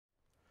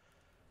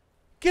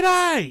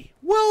G'day!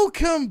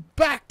 Welcome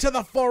back to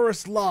the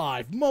Forest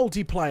Live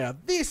multiplayer.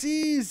 This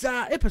is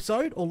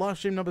episode or live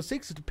stream number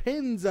 6. It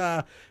depends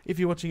if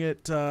you're watching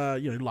it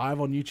live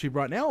on YouTube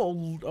right now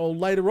or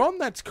later on.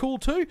 That's cool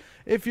too.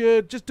 If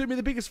you just do me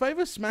the biggest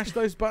favor, smash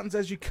those buttons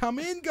as you come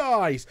in,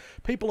 guys.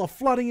 People are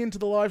flooding into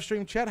the live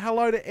stream chat.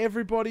 Hello to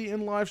everybody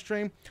in live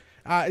stream.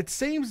 It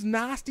seems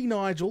Nasty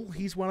Nigel,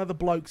 he's one of the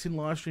blokes in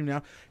live stream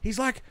now. He's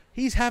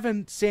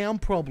having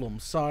sound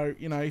problems. So,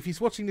 if he's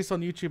watching this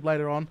on YouTube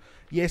later on,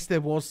 yes, there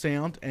was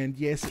sound. And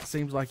yes, it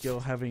seems like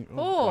you're having...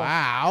 Oh.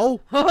 Wow.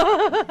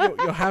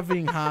 you're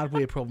having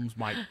hardware problems,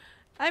 mate.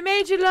 I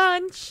made you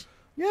lunch.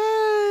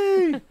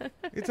 Yay.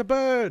 It's a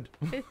bird.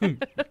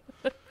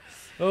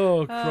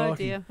 Oh,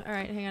 dear. All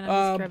right, hang on. I'm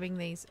just grabbing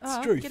these.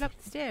 Oh, get up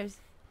the stairs.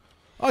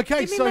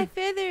 Okay, Give me my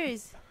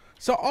feathers.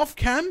 So off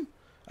cam...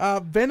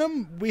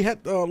 Venom, we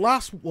had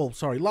last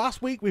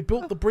week we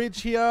built the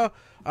bridge here.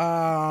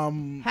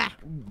 Venom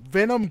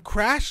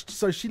crashed,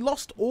 so she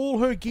lost all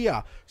her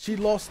gear. She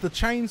lost the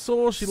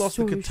chainsaw, she lost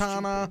the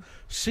katana. Stupid.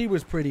 She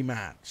was pretty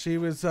mad. She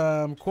was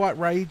quite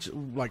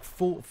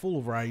full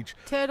of rage.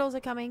 Turtles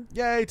are coming.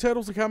 Yay,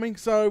 turtles are coming.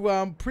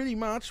 So pretty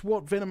much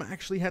what Venom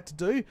actually had to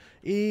do,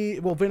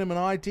 Venom and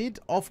I did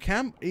off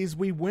cam, is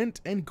we went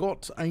and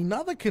got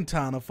another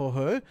katana for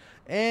her,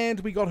 and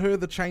we got her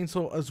the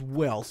chainsaw as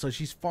well. So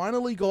she's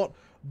finally got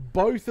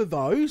both of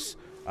those.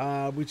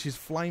 Which is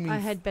flaming. I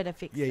had better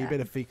fix that. Yeah, you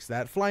better fix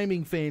that.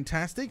 Flaming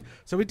fantastic.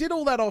 So we did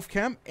all that off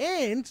cam,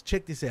 and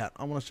check this out.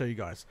 I want to show you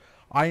guys.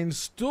 I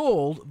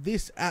installed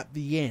this at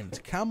the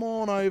end. Come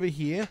on over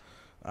here.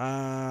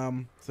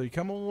 So you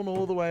come on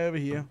all the way over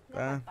here.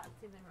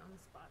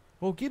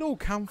 Well, get all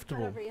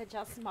comfortable. I'm trying to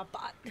readjust my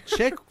butt.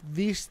 Check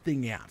this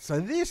thing out. So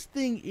this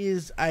thing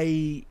is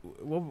I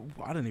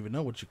don't even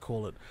know what you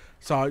call it.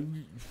 So,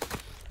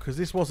 because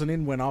this wasn't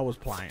in when I was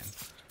playing.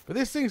 But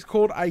this thing's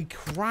called a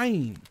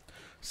crane.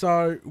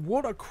 So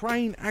what a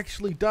crane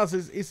actually does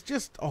is it's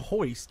just a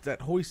hoist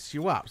that hoists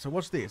you up. So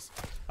watch this.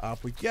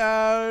 Up we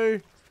go.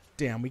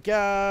 Down we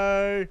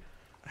go.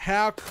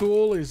 How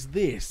cool is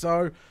this?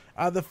 So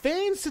the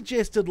fans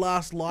suggested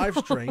last live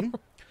stream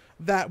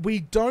that we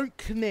don't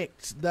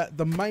connect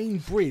the main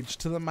bridge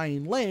to the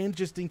main land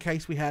just in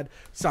case we had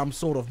some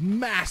sort of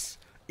mass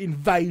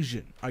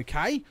invasion.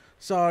 Okay?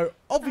 So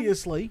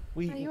obviously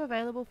Are you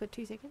available for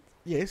 2 seconds?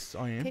 Yes,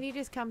 I am. Can you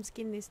just come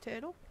skin this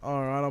turtle?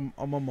 All right, I'm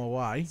on my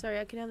way. Sorry,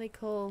 I can only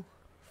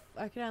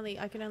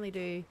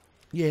do.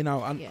 Yeah,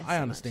 no, I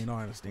understand.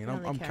 I'm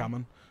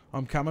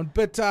coming.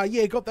 But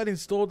yeah, got that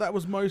installed. That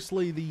was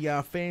mostly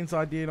the fans'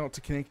 idea not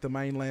to connect the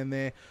mainland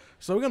there.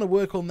 So we're going to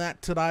work on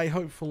that today.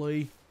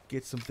 Hopefully,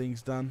 get some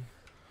things done.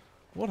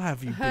 What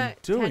have you been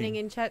doing? Tanning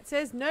in chat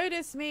says,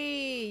 "Notice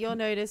me." You're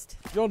noticed.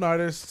 You're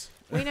noticed.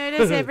 We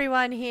notice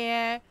everyone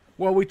here.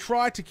 Well, we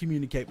try to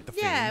communicate with the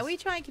fans. Yeah, we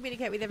try and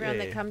communicate with everyone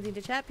that comes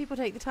into chat. People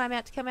take the time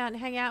out to come out and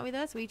hang out with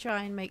us. We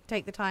try and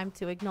take the time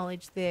to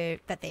acknowledge that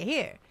they're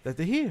here. That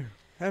they're here.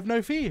 Have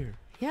no fear.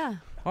 Yeah.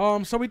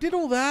 So we did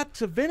all that.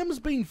 So Venom's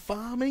been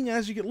farming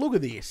as you get. Look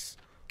at this.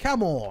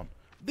 Come on.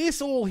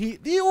 This all here.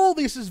 All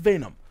this is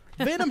Venom.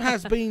 Venom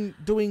has been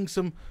doing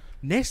some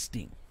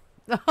nesting.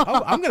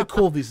 I'm going to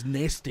call this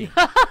nesting.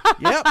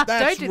 Yep, that's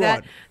Don't do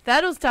right. that.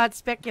 That'll start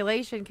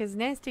speculation because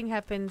nesting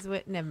happens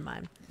with... Never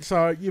mind.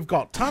 So you've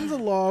got tons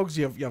of logs.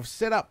 You've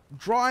set up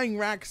drying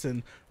racks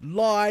and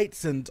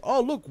lights and...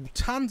 Oh, look,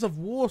 tons of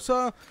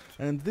water.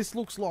 And this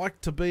looks like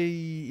to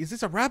be... Is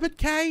this a rabbit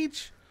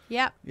cage?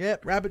 Yep.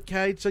 Yep, rabbit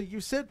cage. So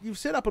you've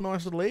set up a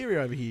nice little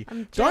area over here.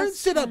 Don't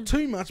set up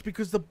too much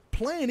because the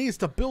plan is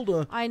to build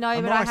a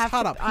nice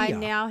hut up here. I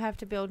now have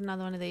to build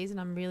another one of these,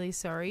 and I'm really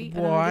sorry.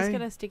 Why? And I'm just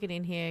going to stick it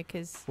in here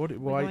because we're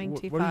going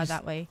too far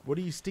that way. What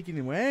are you sticking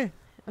in where?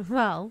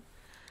 Well,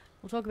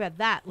 we'll talk about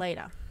that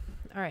later.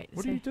 All right.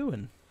 What are you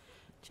doing?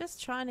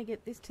 Just trying to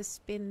get this to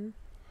spin.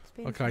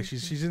 Okay,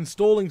 she's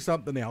installing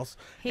something else.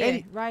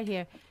 Here, right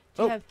here.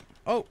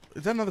 Oh,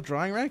 is that another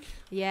drying rack?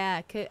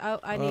 Yeah.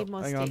 I need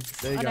more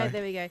sticks. There you go. No,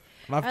 there we go.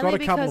 And I've got a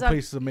couple of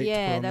pieces of meat to put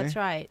on there. Yeah, that's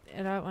right.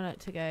 I don't want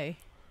it to go.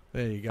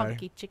 There you go.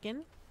 Funky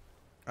chicken.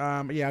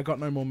 Yeah, I got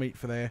no more meat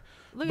for there.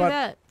 Look at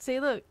that. See,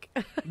 look.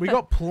 we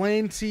got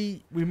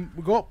plenty. We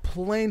got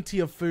plenty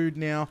of food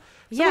now.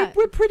 So yeah,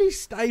 we're pretty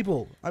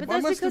stable. But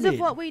that's because of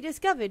what we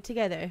discovered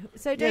together.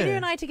 So Daty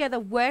and I together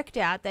worked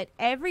out that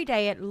every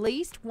day, at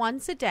least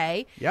once a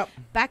day,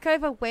 back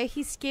over where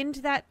he skinned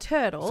that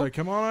turtle. So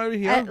come on over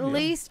here. At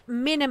least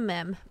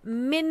minimum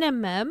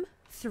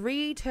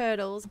 3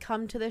 turtles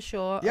come to the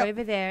shore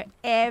over there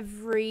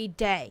every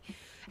day.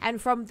 And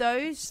from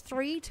those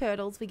 3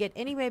 turtles, we get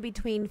anywhere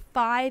between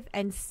 5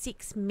 and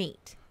 6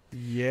 meat.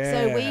 Yeah.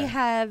 So we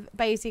have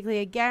basically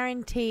a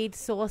guaranteed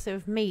source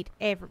of meat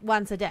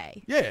once a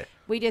day. Yeah.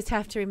 We just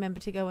have to remember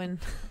to go and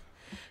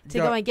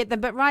get them.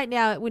 But right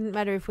now, it wouldn't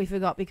matter if we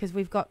forgot because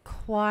we've got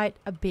quite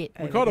a bit.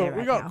 We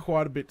got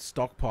quite a bit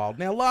stockpiled.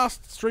 Now,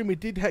 last stream we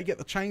did get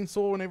the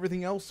chainsaw and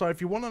everything else. So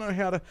if you want to know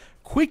how to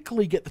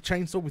quickly get the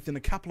chainsaw within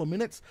a couple of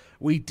minutes,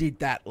 we did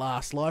that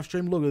last live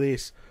stream. Look at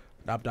this.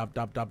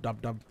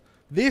 Dub.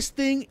 This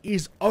thing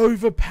is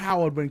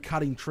overpowered when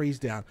cutting trees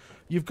down.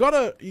 You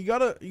gotta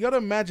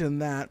imagine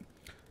that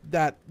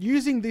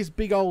using this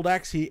big old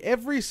axe here,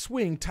 every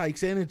swing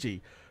takes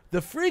energy. The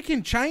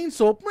freaking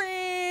chainsaw,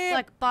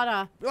 like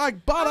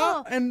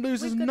butter, and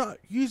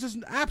uses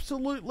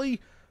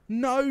absolutely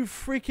no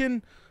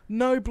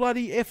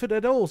bloody effort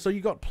at all. So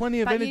you got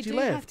plenty of energy left. But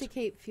you do have to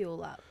keep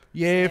fuel up.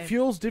 Yeah, so.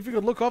 Fuel's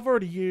difficult. Look, I've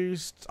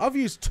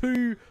used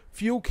 2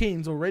 fuel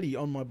cans already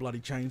on my bloody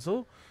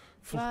chainsaw.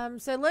 So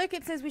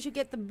Lurkit says we should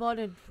get the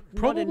modern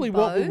Probably modern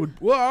what we would...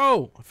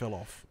 Whoa! I fell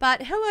off.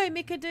 But hello,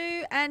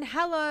 Mikadu, and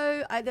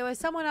hello... there was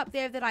someone up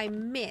there that I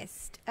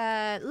missed.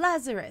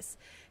 Lazarus.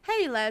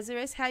 Hey,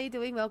 Lazarus. How you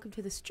doing? Welcome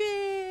to the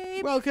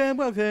stream.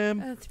 Welcome.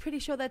 It's pretty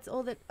sure that's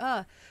all that...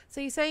 So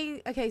you're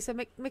saying... Okay, so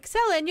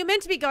McSellen, you're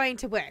meant to be going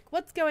to work.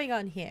 What's going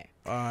on here?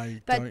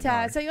 I don't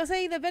know. So you're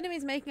saying the Venom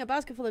is making a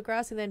basket full of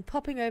grass and then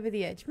popping over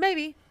the edge.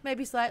 Maybe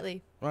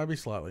slightly. Maybe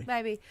slightly.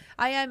 Maybe.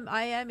 I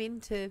am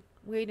into...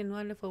 weird and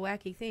wonderful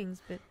wacky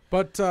things,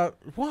 but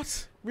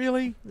what?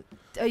 Really?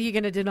 Are you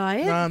going to deny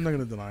it? No, I'm not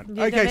going to deny it.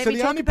 Okay, so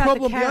the only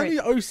problem, the only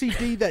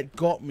OCD that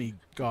got me,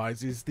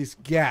 guys, is this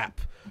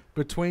gap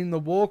between the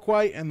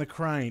walkway and the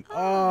crane.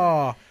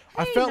 Oh,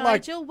 hey, I felt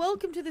Nigel,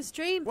 welcome to the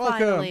stream. Welcome.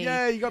 Finally.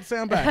 Yeah, you got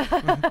sound back.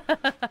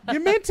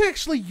 You're meant to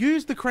actually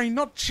use the crane,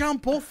 not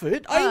jump off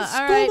it. I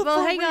installed all right. it Well,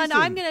 for a hang on. reason.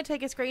 I'm going to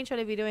take a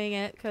screenshot of you doing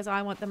it because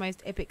I want the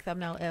most epic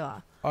thumbnail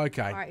ever.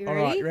 Okay. All right, you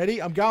ready?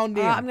 Ready? I'm going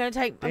down. I'm going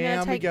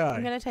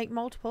to take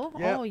multiple.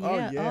 Yep. Oh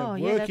yeah.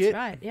 Work That's it.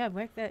 right. Yeah,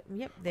 work that.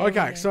 Yep.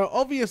 Okay, so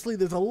obviously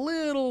there's a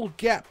little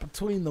gap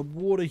between the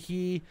water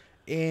here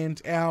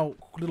and our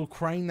little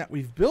crane that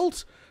we've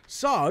built.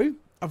 So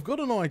I've got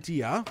an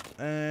idea,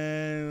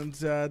 and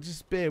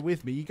just bear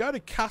with me. You go to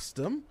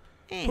custom,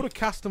 put a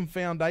custom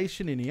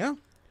foundation in here.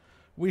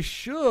 We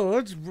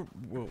should,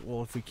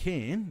 well, if we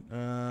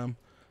can.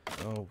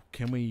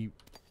 Can we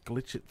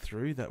glitch it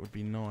through? That would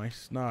be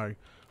nice. No,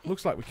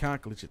 looks like we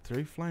can't glitch it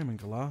through. Flaming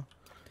Galar.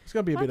 It's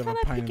going to be a bit of a pain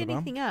in the bum. Can't pick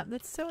anything up?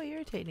 That's so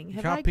irritating.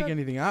 Can't pick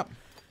anything up?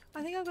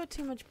 I think I've got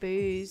too much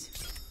booze.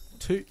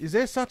 Is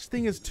there such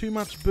thing as too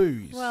much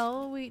booze?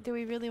 Well, do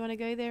we really want to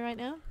go there right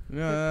now?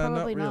 No,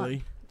 probably not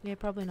really. Yeah,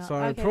 probably not. So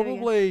okay,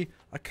 probably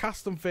a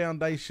custom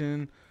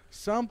foundation,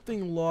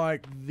 something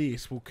like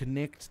this will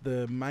connect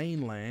the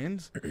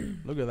mainland.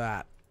 Look at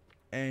that.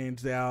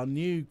 And our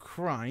new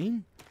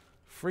crane,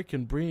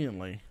 freaking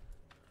brilliantly.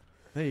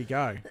 There you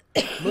go.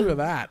 Look at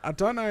that. I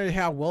don't know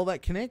how well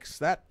that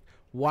connects.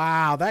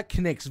 Wow, that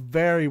connects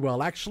very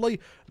well.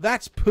 Actually,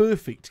 that's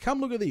perfect.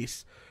 Come look at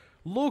this.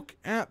 Look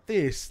at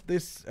this.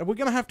 We're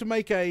going to have to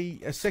make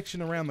a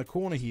section around the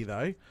corner here,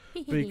 though.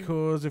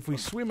 Because if we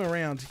swim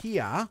around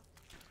here,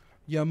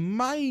 you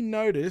may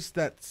notice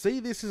that, see,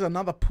 this is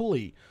another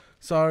pulley.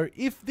 So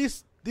if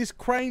this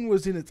crane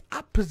was in its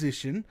up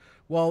position,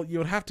 well, you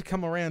would have to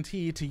come around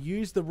here to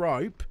use the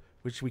rope,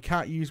 which we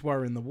can't use while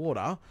we're in the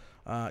water.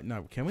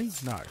 No, can we?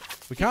 No.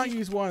 We can't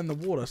use while in the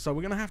water, so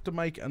we're going to have to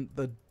make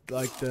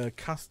the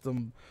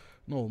custom...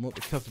 No, not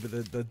the custom,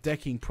 but the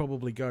decking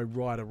probably go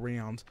right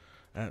around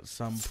at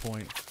some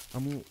point.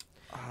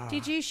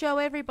 Did you show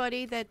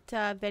everybody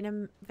that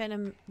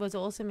Venom was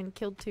awesome and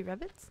killed 2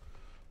 rabbits?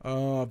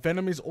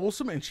 Venom is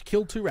awesome and she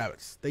killed 2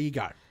 rabbits. There you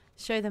go.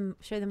 Show them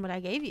what I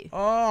gave you.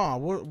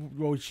 Oh,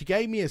 well, she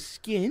gave me a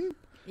skin.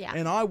 Yeah.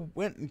 And I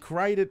went and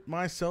created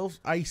myself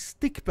a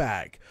stick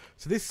bag.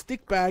 So this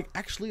stick bag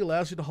actually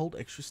allows you to hold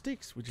extra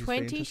sticks, which is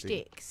 20 fantastic.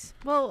 sticks.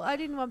 Well, I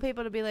didn't want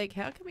people to be like,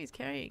 how come he's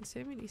carrying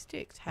so many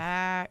sticks?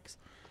 Hacks.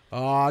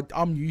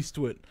 I'm used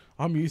to it.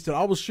 I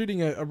was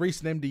shooting a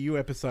recent MDU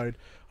episode.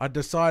 I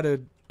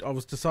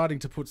was deciding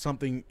to put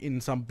something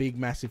in some big,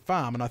 massive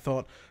farm, and I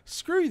thought,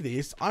 screw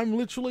this. I'm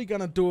literally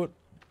going to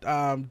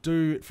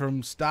do it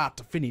from start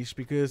to finish,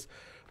 because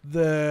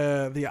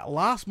the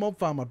last mob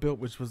farm I built,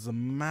 which was the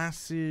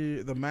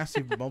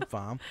massive mob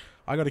farm,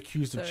 I got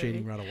accused of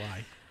cheating right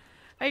away.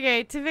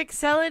 Okay, to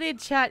McSellen in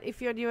chat,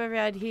 if you're new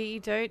around here, you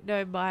don't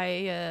know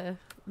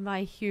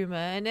my humour,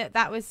 and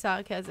that was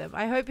sarcasm.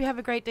 I hope you have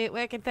a great day at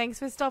work, and thanks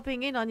for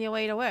stopping in on your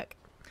way to work.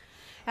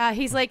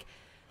 He's like,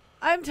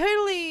 I'm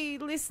totally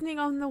listening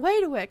on the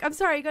way to work. I'm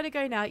sorry, got to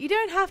go now. You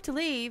don't have to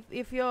leave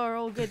if you're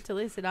all good to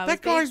listen. I was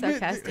being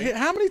sarcastic.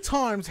 How many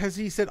times has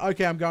he said,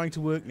 okay, I'm going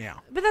to work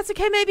now? But that's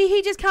okay. Maybe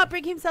he just can't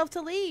bring himself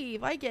to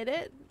leave. I get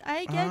it.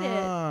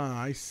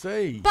 Ah, I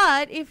see.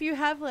 But if you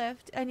have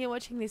left and you're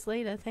watching this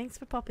later, thanks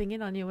for popping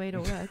in on your way to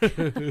work.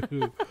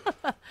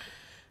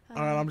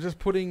 All right, I'm just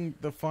putting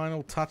the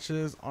final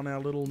touches on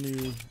our little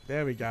new...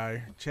 There we go.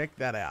 Check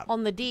that out.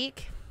 On the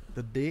dick.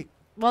 The dick?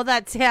 Well,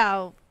 that's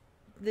how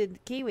the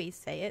Kiwis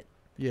say it.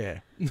 Yeah.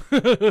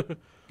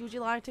 Would you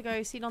like to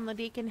go sit on the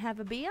dick and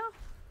have a beer?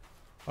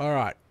 All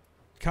right.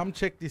 Come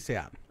check this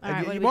out.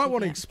 Right, you might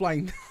want to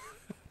explain...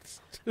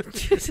 I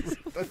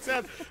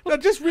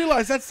just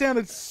realised that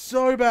sounded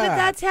so bad. But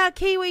that's how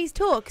Kiwis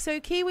talk. So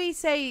Kiwis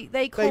say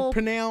they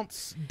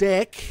pronounce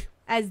deck...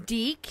 as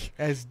deek.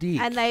 As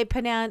deek. And they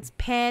pronounce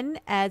pen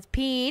as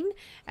peen.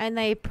 And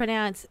they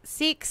pronounce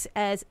six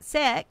as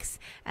sex.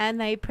 And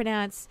they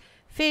pronounce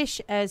fish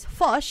as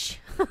fosh.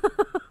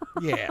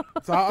 Yeah.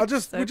 So we're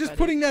just funny.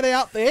 putting that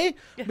out there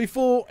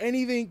before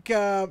anything.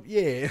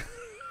 Yeah.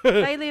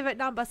 They live at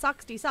number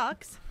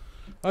 66.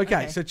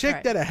 Okay, so check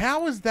right. that out.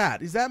 How is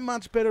that? Is that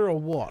much better or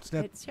what? Now,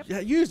 It's- yep. yeah,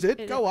 use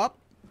it. It Go up.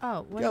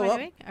 Oh, what Go am I up.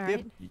 doing? All Yep.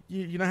 right.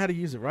 You know how to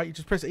use it, right? You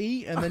just press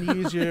E and then you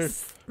use your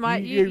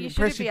You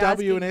press shouldn't be your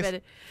W and asking S.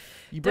 Venom.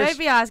 You press, Don't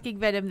be asking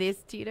Venom this.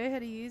 Do you know how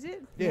to use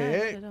it? No, not yeah,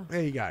 at all.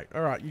 there you go.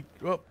 All right, you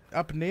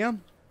up and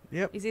down.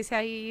 Yep. Is this how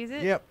you use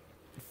it? Yep.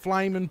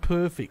 Flaming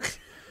perfect.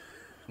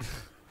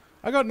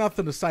 I got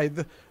nothing to say.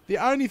 The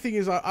only thing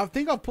is I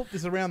think I've put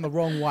this around the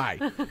wrong way.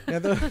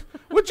 Now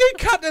would you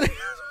cut it out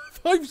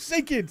 5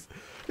 seconds?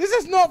 This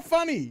is not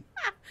funny.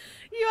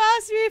 You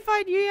asked me if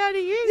I knew how to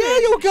use Yeah,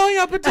 it. you're going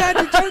up and down.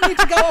 You don't need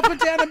to go up and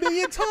down a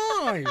million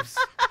times.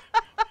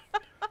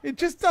 It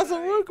just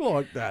doesn't work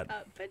like that.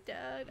 Up and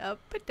down, up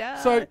and down.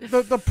 So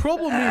the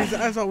problem is,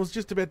 as I was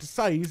just about to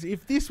say, is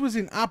if this was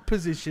in up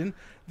position,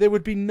 there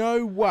would be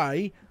no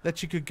way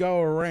that you could go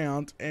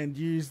around and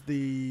use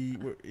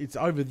it's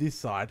over this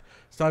side.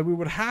 So we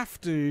would have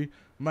to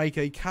make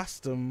a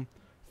custom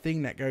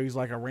thing that goes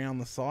like around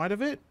the side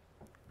of it.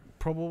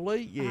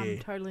 Probably, yeah. I'm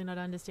totally not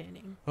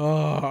understanding. Oh,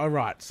 all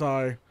right.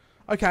 So,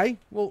 okay.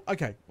 Well,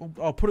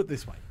 I'll put it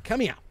this way. Come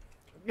here.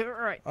 All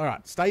right. All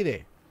right. Stay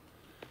there.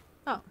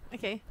 Oh,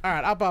 okay. All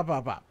right.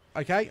 Up.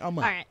 Okay. I'm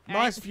up. All right, all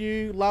Nice right.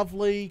 view.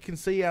 Lovely. Can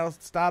see our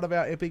start of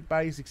our epic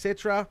base,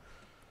 etc.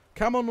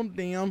 Come on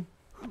down.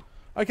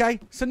 Okay.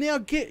 So now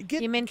get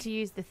You meant to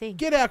use the thing.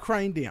 our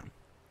crane down.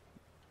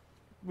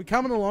 We're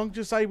coming along.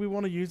 Just say we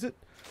want to use it.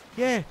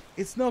 Yeah.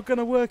 It's not going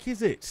to work,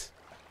 is it?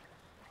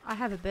 I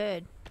have a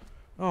bird.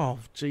 Oh,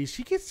 geez.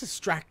 She gets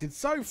distracted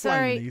so Sorry.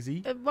 flaming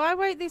easy. Why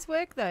won't this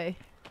work though?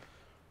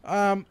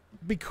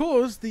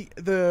 Because the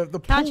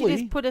Can't pulley. you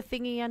just put a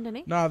thingy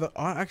underneath? No,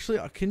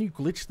 can you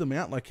glitch them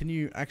out? Like, can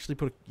you actually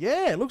put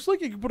yeah, it looks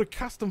like you can put a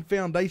custom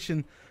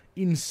foundation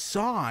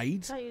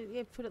inside, So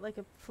you put it like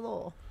a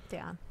floor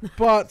down.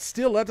 but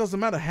still, that doesn't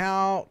matter.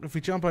 If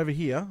we jump over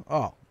here,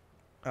 oh,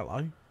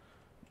 hello.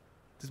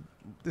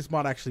 This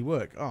might actually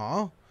work.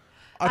 Oh.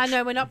 I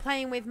know we're not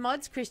playing with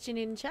mods, Christian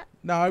in chat.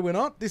 No, we're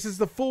not. This is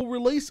the full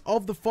release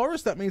of the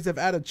forest. That means they've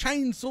added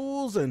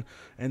chainsaws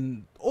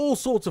and all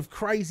sorts of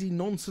crazy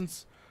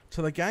nonsense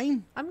to the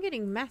game. I'm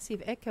getting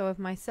massive echo of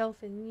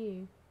myself and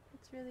you.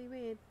 It's really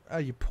weird.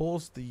 You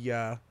paused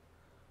the,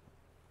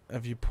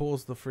 have you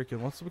paused the freaking,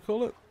 what's it we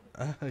call it?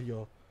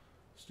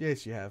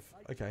 Yes, you have.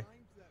 Okay.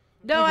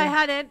 No, Okay. I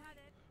hadn't.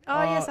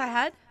 Oh, yes, I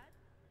had.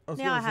 was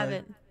Now I gonna say,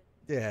 haven't.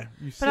 Yeah,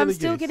 you But I'm silly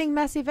still goose. getting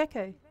massive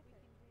echo.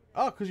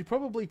 Oh, because you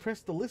probably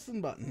pressed the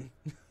listen button.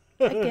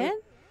 Again?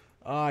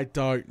 I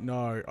don't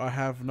know. I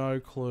have no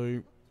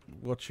clue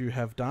what you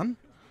have done.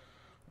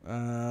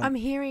 I'm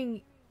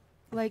hearing,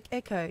 like,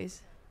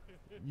 echoes.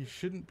 You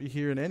shouldn't be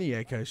hearing any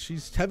echoes.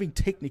 She's having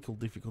technical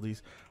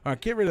difficulties. All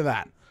right, get rid of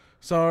that.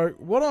 So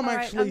what I'm All right,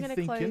 actually I'm gonna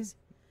thinking... close.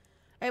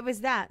 It was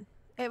that.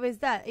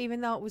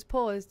 Even though it was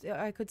paused,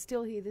 I could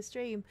still hear the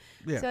stream.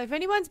 Yeah. So if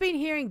anyone's been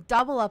hearing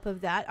double up of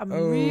that, I'm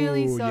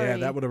really sorry. Yeah,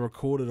 that would have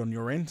recorded on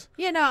your end.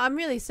 Yeah, no, I'm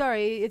really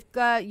sorry. If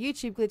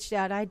YouTube glitched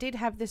out, I did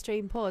have the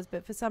stream paused,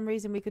 but for some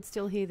reason we could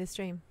still hear the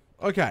stream.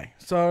 Okay,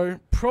 so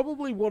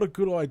probably what a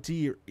good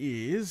idea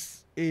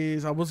is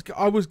I was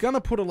gonna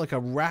put like a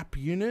wrap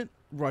unit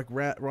right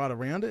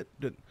around it.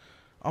 But,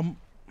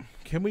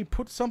 can we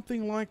put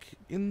something like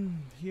in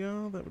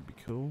here? That would be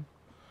cool.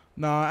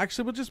 No,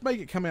 actually, we'll just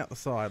make it come out the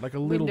side like a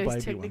little Windows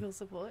baby technical one.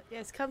 support.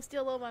 Yes, come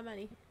steal all my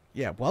money.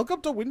 Yeah,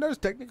 welcome to Windows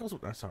Technical.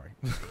 No, sorry.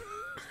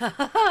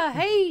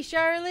 Hey,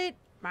 Charlotte,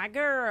 my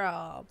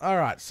girl. All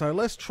right, so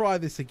let's try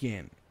this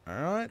again.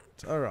 All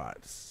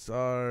right.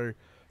 So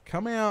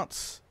come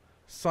out,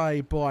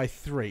 say by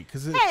 3,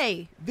 because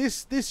Hey,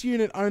 this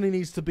unit only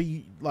needs to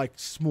be like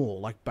small,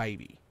 like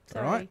baby.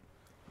 sorry. All right.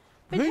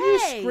 But Who are you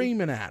hey.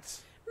 screaming at?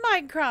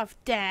 Minecraft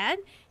Dad.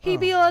 He'd Oh.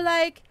 be all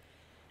like,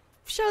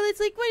 Charlotte's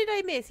like, what did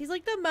I miss? He's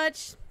like, not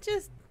much.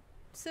 Just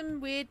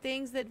some weird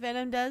things that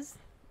Venom does.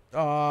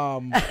 Please.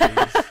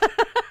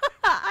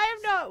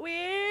 I'm not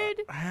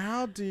weird.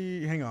 How do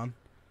you... Hang on.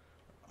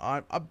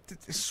 I'm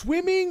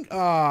swimming?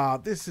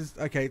 This is...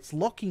 Okay, it's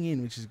locking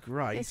in, which is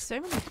great. There's so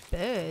many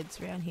birds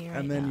around here And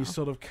right then now. you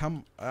sort of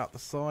come out the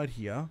side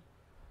here.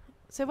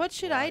 So what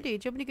should I do?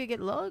 Do you want me to go get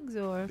logs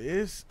or?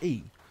 There's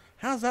E.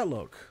 How's that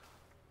look?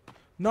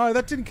 No,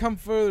 that didn't come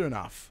further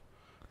enough.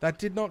 That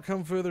did not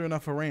come further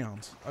enough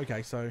around.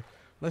 Okay, so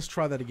let's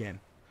try that again.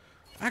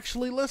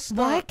 Actually, let's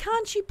start... Why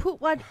can't you put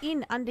one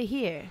in under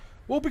here?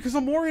 Well, because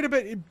I'm worried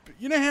about...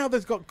 You know how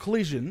there's got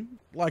collision?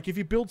 Like, if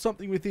you build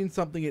something within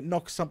something, it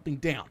knocks something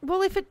down.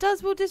 Well, if it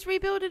does, we'll just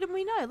rebuild it and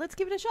we know. Let's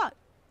give it a shot.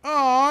 Oh,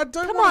 I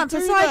don't Come want on, to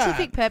for do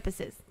scientific that.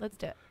 purposes. Let's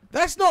do it.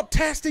 That's not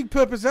testing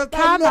purpose. That's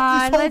Come knock on,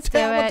 this whole let's do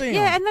tower it. down.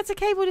 Yeah, and that's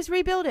okay. We'll just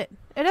rebuild it.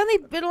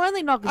 It'll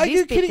only knock Are this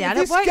you bit kidding? down.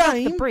 This It won't knock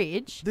game- the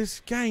bridge. This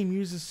game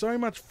uses so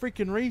much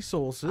freaking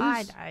resources.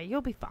 I know.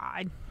 You'll be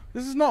fine.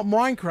 This is not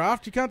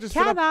Minecraft. You can't just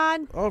set Come up...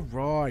 on. All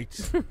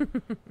right.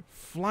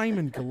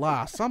 Flaming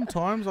glass.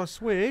 Sometimes, I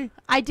swear.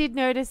 I did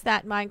notice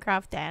that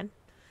Minecraft Dan.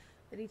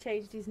 That he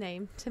changed his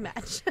name to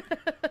match.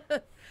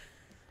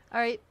 All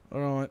right. All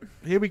right.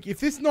 If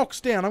this knocks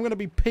down, I'm going to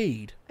be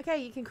peed.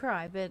 Okay, you can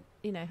cry, but,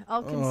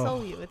 I'll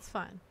console you. It's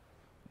fine.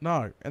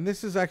 No, and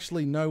this is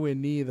actually nowhere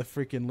near the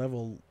freaking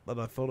level that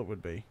I thought it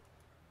would be.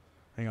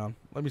 Hang on.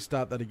 Let me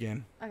start that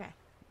again. Okay.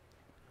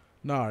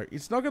 No,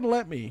 it's not going to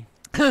let me.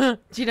 Do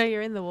you know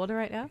you're in the water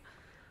right now?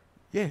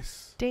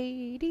 Yes.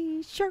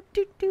 Daty shark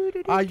doo doo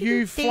doo doo. Are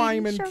you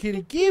flaming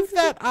kitty? Give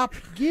that up.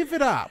 Give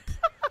it up.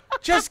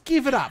 Just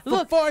give it up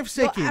for 5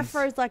 seconds. Your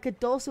afro's like a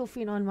dorsal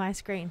fin on my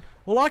screen.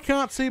 Well, I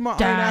can't see my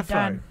own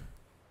afro.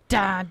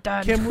 Dun.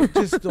 Can we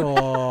just...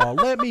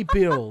 let me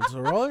build,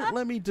 all right?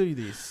 Let me do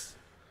this.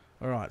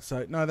 All right,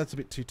 so... No, that's a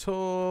bit too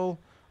tall.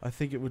 I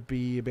think it would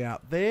be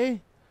about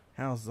there.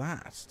 How's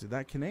that? Did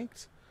that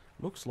connect?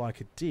 Looks like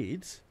it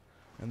did.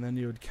 And then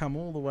you would come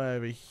all the way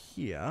over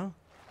here.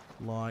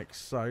 Like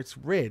so. It's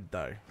red,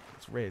 though.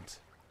 It's red.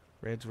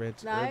 Red.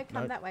 No,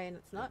 come that way and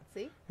it's not.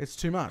 See? It's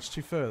too much.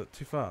 Too far.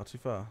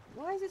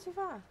 Why is it too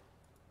far?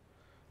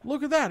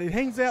 Look at that. It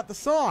hangs out the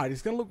side.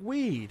 It's going to look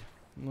weird.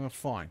 No,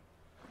 fine.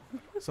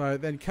 So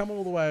then come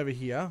all the way over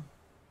here.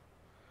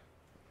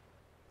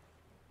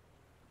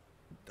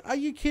 Are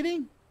you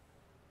kidding?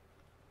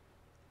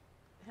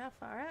 How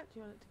far out do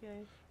you want it to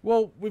go?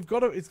 Well,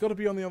 it's got to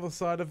be on the other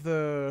side of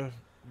the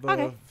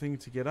thing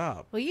to get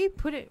up. Well, you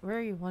put it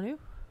where you want to.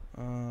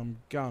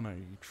 Gonna,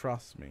 you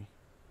trust me.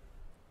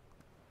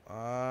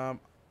 I'm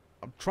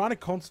trying to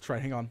concentrate.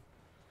 Hang on.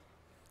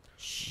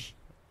 Shh.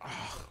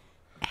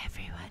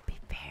 Everyone be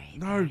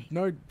very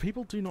No,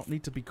 people do not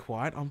need to be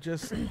quiet. I'm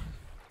just...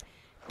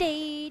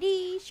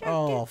 Daty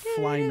shark.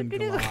 Flaming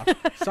glass.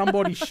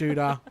 Somebody shoot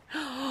her.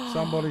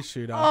 Somebody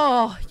shoot her.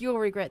 Oh, you'll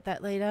regret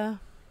that later.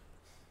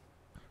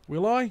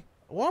 Will I?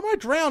 Why am I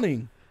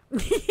drowning?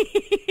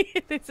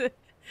 There's a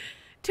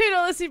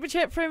 $2 super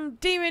chat from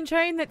Demon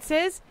Train that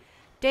says,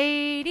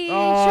 Daty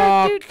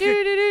shark.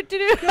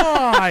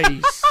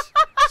 Guys,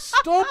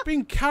 stop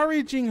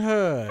encouraging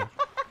her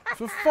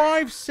for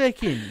 5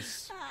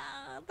 seconds.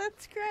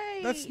 That's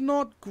great. That's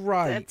not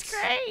great. That's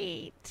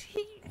great.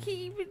 He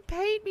even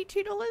paid me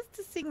 $2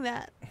 to sing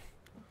that.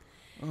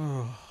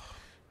 Oh.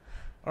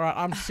 All right,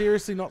 I'm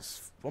seriously not.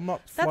 I'm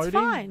not floating.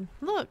 That's fine.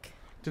 Look.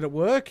 Did it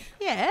work?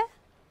 Yeah.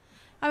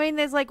 I mean,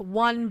 there's like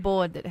one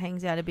board that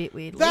hangs out a bit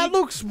weirdly. That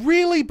looks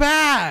really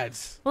bad.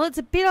 Well, it's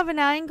a bit of an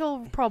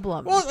angle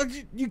problem. Well,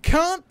 you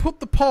can't put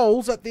the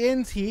poles at the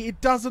ends here. It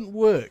doesn't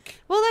work.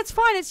 Well, that's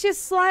fine. It's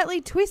just slightly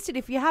twisted.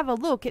 If you have a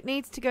look, it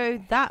needs to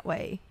go that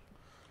way.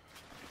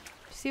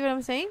 See what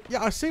I'm saying?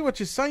 Yeah, I see what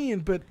you're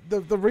saying, but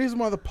the reason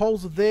why the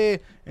poles are there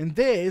and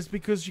there is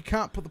because you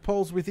can't put the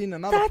poles within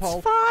another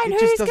pole. That's fine.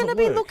 Who's going to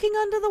be looking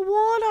under the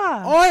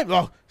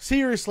water?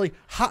 Seriously,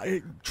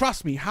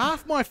 trust me,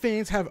 half my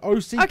fans have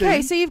OCD.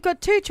 Okay, so you've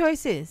got 2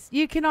 choices.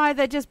 You can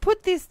either just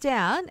put this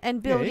down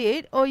and build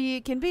it, or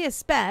you can be a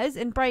spaz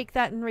and break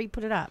that and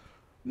re-put it up.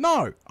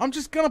 No, I'm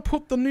just going to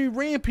put the new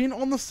ramp in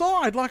on the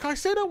side like I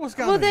said I was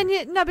going to. Well, then,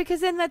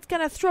 because then that's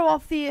going to throw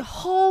off the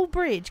whole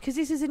bridge because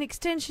this is an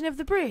extension of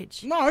the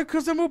bridge. No,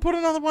 because then we'll put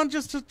another one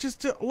just to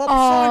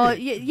lopsided.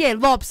 Oh, yeah,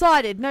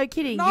 lopsided. No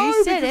kidding. No,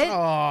 you said it.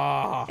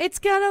 Oh. It's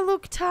going to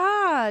look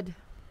tarred.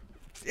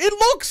 It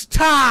looks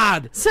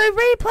tarred. So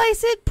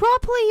replace it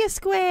properly, you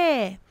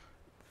square.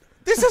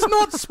 This is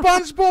not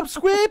SpongeBob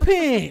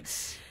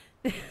SquarePants.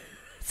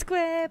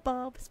 Square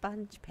Bob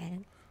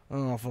SpongePants.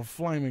 Oh, for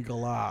flaming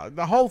galah.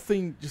 The whole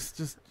thing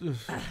just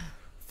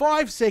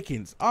 5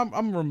 seconds.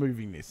 I'm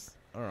removing this.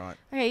 All right.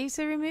 Okay,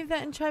 so remove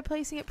that and try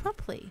placing it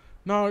properly.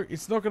 No,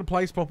 it's not going to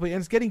place properly, and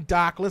it's getting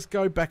dark. Let's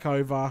go back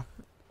over.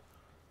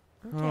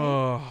 Okay.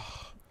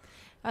 Oh.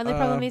 Only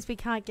problem is we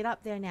can't get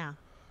up there now.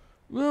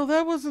 Well,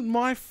 that wasn't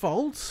my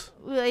fault.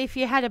 Well, if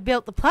you had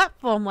built the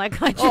platform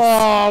like I just...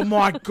 Oh,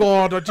 my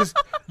God.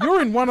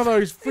 You're in one of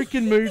those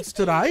freaking moods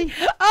today.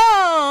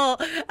 Oh,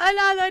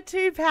 another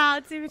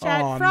 £2 super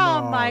chat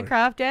from no.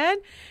 Minecraft and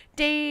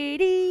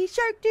Daty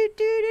shark doo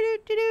doo doo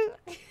doo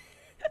doo.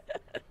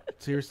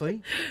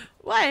 Seriously?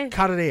 What?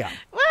 Cut it out.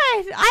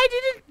 What? I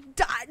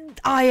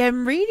didn't... I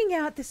am reading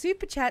out the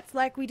super chats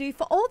like we do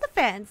for all the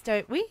fans,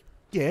 don't we?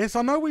 Yes,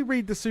 I know we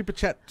read the super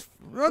chat.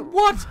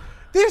 What?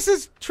 This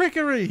is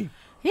trickery.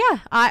 Yeah,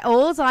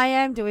 all I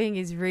am doing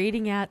is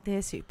reading out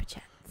their super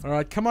chats. All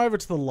right, come over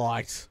to the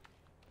light.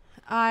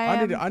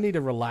 I need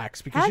to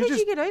relax because how did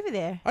you get over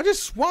there? I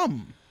just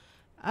swum.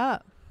 Oh,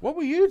 what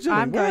were you doing?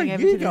 I'm Where going are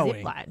over you to the going?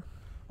 zip line.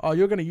 Oh,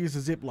 you're going to use the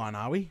zip line,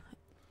 are we?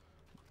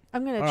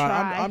 I'm going to All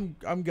try. right,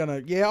 I'm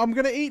gonna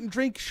eat and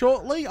drink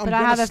shortly. But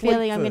I have a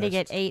feeling I'm going to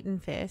get eaten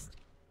first.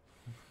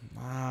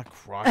 Ah,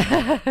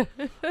 Christ.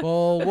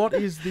 Well, what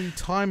is the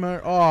timer?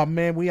 Oh,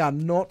 man, we are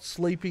not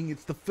sleeping.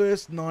 It's the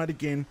first night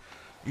again.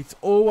 It's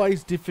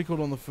always difficult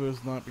on the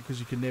first night because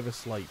you can never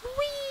sleep.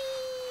 Whee!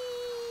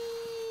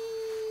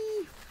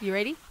 You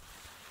ready?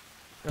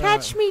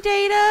 Catch me,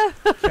 Data.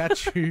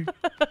 Catch you.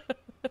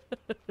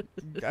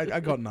 I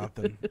got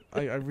nothing.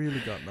 I really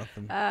got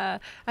nothing. I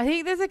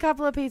think there's a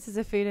couple of pieces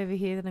of food over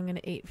here that I'm going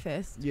to eat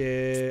first.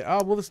 Yeah.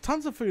 Oh, well, there's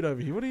tons of food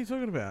over here. What are you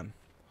talking about?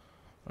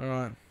 All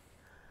right.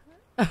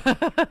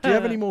 Do you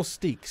have any more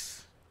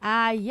sticks?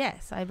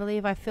 Yes. I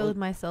believe I filled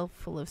myself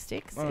full of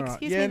sticks. All right.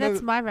 Excuse me,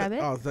 that's my rabbit.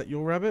 Oh, is that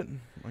your rabbit?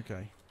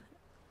 Okay.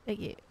 Thank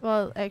you.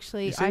 Well,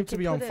 actually, You seem to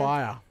be on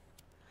fire.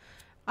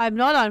 I'm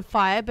not on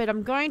fire, but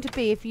I'm going to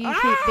be if you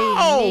keep being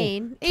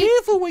mean.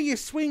 Careful where you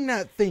swing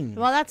that thing.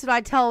 Well, that's what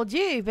I told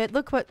you, but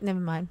look what... Never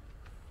mind.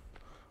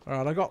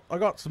 All right, I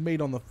got some meat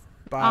on the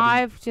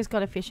barbie. I've just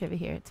got a fish over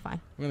here. It's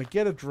fine. I'm going to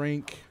get a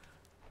drink.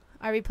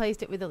 I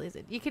replaced it with a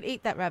lizard. You could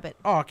eat that rabbit.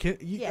 Oh,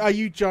 are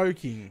you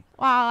joking?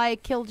 Well, I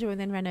killed you and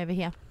then ran over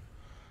here.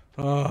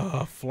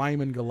 Oh,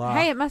 flaming galah.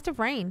 Hey, it must have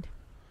rained.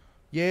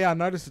 Yeah, I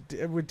noticed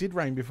it did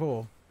rain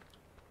before.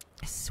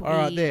 Sweet. All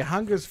right, there.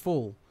 Hunger's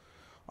full.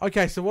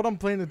 Okay, so what I'm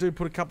planning to do,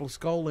 put a couple of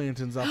skull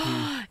lanterns up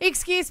here.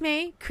 Excuse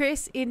me,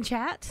 Chris in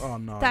chat. Oh,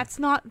 no. That's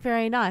not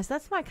very nice.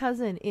 That's my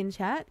cousin in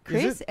chat.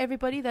 Chris,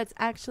 everybody, that's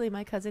actually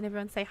my cousin.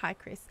 Everyone say hi,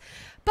 Chris.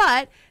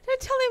 But don't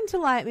tell him to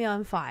light me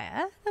on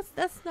fire.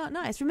 That's not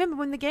nice. Remember,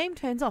 when the game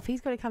turns off, he's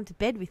got to come to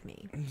bed with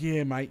me.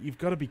 Yeah, mate, you've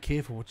got to be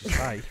careful what you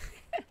say.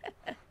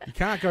 You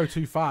can't go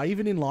too far,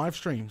 even in live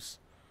streams.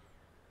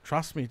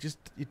 Trust me,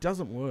 it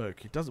doesn't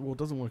work. It doesn't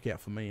work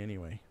out for me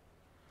anyway.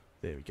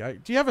 There we go.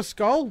 Do you have a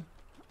skull?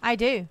 I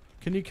do.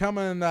 Can you come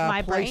and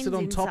place it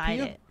on top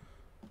here?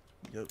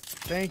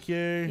 Thank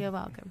you. You're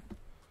welcome.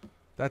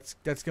 That's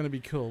going to be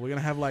cool. We're going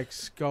to have like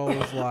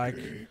skulls like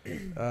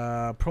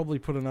probably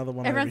put another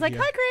one Everyone's over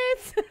like,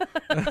 here.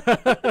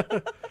 hi,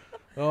 Chris.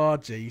 Oh,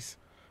 jeez.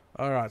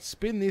 All right,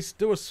 spin this.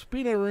 Do a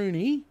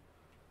spinneroonie.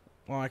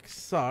 Like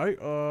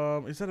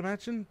so. Is that a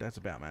matching? That's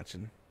about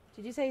matching.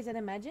 Did you say is that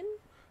imagine?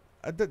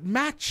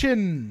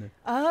 Matching.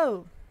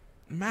 Oh.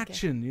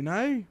 Matching, okay. You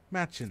know?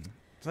 Matching.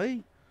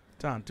 See?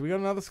 Done. Do we got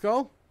another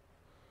skull?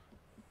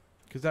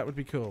 Because that would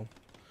be cool.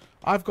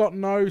 I've got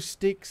no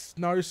sticks,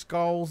 no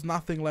skulls,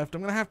 nothing left.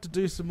 I'm going to have to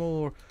do some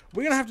more...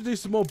 We're going to have to do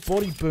some more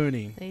body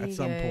burning at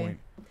some point.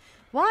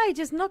 Why?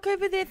 Just knock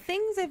over their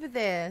things over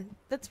there.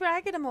 That's where I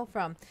get them all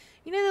from.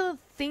 You know the little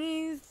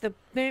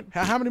thingies?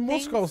 How many more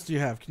skulls do you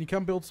have? Can you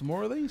come build some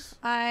more of these?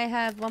 I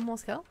have one more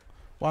skull.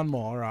 One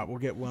more. All right, we'll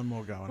get one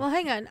more going. Well,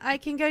 hang on. I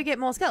can go get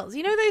more skulls.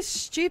 You know those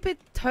stupid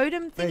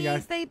totem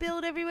thingies they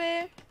build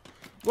everywhere?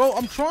 Well,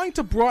 I'm trying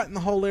to brighten the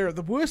whole area.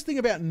 The worst thing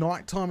about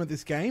nighttime at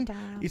this game,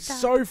 it's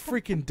so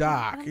freaking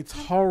dark. It's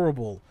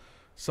horrible.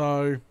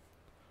 So,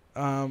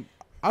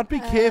 I'd be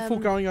careful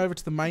going over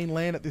to the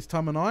mainland at this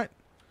time of night.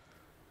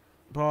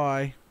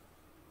 Bye.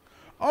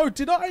 Oh,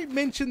 did I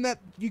mention that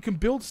you can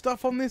build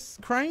stuff on this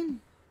crane?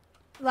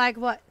 Like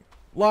what?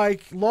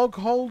 Like log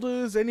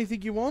holders,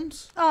 anything you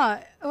want?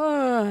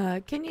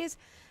 Can you...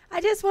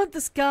 I just want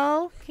the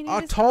skull. Can you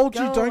I told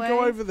you, don't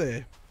go over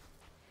there.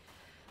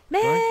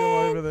 Man. Don't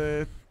go over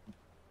there.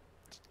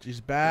 It's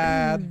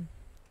bad.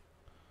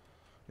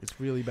 It's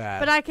really bad.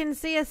 But I can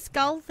see a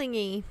skull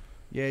thingy.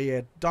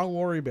 Yeah. Don't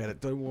worry about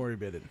it. Don't worry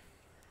about it.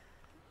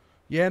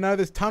 Yeah, no,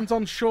 there's tons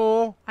on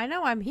shore. I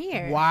know, I'm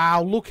here.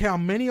 Wow, look how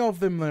many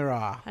of them there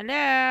are.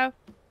 Hello.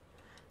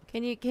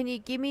 Can you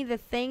give me the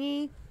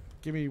thingy?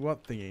 Give me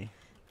what thingy?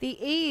 The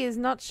E is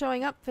not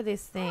showing up for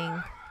this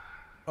thing.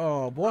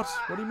 Oh, what?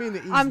 What do you mean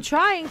the E? I'm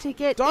trying to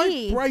get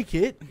E. Don't break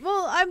it.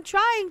 Well, I'm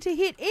trying to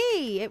hit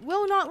E. It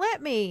will not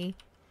let me.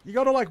 You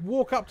got to like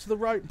walk up to the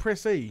rope and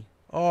press E.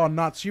 Oh,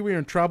 nuts. You were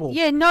in trouble.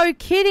 Yeah, no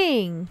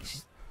kidding.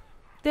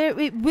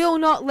 It will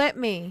not let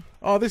me.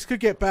 Oh, this could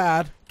get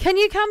bad. Can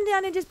you come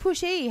down and just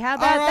push E? How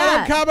about All right,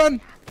 that? I'm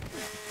coming.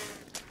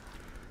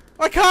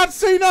 I can't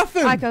see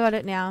nothing. I got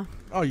it now.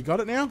 Oh, you got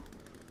it now?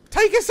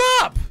 Take us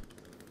up.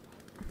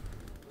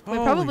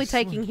 We're probably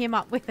taking him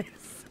up with us.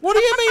 What do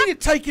you mean you're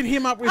taking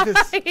him up with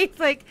us? He's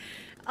like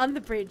on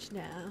the bridge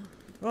now.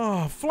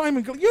 Oh,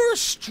 flaming... You're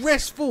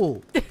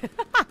stressful.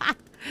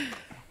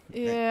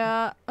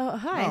 Yeah. Oh,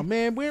 hi. Oh,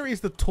 man, where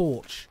is the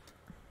torch?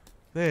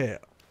 There.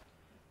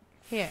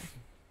 Here.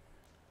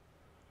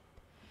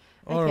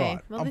 All okay. right.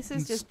 Well, this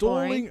is just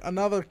installing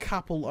another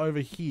couple over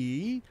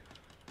here.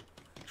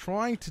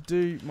 Trying to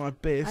do my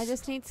best. I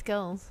just need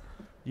skills.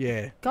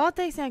 Yeah. God,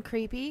 they sound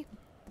creepy.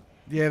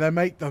 Yeah, they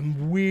make the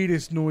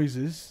weirdest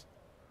noises.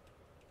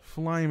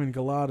 Flaming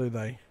galado,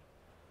 they.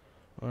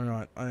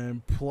 Alright, I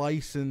am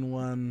placing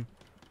one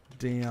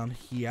down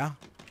here.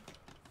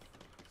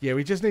 Yeah,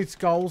 we just need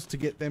skulls to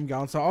get them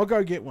going, so I'll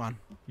go get one.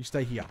 You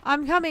stay here.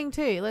 I'm coming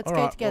too. Let's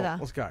go together. Well,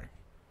 let's go.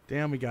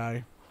 Down we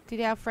go.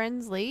 Did our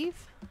friends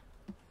leave?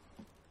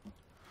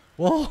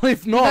 Well,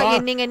 if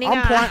not,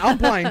 I'm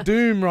playing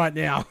Doom right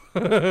now.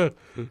 You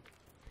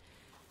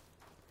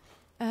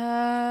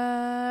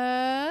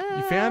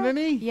found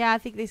any? Yeah, I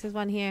think this is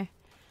one here.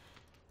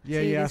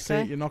 Yeah, I see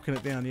it. You're knocking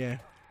it down, yeah.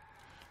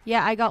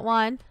 Yeah, I got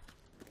one.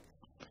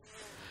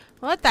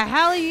 What the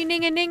hell are you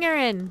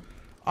ninger-ningering?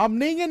 I'm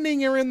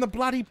ninger-ningering the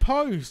bloody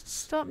posts.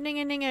 Stop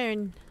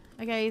ninger-ningering.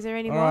 Okay, is there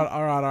any more?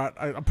 All right.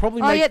 I'm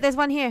probably yeah, there's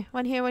one here.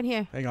 One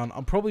here. Hang on.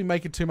 I'm probably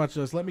making too much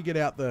of this. Let me get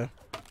out the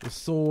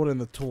sword and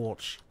the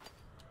torch.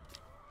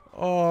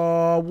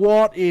 Oh,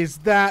 what is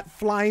that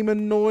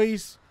flaming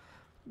noise?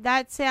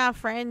 That's our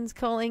friends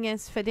calling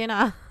us for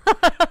dinner.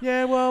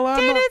 Yeah, well,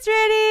 Dinner's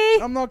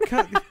ready. I'm not...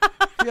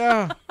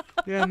 Yeah.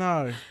 Yeah,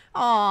 no.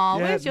 Oh,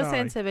 Yeah, where's your no.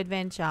 sense of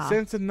adventure?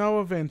 Sense of no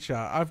adventure.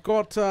 I've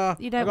got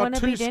You don't I've got wanna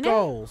 2 be dinner?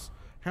 skulls.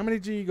 How many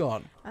do you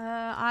got?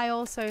 I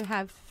also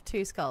have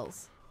 2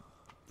 skulls.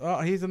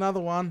 Oh, here's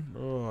another one.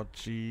 Oh,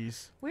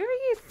 jeez. Where are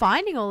you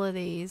finding all of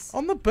these?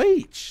 On the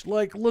beach.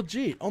 Like,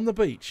 legit. On the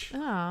beach.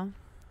 Oh.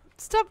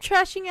 Stop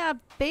trashing our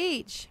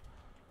beach.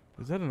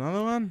 Is that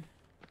another one?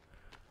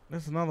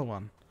 There's another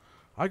one.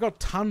 I got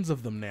tons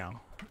of them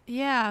now.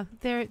 Yeah,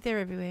 they're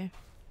everywhere.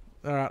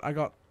 Alright, I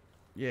got...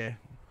 Yeah.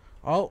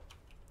 Oh,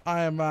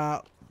 I am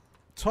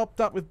topped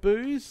up with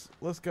booze.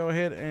 Let's go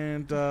ahead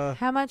and...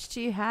 How much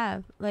do you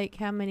have? Like,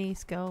 how many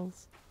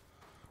skulls?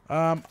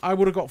 I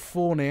would have got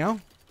 4 now.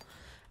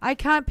 I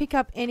can't pick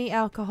up any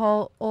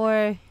alcohol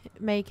or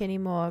make any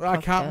more I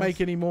can't cocktails. make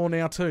any more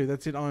now too.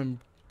 That's it. I'm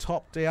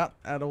topped out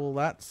at all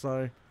that.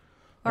 So,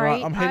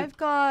 Alright, I'm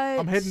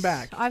heading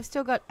back. I've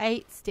still got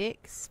 8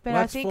 sticks, but Well,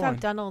 I that's think fine.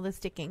 I've done all the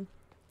sticking.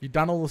 You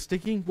done all the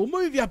sticking? Well,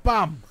 move your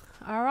bum.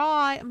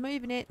 Alright, I'm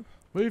moving it.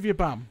 Move your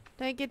bum.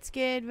 Don't get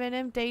scared,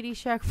 Venom. Daty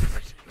Shark.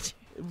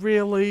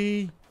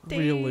 Really?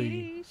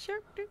 Really? Daty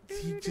Shark.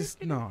 You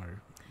just no.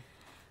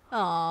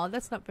 Oh,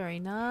 that's not very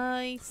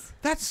nice.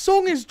 That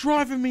song is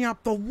driving me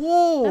up the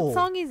wall. That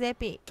song is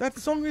epic. That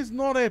song is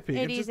not epic.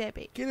 It It's is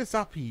epic. Get us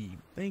up here.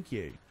 Thank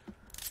you.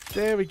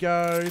 There we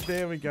go.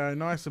 There we go.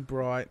 Nice and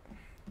bright.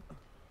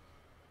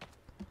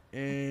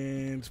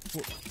 And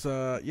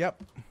put,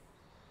 yep.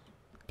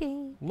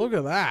 Look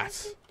at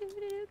that.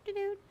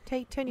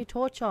 Turn your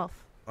torch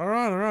off.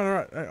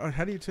 Alright.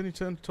 How do you turn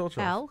the torch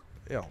off? L.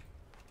 L.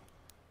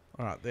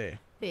 Alright, there.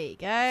 There you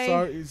go.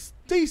 So it's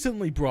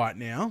decently bright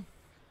now.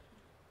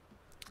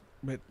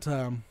 But,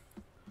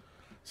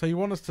 so you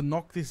want us to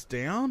knock this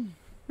down?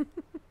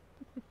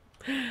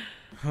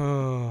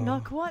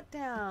 Knock what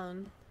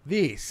down?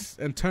 This,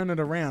 and turn it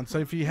around. So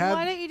if you had...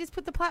 Why don't you just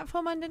put the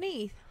platform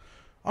underneath?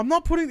 I'm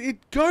not putting...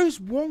 It goes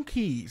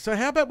wonky. So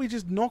how about we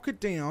just knock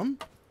it down?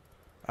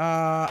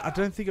 I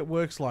don't think it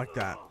works like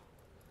that.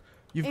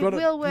 You've got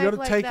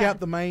to take out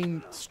the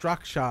main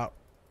structure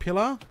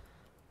pillar.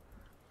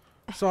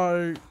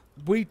 So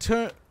we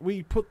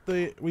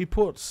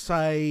put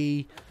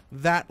say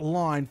that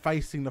line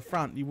facing the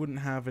front, you wouldn't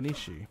have an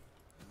issue.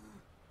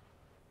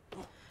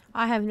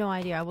 I have no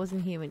idea. I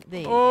wasn't here when...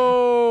 There you go.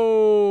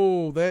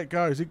 Oh, there it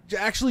goes. It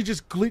actually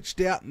just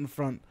glitched out in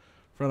front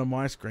of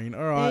my screen.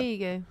 All right. There you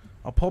go.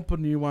 I'll pop a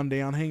new one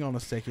down. Hang on a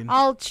second.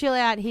 I'll chill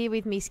out here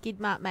with me skid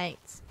mark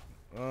mates.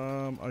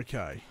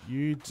 Okay.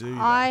 You do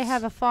that. I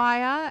have a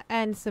fire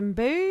and some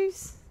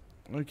booze.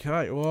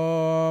 Okay.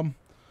 Well,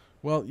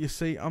 you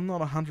see, I'm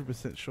not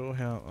 100% sure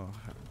how... Oh,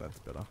 that's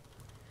better.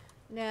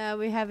 Now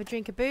we have a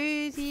drink of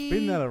boozy.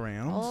 Spin that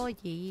around. Oh,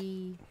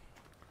 yeah.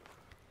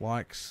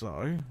 Like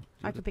so.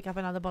 I could pick up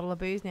another bottle of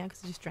booze now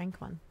because I just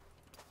drank one.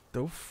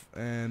 Doof.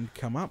 And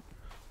come up.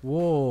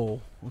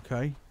 Whoa.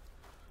 Okay.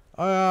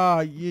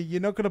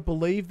 You're not going to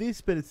believe this,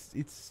 but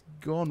it's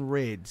gone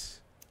red.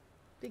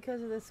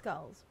 Because of the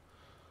skulls.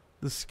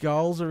 The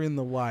skulls are in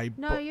the way.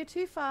 No, you're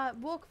too far.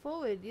 Walk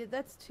forward.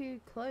 That's too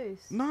close.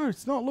 No,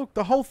 it's not. Look,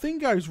 the whole thing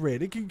goes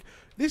red.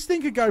 This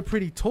thing could go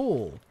pretty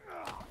tall.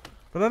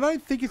 But I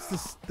don't think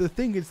it's the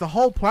thing. It's the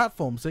whole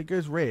platform, so it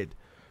goes red.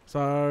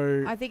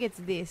 So... I think it's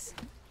this.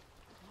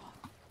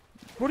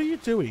 What are you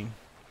doing?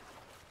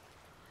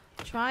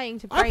 Trying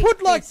to break I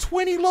put like this.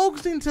 20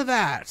 logs into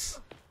that.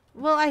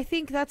 Well, I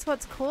think that's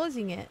what's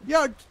causing it.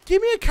 Yeah, give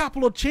me a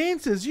couple of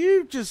chances.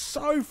 You just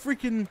so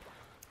freaking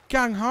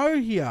gung-ho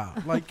here.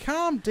 Like,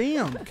 calm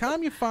down.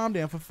 Calm your farm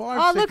down for 5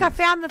 seconds. Oh, look, I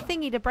found the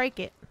thingy to break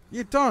it.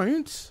 You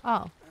don't.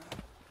 Oh.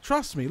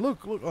 Trust me.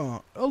 Look.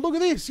 Oh, look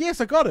at this.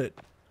 Yes, I got it.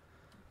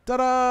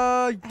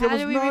 Ta-da. There How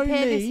was do we no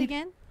repair this need.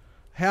 again?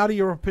 How do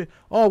you repair...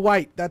 Oh,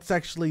 wait. That's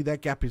actually...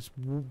 That gap is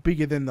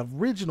bigger than the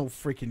original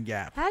freaking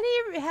gap. How do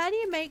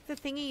you make the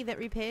thingy that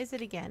repairs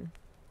it again?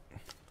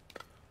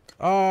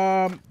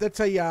 That's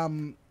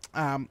a...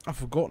 I've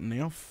forgotten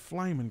now.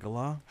 Flaming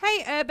galah.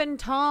 Hey, Urban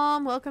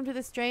Tom. Welcome to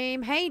the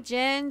stream. Hey,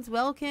 Jens.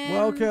 Welcome.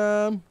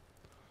 Welcome.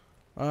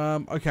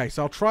 Okay,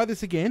 so I'll try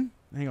this again.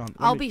 Hang on.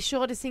 I'll be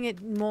sure to sing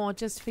it more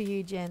just for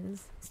you,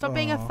 Jens. Stop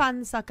being a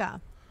fun sucker.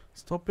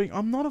 Stop being...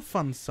 I'm not a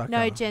fun sucker.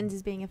 No, Jens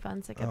is being a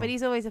fun sucker, but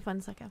he's always a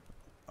fun sucker.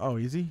 Oh,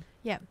 is he?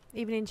 Yeah,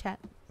 even in chat.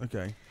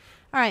 Okay.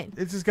 All right.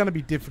 This is going to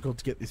be difficult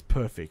to get this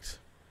perfect.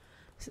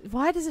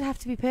 Why does it have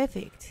to be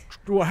perfect?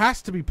 Well, it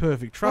has to be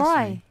perfect. Trust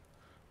Why? me.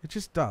 It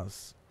just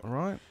does. All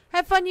right?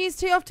 Have fun, you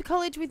two. Off to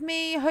college with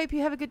me. Hope you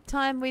have a good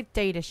time with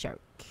Data Show.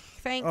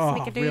 Thanks, Oh,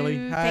 Mickadoo. really?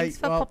 Hey, Thanks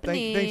for popping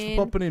in. Thanks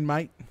for popping in,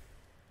 mate.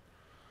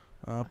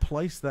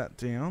 Place that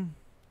down.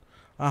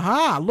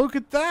 Aha! Look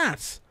at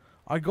that.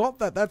 I got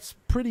that. That's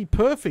pretty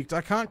perfect.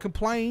 I can't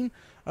complain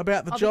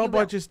about the job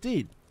I just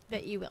did.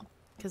 Bet you will,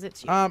 because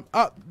it's you.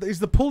 Is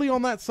the pulley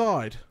on that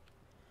side?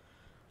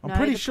 I'm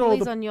pretty sure the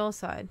pulley's on your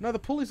side. No, the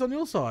pulley's on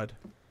your side.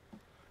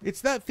 It's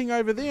that thing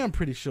over there, I'm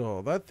pretty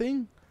sure. That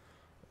thing?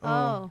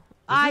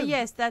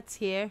 Yes, that's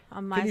here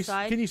on my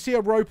side. Can you see a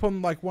rope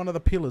on like one of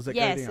the pillars that go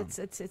down? Yes,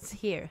 it's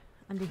here,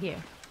 under here.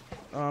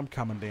 I'm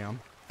coming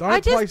down. Don't I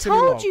just place any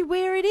told log. you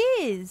where it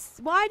is.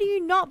 Why do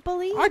you not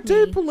believe me? I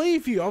do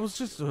believe you. I was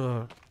just...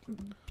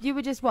 You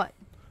were just what?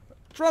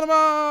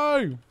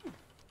 Geronimo!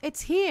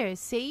 It's here,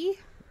 see?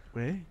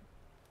 Where?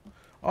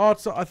 Oh,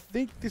 so I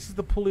think this is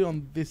the pulley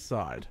on this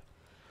side.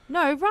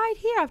 No, right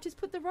here. I've just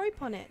put the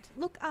rope on it.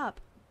 Look up.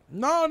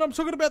 No, I'm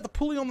talking about the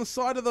pulley on the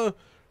side of the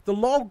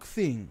log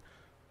thing.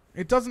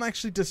 It doesn't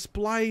actually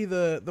display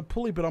the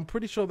pulley, but I'm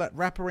pretty sure that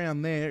wrap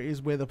around there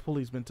is where the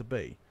pulley's meant to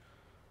be.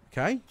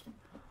 Okay?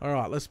 All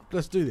right, let's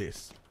do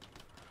this.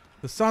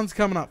 The sun's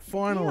coming up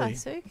finally. You are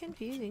so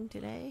confusing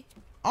today.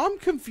 I'm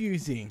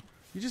confusing.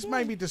 You just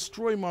made me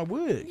destroy my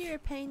work. You're a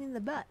pain in the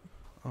butt.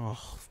 Oh,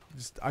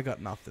 I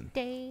got nothing.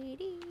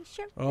 Daty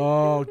shark.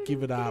 Oh,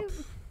 give it up.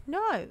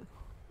 No.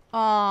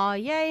 Oh,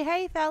 yay.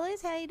 Hey,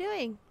 fellas. How you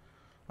doing?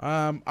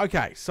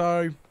 Okay,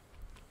 so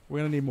we're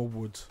going to need more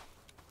wood.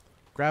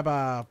 Grab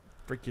a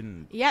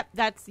freaking... Yep,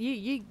 that's...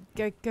 You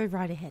go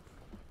right ahead.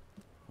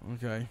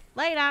 Okay.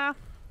 Later.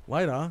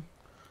 Later,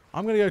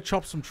 I'm going to go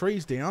chop some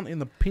trees down in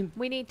the pin...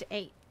 We need to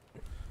eat.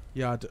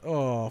 Yeah,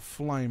 oh,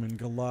 flaming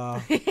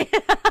galah.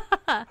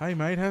 Hey,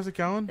 mate, how's it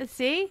going?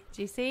 See?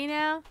 Do you see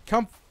now?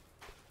 Come...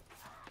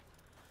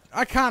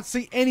 I can't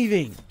see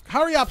anything.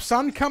 Hurry up,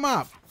 son. Come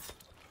up.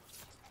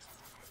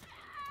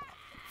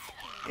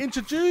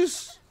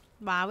 Introduce...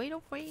 Maui no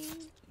free.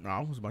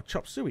 No, it was my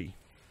chop suey.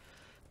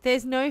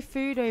 There's no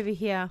food over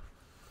here.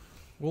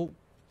 Well,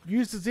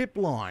 use the zip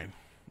line.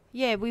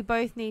 Yeah, we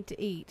both need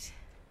to eat.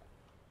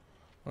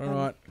 All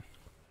right.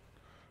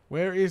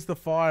 Where is the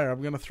fire?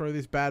 I'm going to throw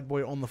this bad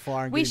boy on the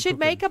fire and We get him should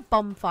cooking. make a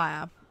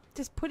bonfire.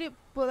 Just put it...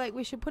 Well, like,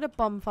 we should put a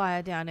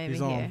bonfire down over He's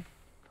here. on.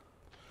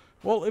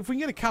 Well, if we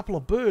can get a couple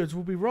of birds,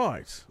 we'll be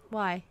right.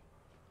 Why?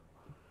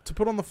 To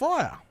put on the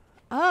fire.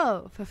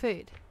 Oh, for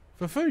food.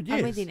 For food, yes.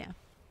 I'm with you now.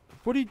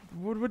 What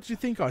did you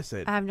think I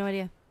said? I have no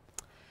idea.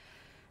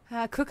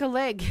 Cook a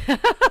leg.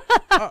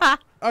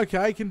 Okay,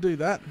 I can do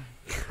that.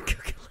 Cook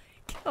a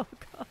leg. Oh,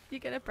 God. You're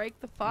going to break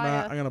the Nah,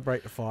 fire. I'm going to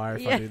break the fire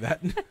if I do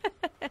that.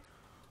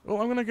 Well,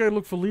 I'm going to go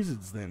look for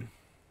lizards then.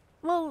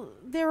 Well,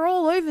 they're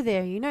all over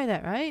there. You know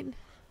that, right?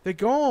 They're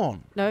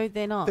gone. No,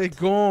 they're not. They're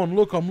gone.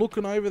 Look, I'm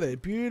looking over there.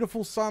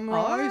 Beautiful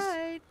sunrise. All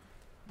right.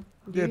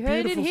 Yeah, You heard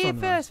it beautiful here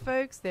sunrise. first,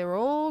 folks. They're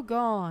all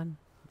gone.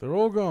 They're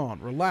all gone.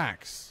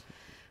 Relax.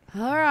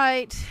 All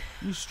right.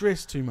 You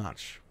stress too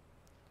much.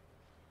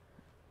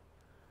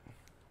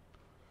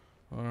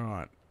 All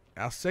right.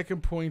 Our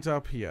second point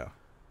up here.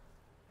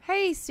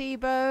 Hey,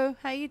 Sibo.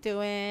 How you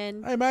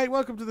doing? Hey, mate.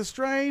 Welcome to the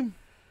stream.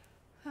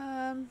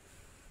 Um,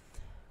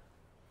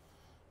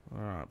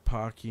 All right.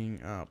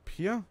 Parking up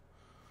here.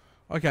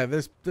 Okay.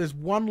 There's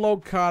one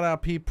log cart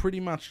up here, pretty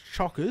much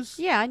chockers.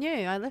 yeah, I knew.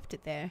 I left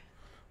it there.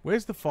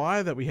 Where's the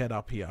fire that we had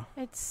up here?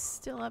 It's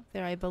still up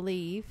there, I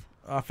believe.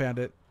 I found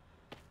it.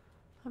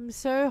 I'm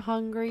so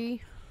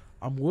hungry.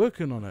 I'm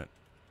working on it.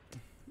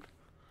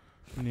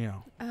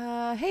 Now.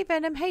 Hey,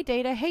 Venom. Hey,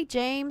 Data. Hey,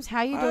 James.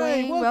 How you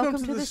Hey, doing?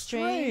 welcome to the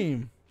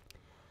stream.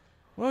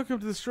 Welcome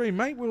to the stream,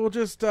 mate. We were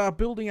just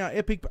building our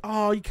epic...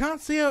 Oh, you can't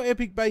see our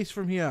epic base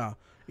from here.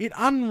 It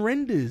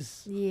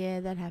unrenders. Yeah,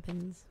 that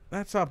happens.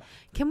 That's a...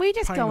 Can we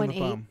just Pain go in and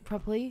the eat bum.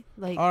 properly?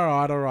 Like,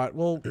 All right.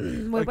 Well,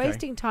 we're okay.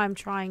 wasting time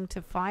trying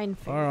to find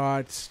food. All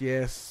right,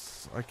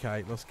 yes.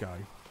 Okay, let's go.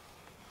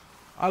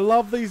 I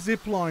love these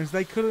zip lines.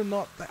 They could have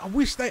not... I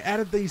wish they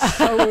added these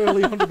so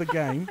early onto the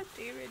game.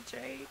 Damn it,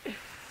 Jade.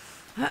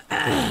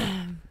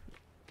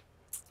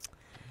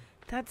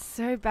 That's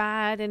so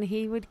bad, and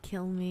he would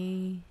kill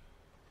me.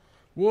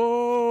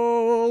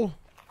 Whoa!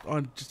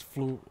 I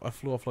flew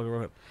off like a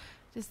rocket.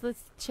 Just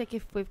let's check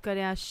if we've got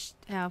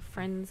our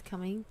friends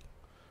coming.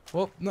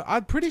 Well, no,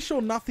 I'm pretty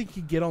sure nothing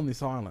can get on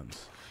this island.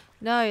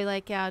 No,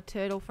 like our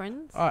turtle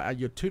friends.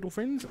 Your turtle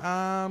friends?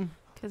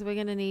 Because we're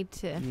going to need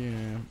to...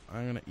 Yeah,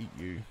 I'm going to eat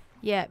you.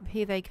 Yeah,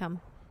 here they come.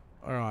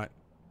 All right.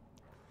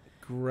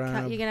 You're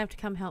going to have to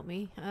come help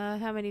me.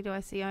 How many do I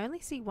see? I only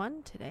see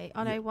one today.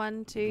 Oh, Yeah. no,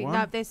 1, 2... One?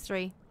 No, there's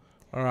 3.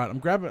 All right,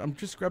 I'm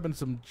just grabbing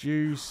some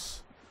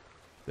juice.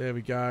 There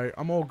we go.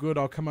 I'm all good.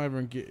 I'll come over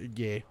and get...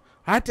 Yeah.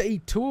 I had to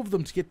eat 2 of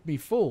them to get me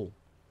full.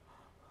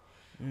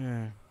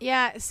 Yeah.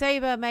 Yeah,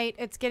 Saber, mate,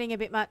 it's getting a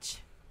bit much.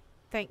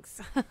 Thanks.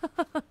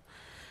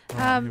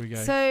 Right, here we go.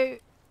 So,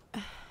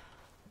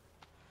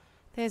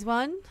 there's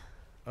 1.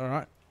 All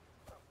right.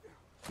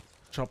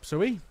 Chop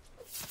suey.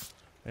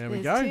 There we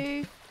There's go.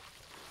 2.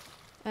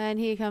 And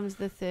here comes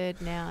the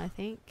 3rd now, I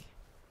think.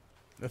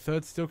 The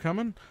 3rd's still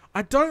coming.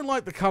 I don't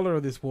like the colour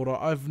of this water.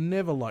 I've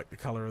never liked the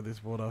colour of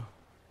this water.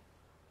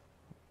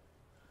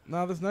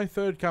 No, there's no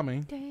 3rd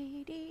coming.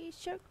 Daty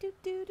shark, doo,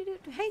 doo, doo,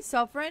 doo. Hey,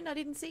 Sovereign, I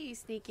didn't see you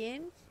sneak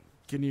in.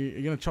 Are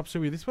you going to chop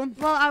suey this one?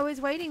 Well, I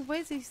was waiting.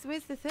 Where's the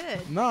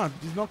 3rd? No,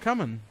 he's not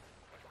coming.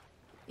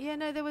 Yeah,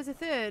 no, there was a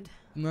 3rd.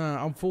 No,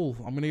 I'm full.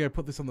 I'm going to go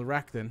put this on the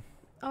rack then.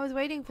 I was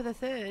waiting for the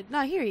 3rd.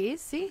 No, here he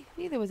is. See?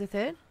 Here there was a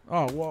 3rd.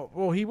 Oh,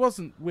 well, he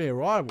wasn't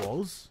where I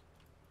was.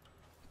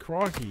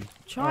 Crikey.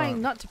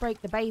 Trying not to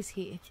break the base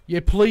here. Yeah,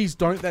 please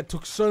don't. That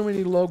took so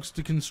many logs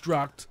to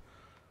construct.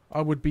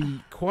 I would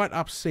be quite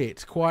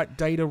upset, quite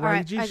data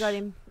Alright, rage-ish. I got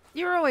him.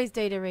 You're always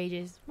Data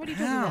Rages. What are you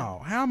talking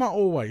about? How am I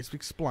always?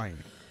 Explain.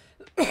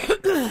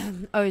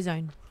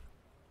 Ozone.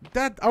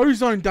 That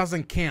ozone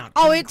doesn't count.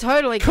 Oh, it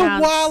totally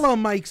counts. Koala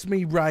makes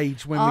me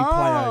rage when we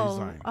play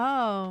ozone.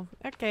 Oh,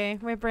 okay.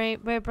 We're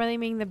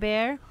blaming the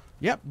bear.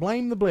 Yep,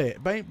 blame the bear.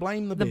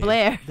 Blame the bear. The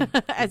Blair,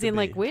 as the in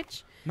bear. like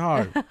which?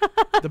 No,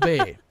 the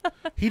bear.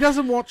 He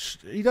doesn't watch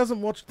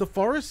The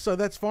Forest, so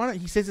that's fine.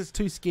 He says it's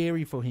too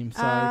scary for him,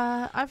 so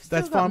I've still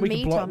that's got fine.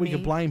 meat on We me.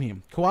 can blame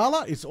him.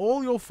 Koala, it's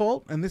all your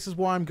fault, and this is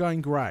why I'm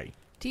going grey.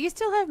 Do you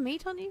still have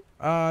meat on you?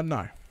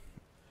 No.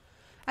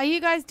 Are you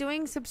guys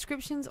doing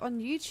subscriptions on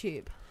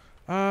YouTube?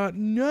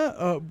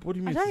 No. What do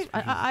you mean?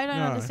 I don't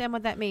No. understand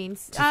what that means.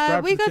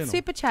 Subscribe We to the got channel.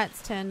 super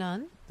chats turned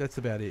on. That's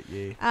about it.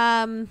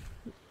 Yeah.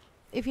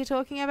 If you're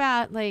talking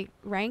about like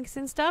ranks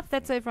and stuff,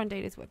 that's over on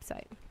Data's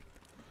website.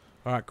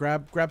 All right,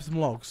 grab some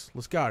logs.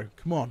 Let's go.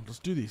 Come on, let's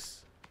do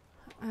this.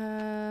 What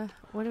are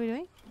we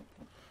doing?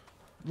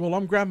 Well,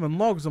 I'm grabbing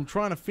logs. I'm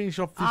trying to finish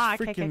off this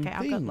freaking thing.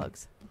 I've got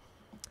logs.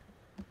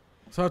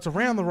 So it's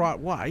around the right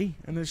way,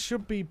 and it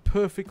should be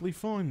perfectly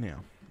fine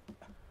now.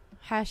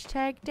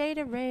 Hashtag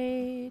Data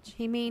Rage.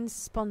 He means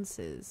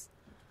sponsors.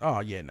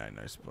 Oh yeah, no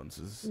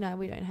sponsors. No,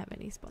 we don't have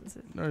any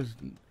sponsors. No.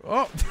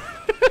 Oh,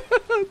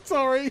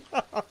 sorry.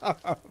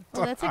 Well,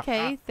 that's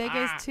okay. There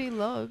goes 2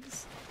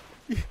 logs.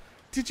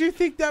 Did you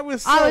think that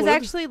was solid? I was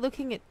actually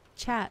looking at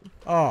chat.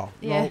 Oh,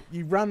 Yeah. well,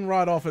 you run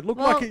right off. It looked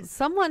Well, like it.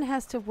 someone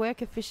has to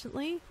work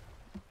efficiently.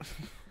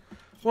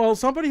 Well,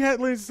 somebody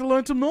needs to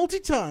learn to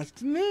multitask,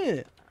 didn't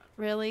it?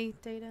 Really,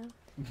 Data?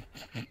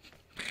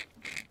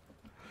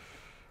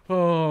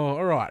 Oh,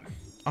 all right.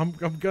 I'm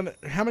gonna.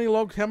 How many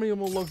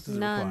more logs does it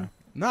require?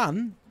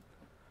 None.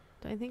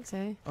 Don't think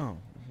so. Oh,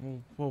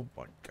 well,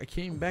 I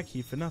came back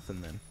here for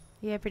nothing then.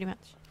 Yeah, pretty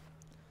much.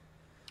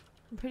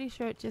 I'm pretty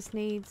sure it just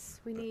needs...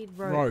 We need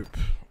rope.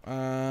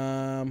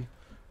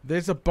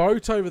 There's a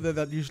boat over there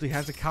that usually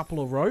has a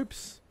couple of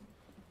ropes.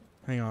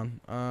 Hang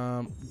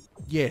on.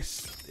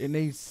 Yes, it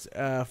needs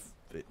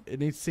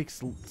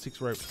 6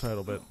 ropes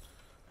total, but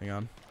hang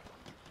on.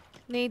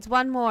 Needs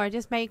 1 more.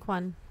 Just make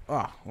one.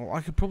 Ah, well,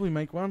 I could probably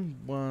make one.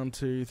 1,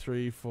 2,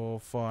 3, 4,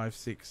 5,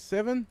 6,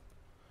 7.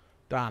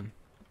 Done.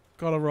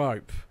 Got a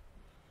rope.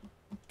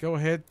 Go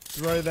ahead,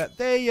 throw that.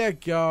 There you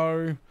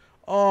go.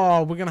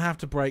 Oh, we're gonna have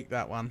to break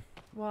that one.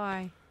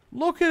 Why?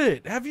 Look at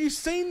it. Have you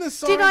seen the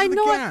size of the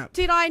gap?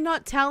 Did I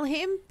not tell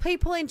him?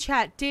 People in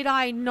chat, did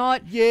I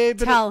not Yeah,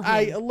 but tell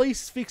him? at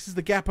least fixes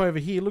the gap over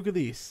here. Look at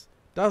this.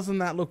 Doesn't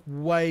that look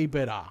way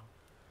better?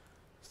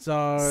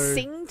 So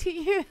Sing to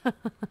you?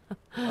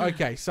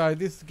 okay, so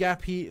this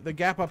gap here, the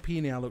gap up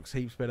here now looks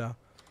heaps better.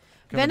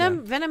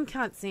 Venom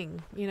can't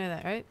sing. You know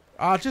that, right?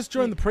 Just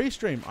join the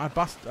pre-stream. I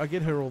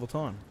get her all the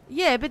time.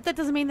 Yeah, but that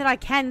doesn't mean that I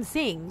can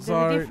sing. There's a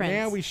So difference.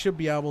 now we should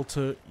be able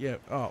to. Yeah.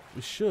 Oh,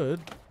 we should.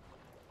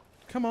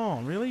 Come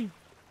on, really?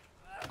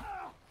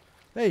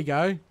 There you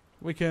go.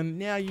 We can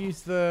now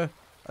use the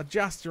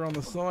adjuster on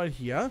the side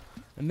here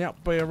and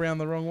not be around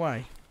the wrong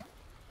way.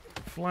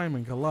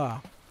 Flaming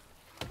galah.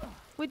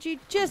 Would you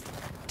just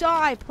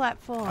die,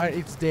 platform?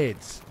 It's dead.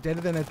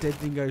 Deader than a dead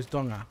thing goes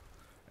donga.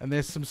 And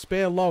there's some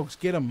spare logs.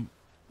 Get them.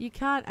 You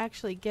can't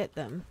actually get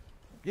them.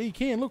 Yeah, you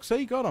can. Look, see,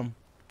 you got them.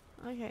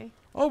 Okay.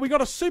 Oh, we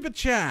got a super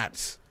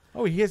chat.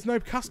 Oh, he has no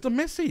custom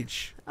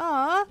message.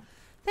 Aw,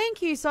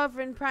 thank you,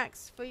 Sovereign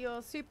Prax, for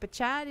your super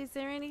chat. Is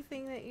there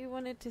anything that you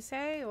wanted to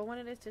say or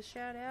wanted us to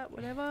shout out,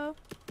 whatever?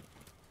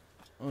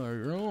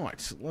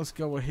 Alright, let's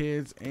go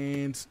ahead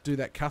and do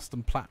that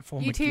custom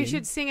platform You two again.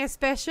 should sing a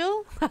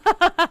special.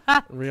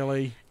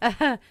 Really?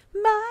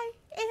 My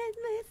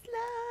endless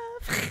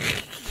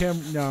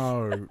love.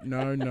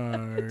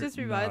 No. It just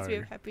reminds me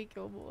of Happy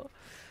Gilmore.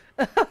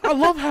 I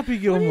love Happy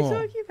What are you Gilmore.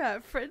 talking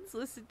about? Friends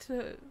listen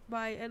to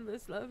My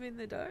Endless Love in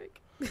the Dark.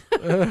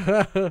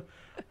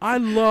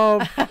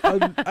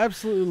 I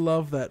absolutely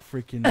love that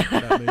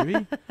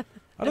movie.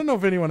 I don't know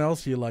if anyone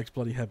else here likes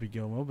bloody Happy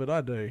Gilmore, but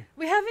I do.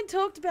 We haven't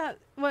talked about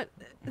what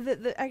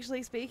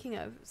actually speaking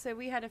of. So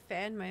we had a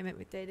fan moment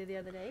with Data the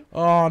other day.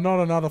 Oh,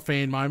 not another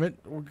fan moment.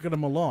 We've got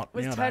them a lot It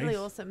was nowadays. totally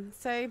awesome.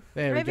 So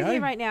There we over go.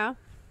 here right now,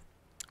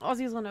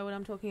 Aussies will know what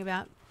I'm talking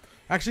about.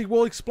 Actually,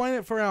 we'll explain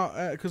it for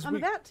our because I'm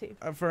about to.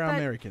 for our But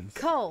Americans.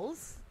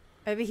 Coles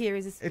over here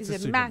is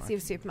a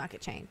massive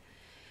supermarket chain.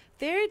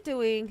 They're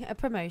doing a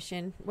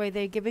promotion where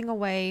they're giving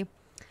away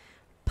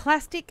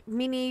plastic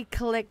mini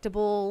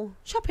collectible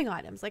shopping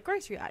items, like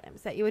grocery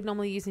items that you would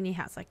normally use in your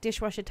house, like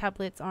dishwasher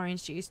tablets,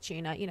 orange juice,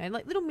 tuna,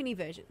 like little mini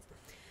versions.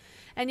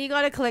 And you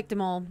got to collect them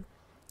all.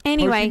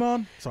 Anyway,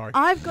 Pokemon? Sorry.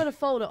 I've got a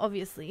folder,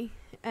 obviously,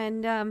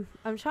 and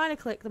I'm trying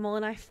to collect them all,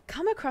 and I've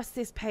come across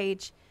this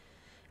page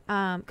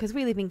because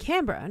we live in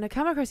Canberra, and I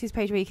come across this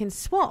page where you can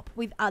swap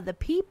with other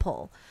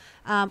people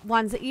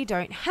ones that you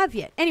don't have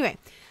yet. Anyway,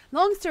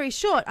 long story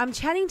short, I'm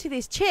chatting to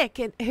this chick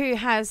who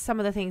has some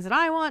of the things that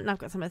I want, and I've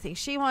got some of the things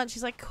she wants.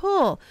 She's like,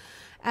 cool.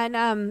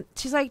 And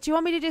she's like, do you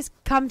want me to just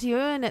come to you?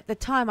 And at the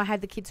time, I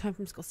had the kids home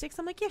from school 6.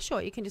 I'm like, yeah,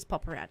 sure, you can just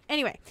pop around.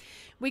 Anyway,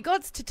 we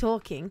got to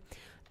talking,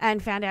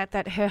 and found out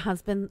that her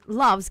husband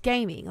loves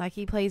gaming. Like,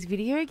 he plays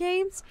video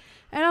games.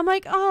 And I'm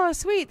like, oh,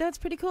 sweet, that's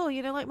pretty cool.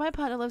 You know, like, my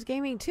partner loves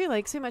gaming too.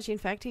 Like, so much, in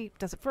fact, he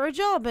does it for a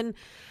job. And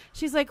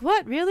she's like,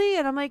 what, really?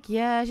 And I'm like,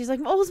 yeah. She's like,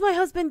 all my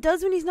husband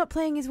does when he's not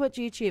playing is watch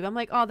YouTube. I'm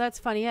like, oh, that's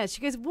funny. Yeah. She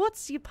goes,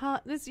 what's your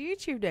partner's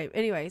YouTube name?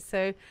 Anyway,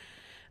 so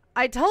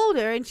I told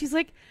her, and she's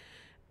like,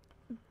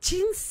 she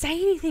didn't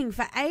say anything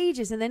for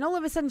ages, and then all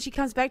of a sudden she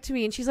comes back to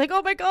me and she's like,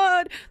 oh my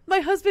god, my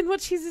husband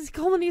watches his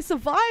Colony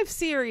Survive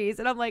series.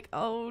 And I'm like,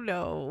 oh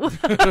no.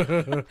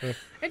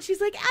 And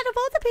she's like, out of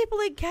all the people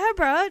in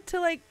Canberra to,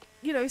 like,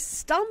 you know,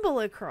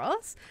 stumble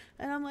across.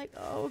 And I'm like,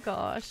 oh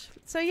gosh.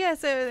 So yeah,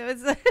 so it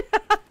was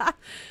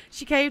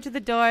she came to the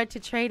door to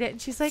trade it,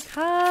 and she's like,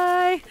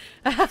 hi.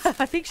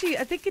 I think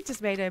it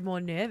just made her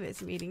more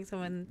nervous meeting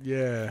someone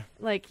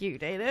like you,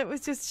 Data. It was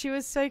just, she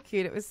was so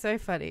cute. It was so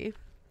funny.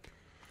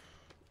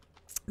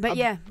 But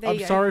yeah, there you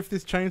go. I'm sorry if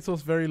this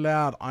chainsaw's very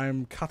loud.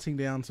 I'm cutting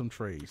down some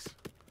trees.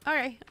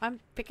 Okay, I'm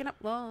picking up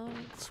logs.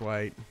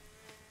 Sweet.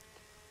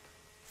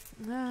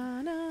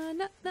 Na, na,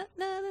 na, na,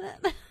 na,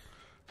 na.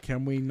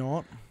 Can we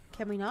not?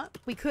 Can we not?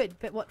 We could,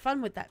 but what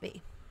fun would that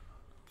be?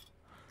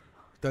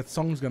 That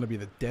song's going to be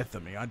the death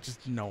of me. I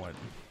just know it.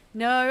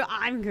 No,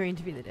 I'm going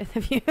to be the death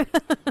of you.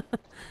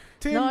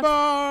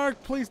 Timber!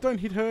 Please don't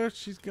hit her.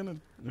 She's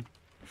going to...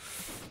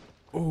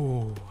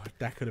 Oh,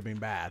 that could have been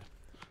bad.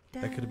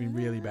 That could have been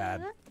really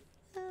bad.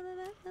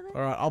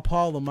 Alright, I'll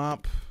pile them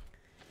up.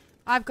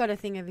 I've got a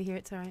thing over here.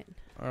 It's alright.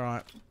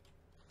 Alright.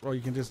 Well,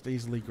 you can just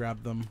easily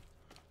grab them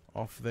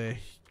off there.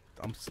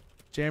 I'm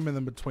jamming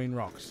them between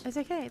rocks. It's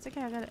okay. It's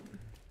okay. I got it.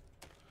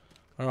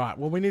 Alright,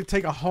 well, we need to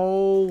take a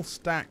whole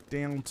stack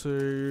down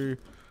to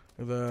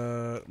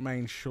the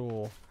main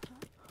shore.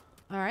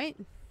 Alright.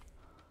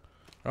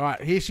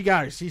 Alright, here she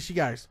goes. Here she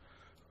goes.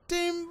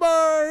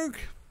 Dimbo!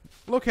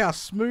 Look how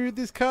smooth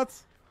this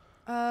cuts.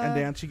 And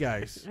down she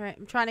goes. All right,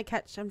 I'm trying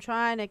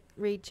to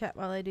read chat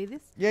while I do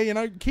this. Yeah, you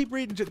know, keep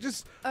reading.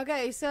 Just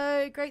okay.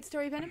 So great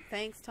story, Venom.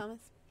 Thanks, Thomas.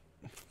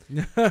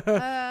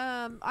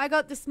 I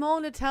got the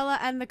small Nutella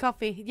and the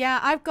coffee. Yeah,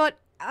 I've got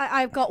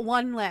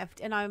one left,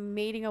 and I'm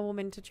meeting a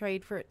woman to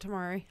trade for it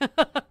tomorrow.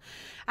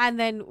 And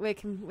then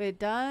we're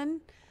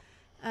done.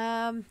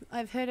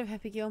 I've heard of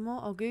Happy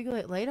Gilmore. I'll Google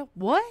it later.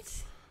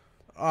 What?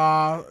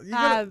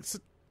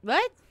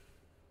 What?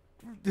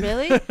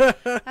 Really?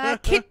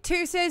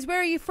 Kit2 says, where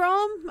are you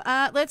from?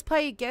 Let's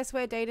play Guess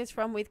Where Data's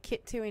from with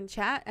Kit2 in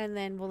chat, and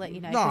then we'll let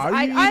you know. No,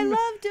 I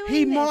love doing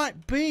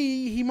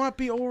this. He might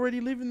be already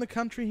live in the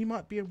country. He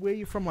might be where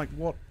you're from, like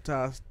what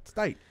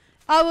state?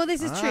 Oh, well,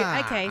 this is true.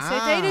 Okay, so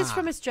Data's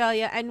from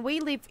Australia, and we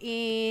live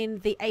in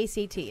the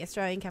ACT,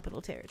 Australian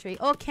Capital Territory,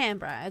 or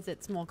Canberra, as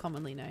it's more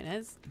commonly known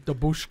as. The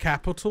bush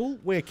capital,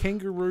 where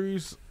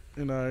kangaroos,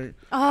 you know,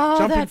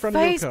 jump in front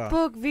of your car.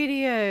 Facebook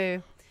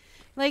video.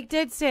 Like,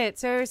 dead set.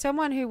 So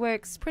someone who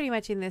works pretty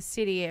much in the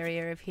city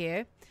area of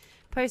here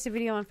posted a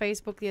video on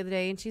Facebook the other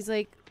day, and she's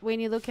like, when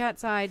you look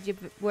outside your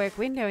work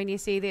window and you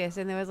see this,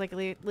 and there was like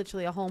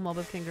literally a whole mob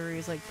of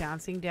kangaroos like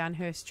bouncing down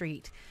her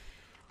street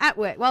at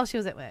work while she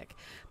was at work.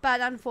 But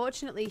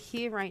unfortunately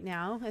here right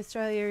now,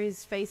 Australia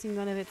is facing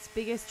one of its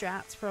biggest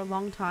droughts for a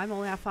long time.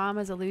 All our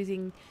farmers are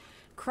losing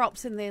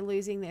crops and they're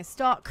losing their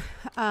stock.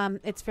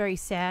 It's very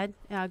sad.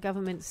 Our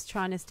government's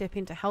trying to step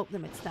in to help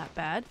them. It's that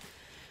bad.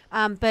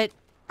 But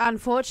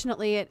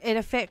unfortunately, it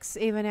affects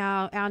even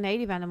our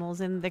native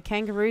animals, and the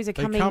kangaroos are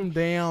coming. They come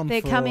down.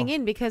 They're coming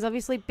in because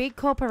obviously big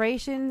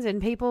corporations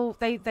and people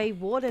they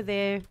water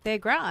their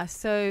grass,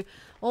 so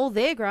all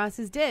their grass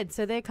is dead.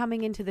 So they're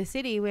coming into the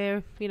city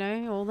where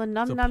all the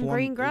num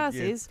green grass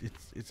is.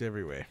 It's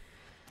everywhere.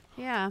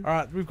 Yeah. All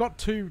right, we've got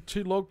two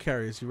log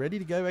carriers. You ready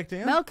to go back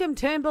down? Malcolm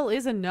Turnbull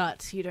is a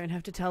nut. You don't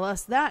have to tell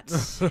us that.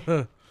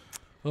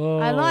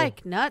 I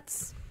like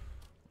nuts.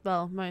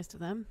 Well, most of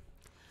them.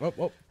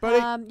 Oh,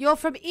 buddy. You're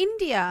from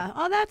India.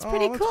 Oh, that's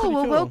pretty cool. Pretty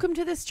well, cool. welcome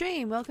to the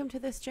stream. Welcome to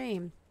the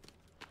stream.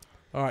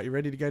 All right, you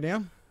ready to go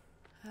down?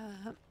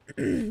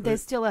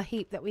 There's still a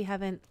heap that we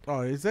haven't.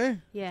 Oh, is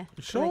there? Yeah.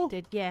 Sure.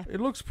 Collected. Yeah.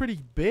 It looks pretty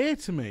bare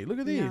to me. Look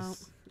at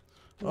this.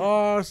 No.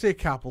 Oh, I see a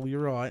couple.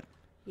 You're right.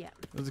 Yeah.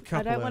 There's a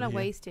couple. I don't want to here.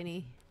 waste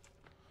any.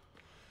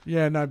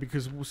 Yeah, no,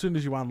 because as soon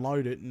as you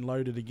unload it and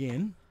load it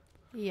again.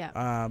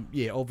 Yeah.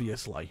 Yeah,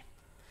 obviously.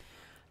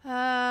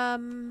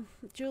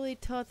 Julie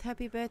Toth,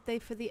 happy birthday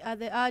for the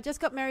other. Just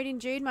got married in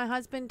June. My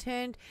husband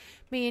turned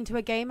me into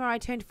a gamer. I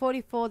turned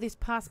 44 this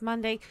past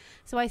Monday,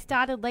 so I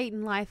started late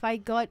in life. I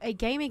got a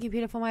gaming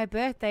computer for my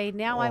birthday.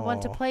 Now I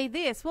want to play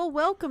this. Well,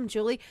 welcome,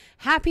 Julie.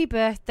 Happy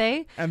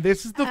birthday. And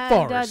this is the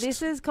forest.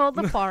 This is called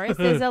the forest.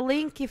 There's a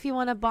link if you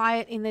want to buy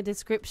it in the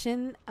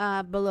description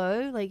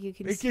below. Like you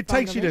can. It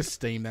takes you to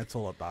Steam. That's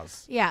all it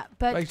does. Yeah,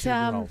 but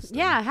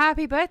yeah,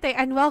 happy birthday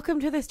and welcome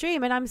to the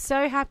stream. And I'm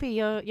so happy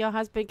your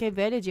husband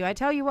converted you. I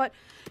tell you what,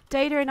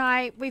 Data and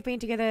I, we've been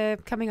together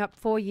coming up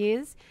 4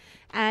 years,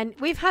 and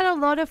we've had a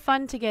lot of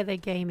fun together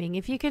gaming.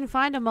 If you can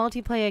find a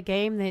multiplayer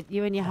game that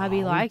you and your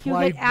hubby like, you'll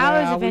get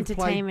hours of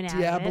entertainment out of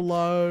it.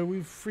 Diablo,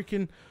 we've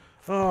freaking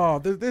Oh,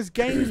 there's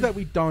games that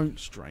we don't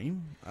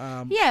stream.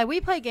 Yeah,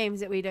 we play games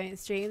that we don't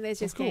stream. There's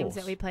just games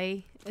that course. we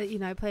play,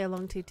 play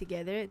along to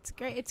together. It's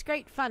great. It's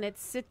great fun.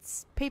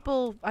 It's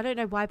people. I don't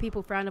know why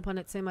people frown upon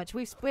it so much.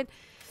 We've spent,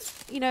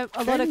 a lot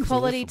of Gaming's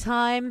quality awesome.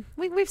 time.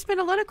 We've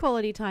spent a lot of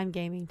quality time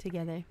gaming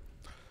together.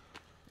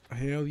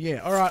 Hell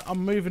yeah. All right,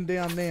 I'm moving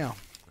down now.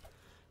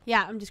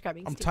 Yeah, I'm just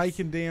grabbing. I'm sticks.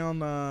 taking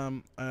down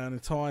an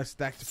entire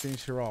stack to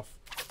finish her off.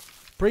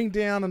 Bring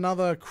down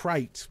another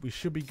crate. We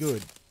should be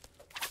good.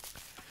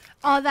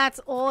 Oh, that's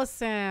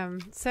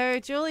awesome. So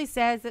Julie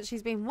says that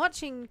she's been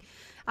watching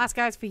us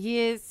guys for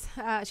years.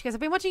 She goes, I've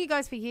been watching you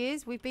guys for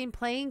years. We've been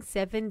playing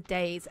 7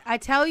 days. I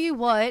tell you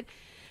what,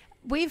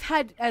 we've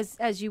had,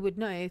 as you would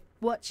know,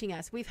 watching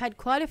us, we've had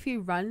quite a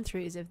few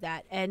run-throughs of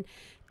that. And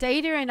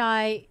Data and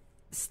I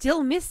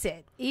still miss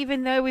it,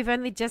 even though we've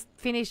only just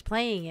finished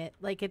playing it.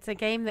 Like, it's a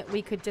game that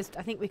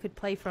I think we could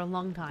play for a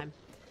long time.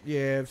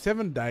 Yeah,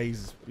 7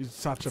 days is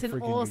such a freaking It's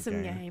an awesome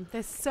good game.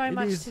 There's so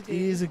much to do.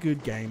 It is a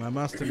good game, I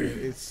must admit.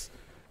 It's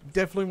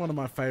definitely one of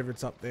my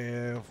favourites up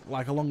there,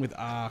 like along with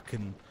Ark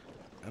and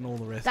all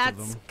the rest of them.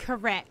 That's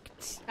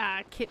correct,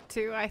 Kit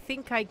 2. I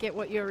think I get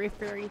what you're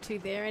referring to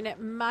there, and it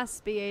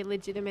must be a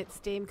legitimate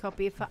Steam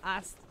copy for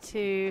us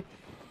to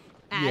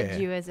add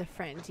you as a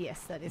friend.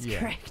 Yes, that is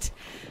correct.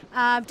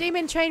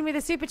 Demon Train with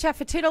a super chat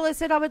for $2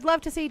 said, I would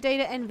love to see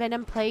Data and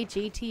Venom play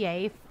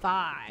GTA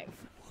 5.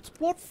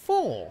 What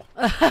for?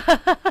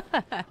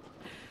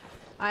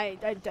 I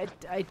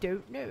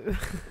don't know.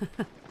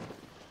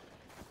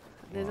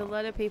 There's a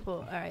lot of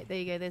people. All right, there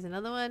you go. There's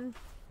another one.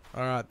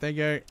 All right, there you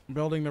go.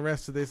 Building the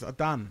rest of this.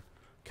 Done.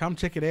 Come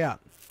check it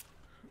out.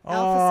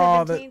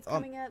 Alpha 17's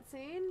coming out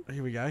soon.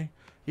 Here we go.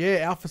 Yeah,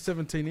 Alpha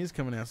 17 is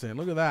coming out soon.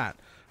 Look at that.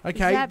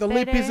 Okay, that the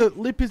better?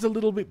 lip is a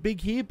little bit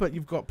big here, but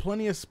you've got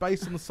plenty of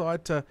space on the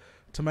side to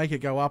make it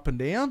go up and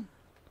down.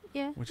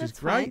 Yeah, which that's is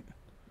great. fine.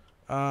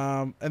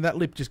 And that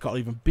lip just got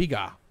even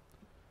bigger.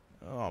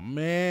 Oh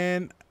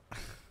man.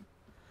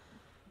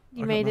 You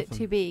I got made it nothing.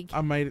 too big. I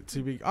made it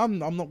too big. I'm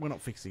not. We're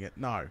not fixing it.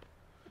 No.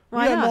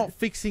 Why we are not? not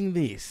fixing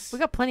this. We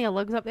got plenty of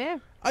logs up there.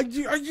 Are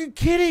you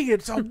kidding?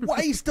 It's a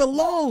waste of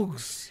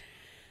logs.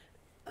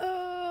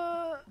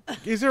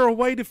 Is there a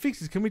way to fix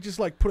this? Can we just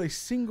like put a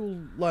single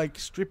like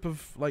strip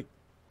of like,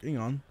 hang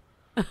on,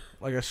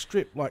 like a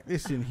strip like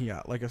this in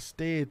here, like a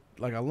stair,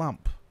 like a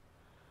lump?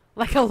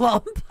 Like a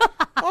lump.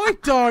 I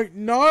don't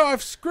know.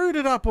 I've screwed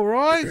it up. All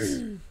right.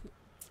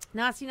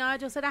 Nasty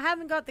Nigel said, I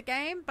haven't got the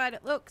game, but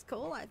it looks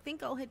cool. I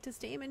think I'll head to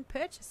Steam and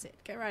purchase it.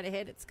 Go right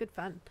ahead. It's good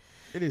fun.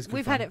 It is good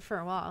We've fun. had it for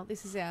a while.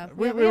 This is our...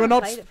 We We were haven't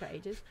not played it for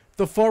ages.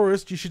 The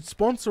Forest, you should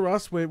sponsor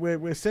us.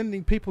 We're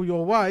sending people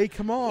your way.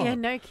 Come on. Yeah,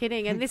 no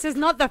kidding. And this is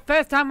not the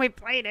first time we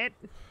played it.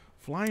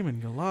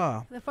 Flaming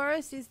galah. The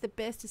Forest is the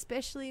best,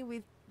 especially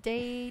with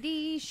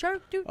Daty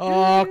Shark.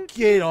 Oh,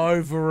 get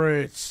over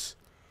it.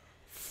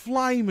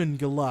 Flaming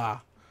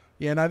galah.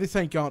 Yeah, no, this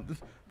ain't going...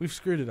 We've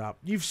screwed it up.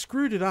 You've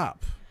screwed it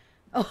up.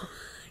 Oh,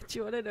 do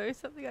you want to know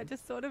something? I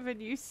just thought of a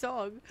new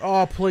song.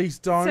 Oh, please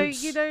don't.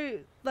 So,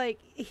 like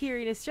here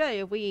in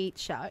Australia, we eat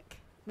shark.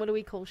 What do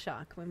we call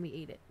shark when we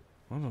eat it?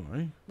 I don't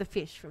know. The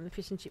fish from the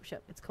fish and chip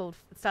shop. It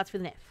starts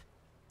with an F.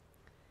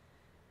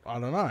 I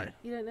don't know.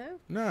 You don't know?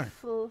 No.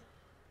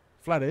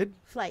 Flathead.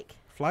 Flake.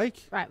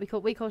 Flake. Right,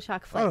 we call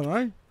shark I flake. don't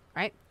know.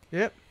 Right?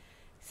 Yep.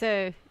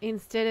 So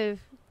instead of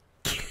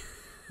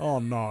Oh,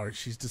 no.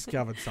 She's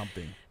discovered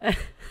something.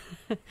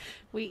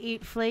 we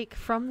eat flake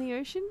from the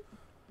ocean,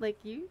 like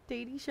you,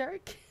 Daty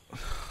Shark.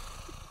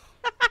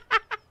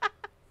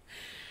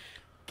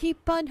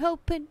 Keep on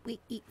hoping we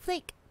eat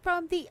flake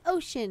from the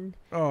ocean.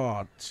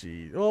 Oh,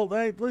 gee. Well,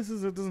 at least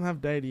it doesn't have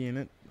Daty in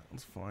it.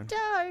 That's fine.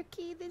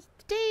 Darky, this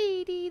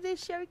Daty,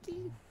 this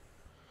Sharky.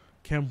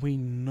 Can we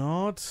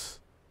not?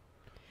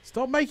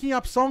 Stop making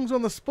up songs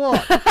on the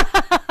spot.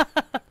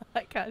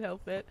 I can't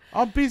help it.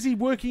 I'm busy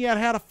working out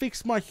how to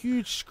fix my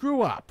huge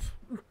screw up.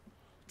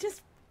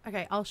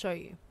 Okay, I'll show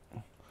you.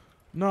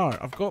 No,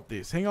 I've got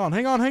this. Hang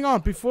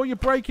on. Before you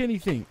break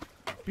anything.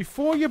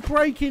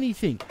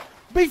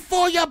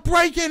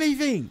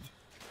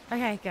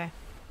 Okay, go.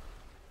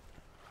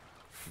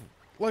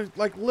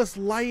 Like, let's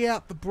lay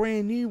out the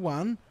brand new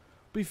one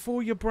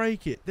before you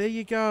break it. There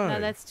you go. No,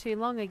 that's too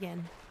long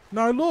again.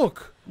 No,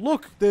 look.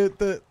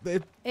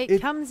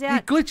 It comes out.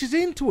 It glitches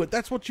into it.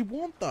 That's what you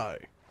want, though.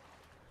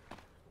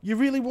 You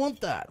really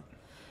want that.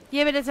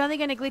 Yeah, but it's only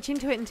going to glitch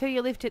into it until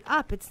you lift it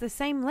up. It's the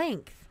same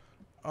length.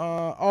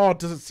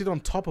 Does it sit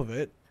on top of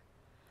it?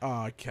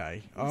 Oh,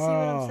 okay. You see what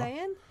I'm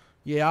saying?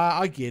 Yeah,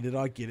 I get it.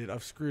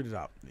 I've screwed it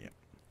up. Yeah.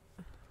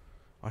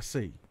 I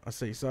see.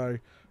 So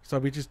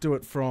we just do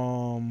it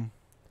from,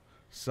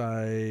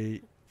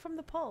 say... From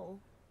the pole.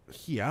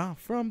 Here,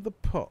 from the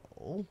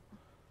pole.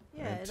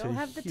 Yeah, And it'll to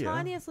have the here.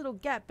 tiniest little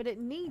gap, but it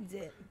needs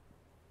it.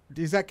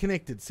 Is that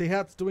connected? See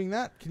how it's doing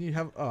that? Can you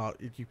have... Oh,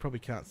 you probably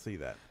can't see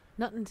that.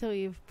 Not until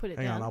you've put it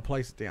Hang down. on, I'll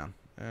place it down.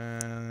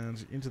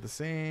 And into the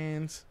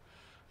sands.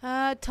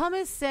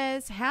 Thomas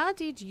says, how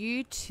did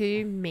you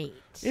two meet?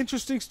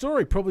 Interesting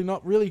story. Probably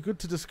not really good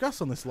to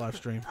discuss on this live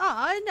stream.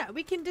 Oh, no,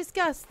 we can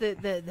discuss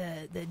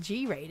the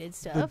G-rated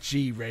stuff. The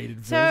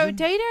G-rated So, version.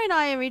 Data and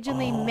I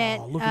originally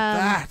met. Look at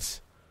that.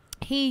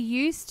 He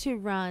used to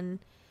run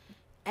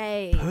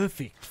a...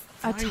 Perfect.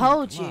 I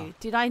told you.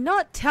 Did I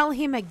not tell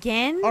him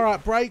again? All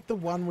right, break the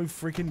one we've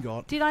freaking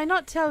got. Did I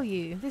not tell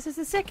you? This is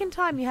the second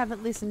time you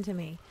haven't listened to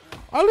me.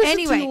 I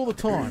listen to you all the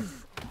time.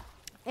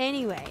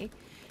 Anyway,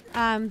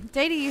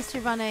 Daty used to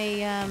run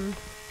a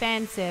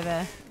fan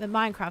server, the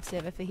Minecraft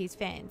server for his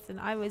fans, and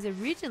I was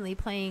originally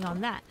playing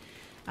on that.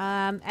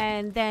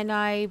 And then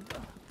I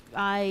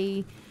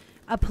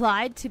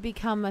applied to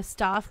become a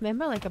staff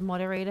member, like a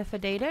moderator for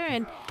Data,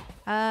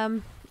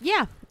 and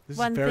yeah, This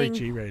is very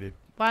G-rated.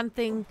 one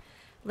thing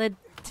led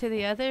to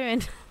the other,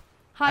 and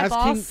hi,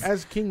 boss.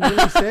 As King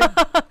Willie said,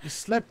 you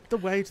slept the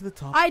way to the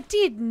top. I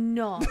did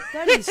not.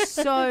 That is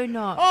so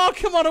not. Oh,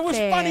 come on. It was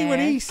fair. funny when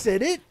he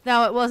said it.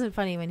 No, it wasn't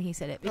funny when he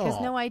said it, because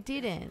Oh. no, I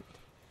didn't.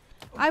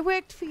 I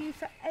worked for you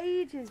for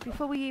ages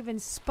before we even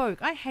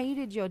spoke. I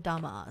hated your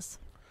dumb ass.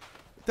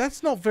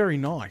 That's not very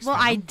nice. Well,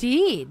 man. I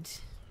did.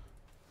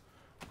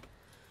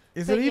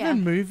 Is but it yeah.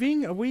 even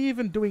moving? Are we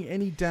even doing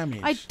any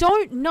damage? I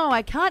don't know.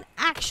 I can't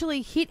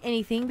actually hit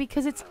anything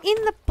because it's in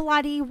the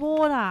bloody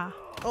water.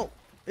 Oh,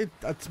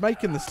 it's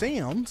making the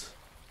sound.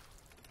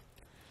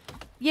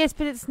 Yes,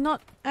 but it's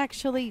not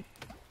actually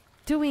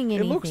doing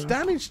anything. It looks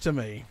damaged to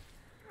me.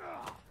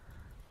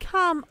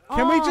 Come on.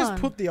 Can we just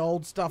put the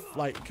old stuff,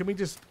 like, can we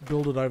just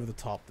build it over the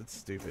top? That's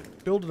stupid.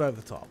 Build it over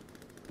the top.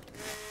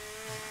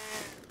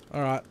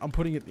 Alright, I'm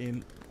putting it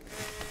in.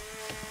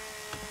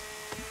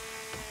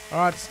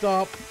 Alright,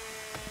 stop.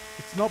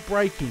 It's not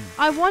breaking.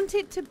 I want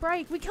it to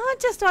break. We can't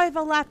just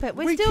overlap it.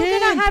 We're We still going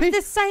can. to have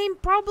the same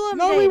problem,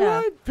 No, we Data.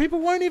 won't. People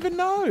won't even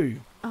know.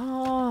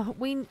 Oh,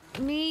 we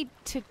need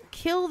to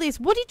kill this.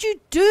 What did you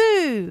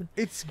do?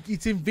 It's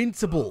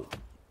invincible.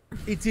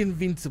 It's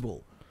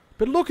invincible.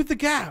 But look at the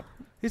gap.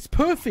 It's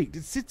perfect.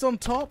 It sits on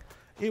top.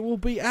 It will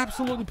be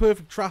absolutely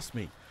perfect. Trust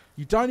me.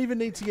 You don't even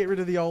need to get rid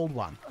of the old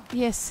one.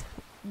 Yes,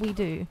 we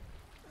do.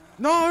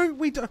 No,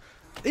 we don't.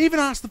 Even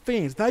ask the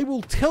fans. They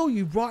will tell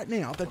you right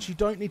now that you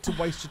don't need to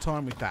waste your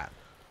time with that.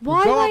 Why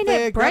We'll go up won't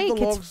there, it grab the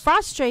break? It's logs.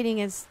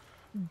 frustrating as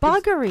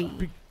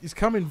buggery. It's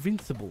come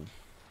invincible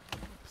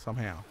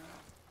somehow.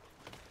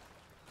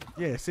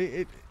 Yeah, see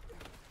it.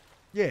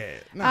 Yeah,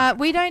 no.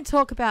 We don't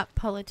talk about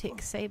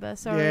politics, Saber.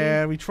 Sorry.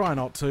 Yeah, we try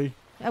not to.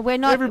 We're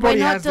not. Everybody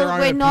we're not has their own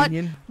we're not.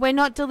 opinion. We're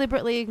not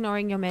deliberately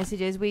ignoring your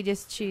messages. We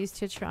just choose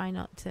to try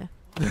not to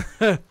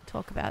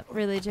talk about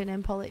religion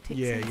and politics.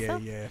 Yeah, and yeah,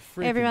 stuff. yeah.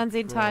 Freaking Everyone's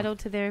Christ. entitled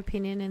to their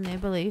opinion and their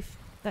belief.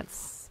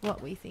 That's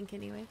what we think,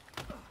 anyway.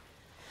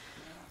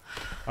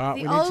 All right,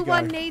 we The need to old go.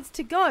 one needs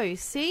to go.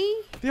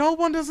 See? The old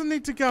one doesn't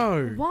need to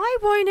go. Why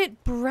won't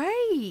it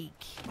break?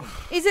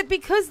 Is it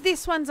because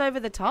this one's over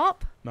the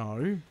top?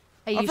 No.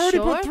 Are you I've already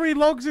sure? put 3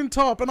 logs in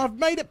top and I've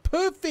made it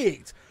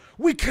perfect.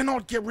 We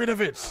cannot get rid of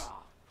it.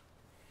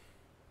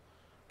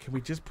 Can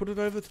we just put it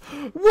over the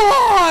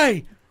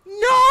Why?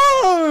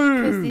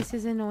 Because No! this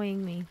is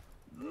annoying me.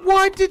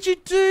 Why did you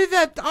do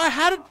that? I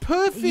had it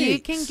perfect. You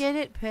can get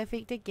it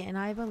perfect again.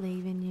 I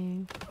believe in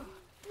you.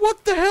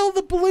 What the hell,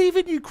 the believe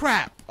in you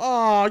crap?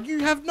 Oh, you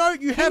have no...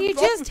 Can you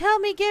just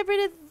help me get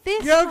rid of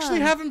this You actually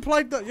one? haven't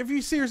played the... Have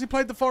you seriously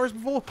played the forest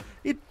before?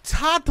 It's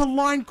hard to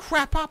line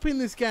crap up in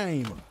this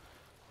game.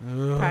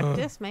 Ugh.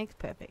 Practice makes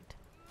perfect.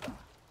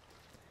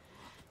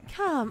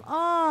 Come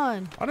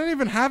on. I don't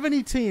even have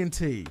any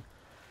TNT.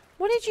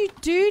 What did you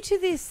do to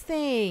this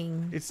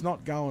thing? It's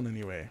not going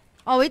anywhere.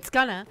 Oh, it's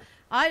gonna.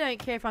 I don't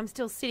care if I'm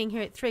still sitting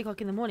here at 3 o'clock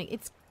in the morning.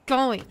 It's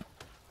going.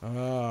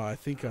 Oh, I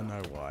think I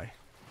know why.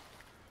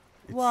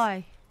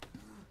 Why?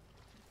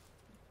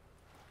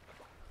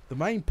 The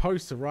main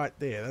posts are right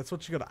there. That's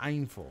what you got to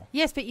aim for.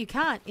 Yes, but you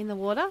can't in the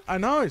water. I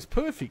know, it's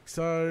perfect,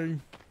 so...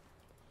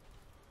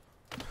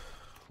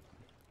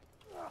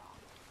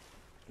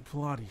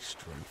 Bloody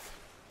strength.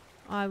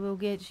 I will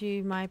get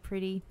you, my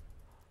pretty.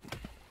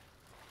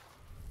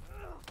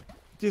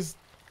 Just...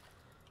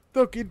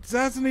 Look, it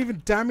hasn't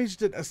even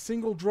damaged it a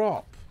single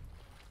drop.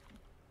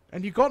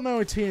 And you got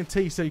no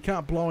TNT, so you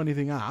can't blow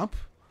anything up.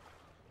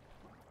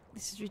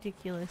 This is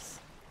ridiculous.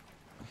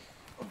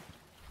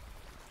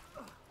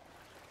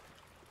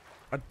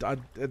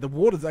 The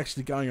water's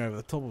actually going over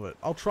the top of it.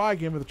 I'll try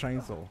again with a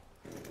chainsaw.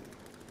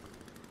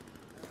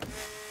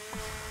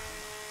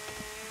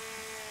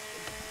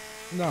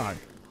 No.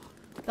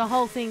 The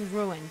whole thing's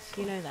ruined.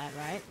 You know that,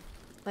 right?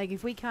 Like,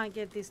 if we can't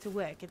get this to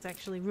work, it's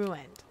actually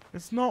ruined.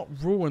 It's not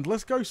ruined.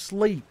 Let's go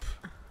sleep.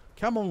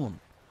 Come on.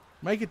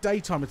 Make it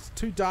daytime. It's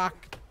too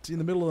dark in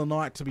the middle of the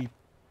night to be,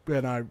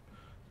 you know,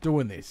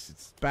 doing this.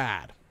 It's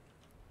bad.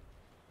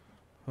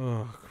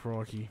 Oh,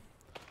 crikey.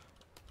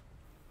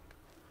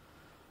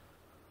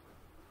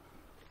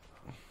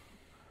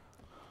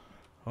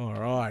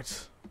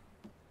 Alright.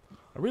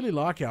 I really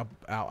like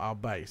our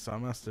base, I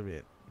must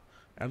admit.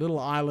 Our little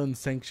island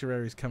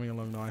sanctuary is coming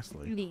along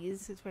nicely. It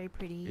is. It's very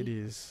pretty. It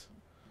is.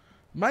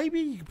 Maybe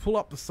you can pull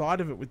up the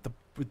side of it with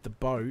with the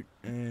boat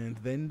and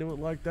then do it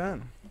like that.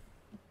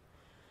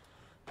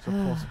 It's a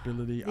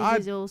possibility. This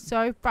is all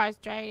so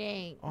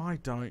frustrating. I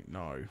don't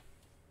know.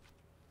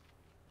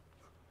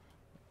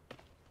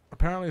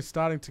 Apparently it's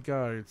starting to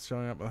go. It's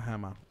showing up with a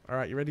hammer.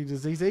 Alright, you ready to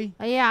ZZ?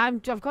 Oh, yeah,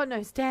 I've got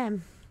no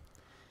stem.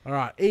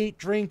 Alright, eat,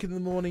 drink in the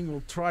morning.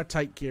 We'll try to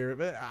take care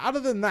of it.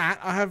 Other than that,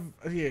 I have...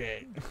 Yeah.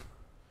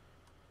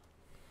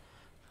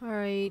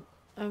 Alright,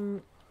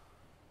 I'm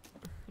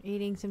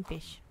eating some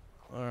fish.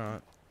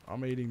 Alright,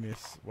 I'm eating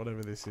this.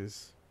 Whatever this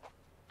is.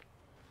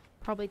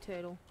 Probably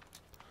turtle.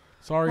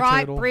 Sorry,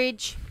 right, turtle.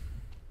 bridge.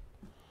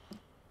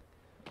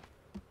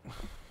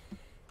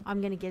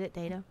 I'm going to get it,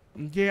 Data.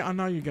 Yeah, I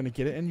know you're going to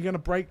get it. And you're going to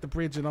break the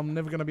bridge and I'm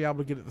never going to be able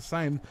to get it the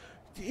same.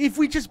 If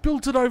we just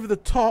built it over the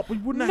top, we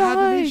wouldn't have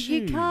had an issue. No,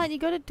 you can't. You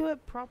got to do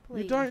it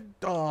properly. You don't...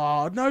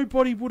 Oh,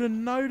 nobody would have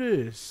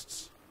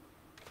noticed.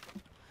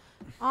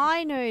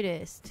 I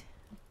noticed.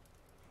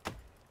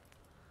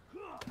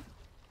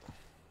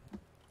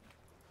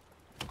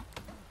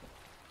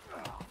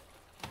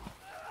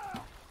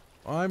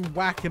 I'm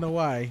whacking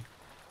away.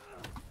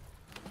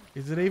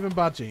 Is it even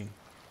budging?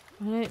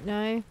 I don't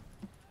know.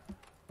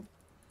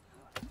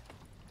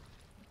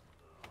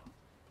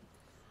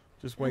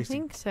 Just I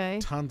wasting think so.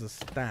 tons of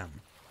stam.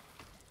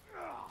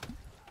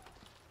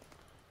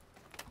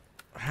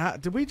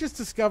 Did we just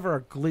discover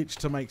a glitch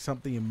to make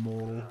something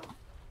immortal?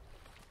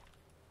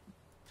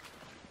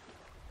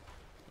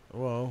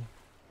 Well,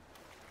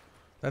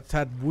 that's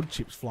had wood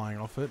chips flying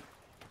off it.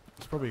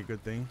 It's probably a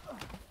good thing.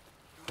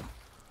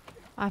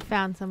 I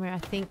found somewhere, I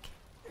think.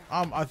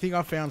 I think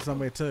I found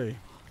somewhere too.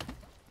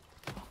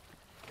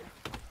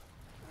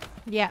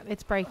 Yeah,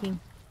 it's breaking.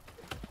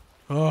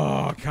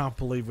 Oh, I can't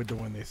believe we're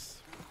doing this.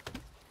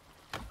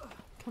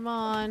 Come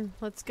on,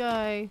 let's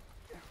go.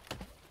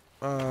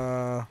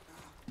 There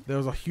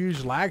was a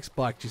huge lag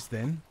spike just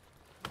then.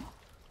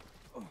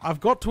 I've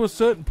got to a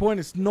certain point.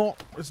 It's not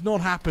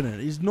happening.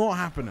 It's not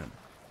happening.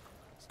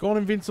 It's gone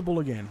invincible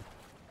again.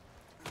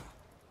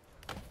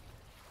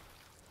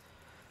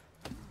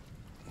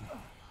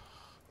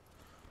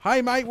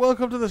 Hey mate,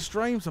 welcome to the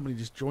stream. Somebody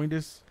just joined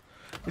us.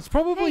 It's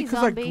probably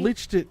because I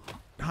glitched it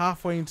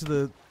halfway into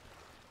the...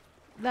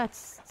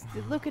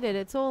 Look at it.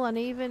 It's all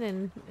uneven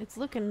and it's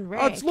looking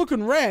wrecked. Oh, it's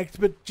looking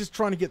wrecked, but just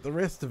trying to get the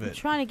rest of it. I'm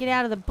trying to get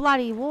out of the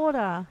bloody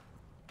water.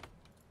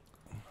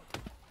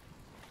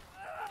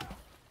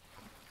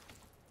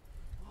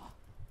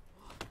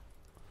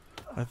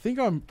 I think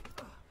I'm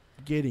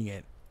getting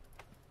it.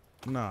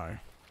 No.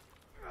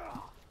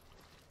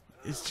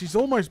 She's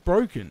almost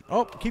broken.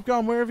 Oh, keep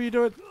going wherever you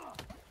do it.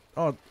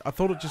 Oh, I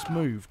thought it just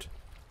moved.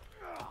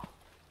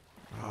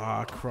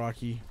 Ah,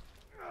 crikey.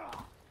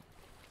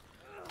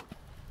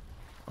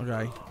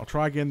 Okay, I'll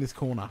try again this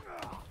corner.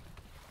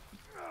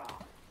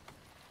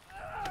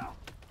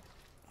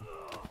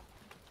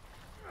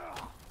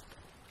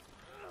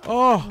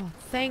 Oh!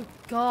 Thank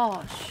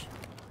gosh.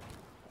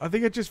 I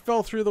think it just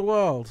fell through the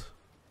world.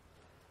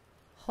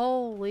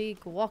 Holy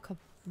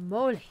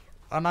guacamole.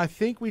 And I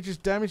think we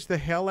just damaged the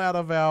hell out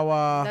of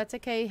our... That's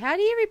okay. How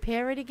do you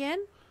repair it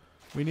again?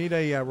 We need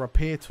a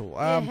repair tool.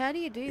 Yeah, how do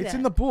you do that? It's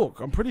in the book.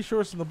 I'm pretty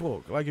sure it's in the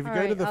book. Like, if you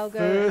go to the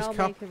first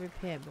I'll make a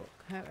repair book.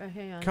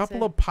 Hang on.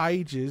 Couple of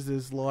pages,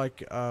 there's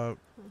like...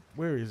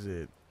 where is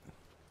it?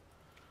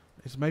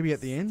 It's maybe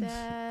at the end?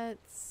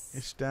 Stats.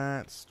 It's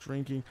stats,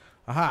 drinking.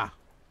 Aha!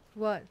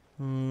 What?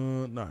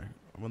 No.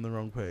 I'm on the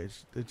wrong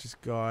page. It just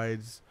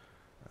guides.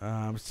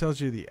 It tells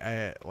you the...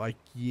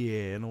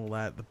 and all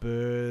that. The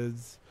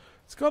birds.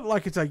 It's got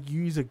like it's a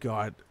user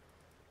guide.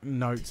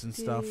 Notes and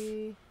stuff.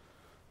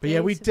 But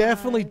yeah, we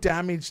definitely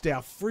damaged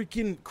our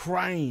freaking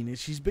crane.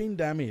 She's been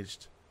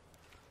damaged.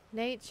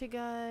 Nature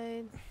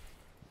guide.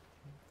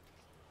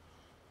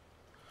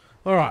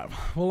 Alright,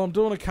 well I'm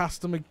doing a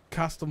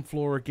custom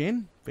floor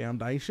again.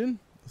 Foundation.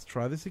 Let's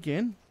try this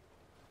again.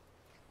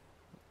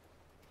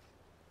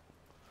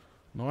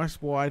 Nice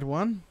wide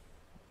one.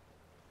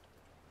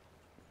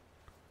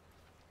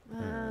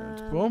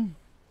 And boom.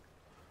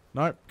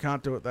 Nope,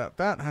 can't do it that.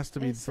 That has to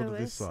be sort of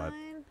this side.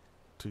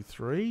 2,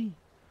 3.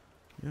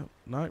 Yep,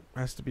 nope,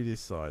 has to be this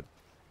side.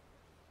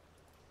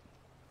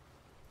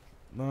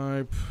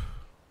 Nope.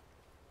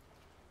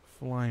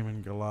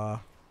 Flaming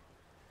galah.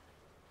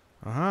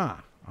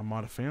 Aha, I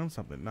might have found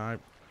something. Nope.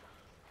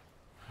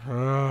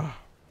 I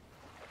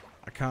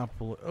can't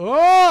pull it.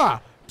 Oh!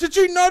 Did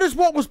you notice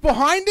what was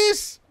behind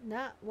us?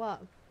 Nah,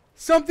 what?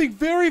 Something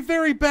very,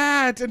 very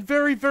bad and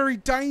very, very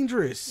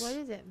dangerous. What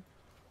is it?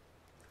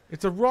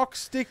 It's a rock,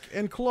 stick,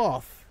 and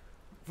cloth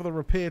for the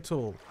repair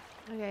tool.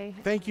 Okay.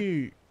 Thank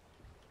you.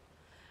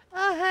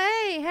 Oh,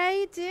 hey, how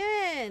you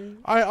doing?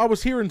 I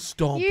was hearing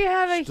stomp. You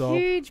have a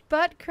huge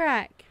butt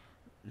crack.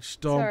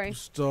 Stomp, Sorry.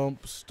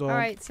 stomp, stomp. All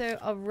right, so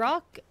a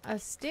rock, a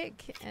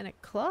stick, and a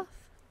cloth?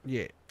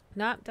 Yeah.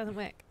 No, doesn't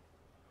work.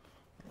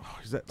 Oh,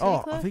 is that? Two Oh,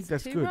 cloths, I think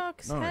that's two good.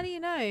 Rocks? No. How do you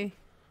know?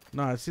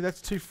 No, see,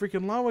 that's too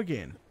freaking low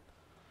again.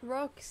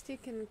 Rock,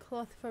 stick, and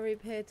cloth for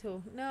repair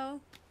tool.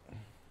 No.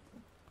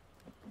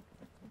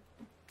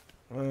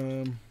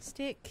 Um.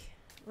 Stick,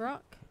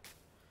 rock,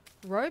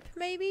 rope,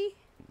 maybe?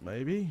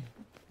 Maybe.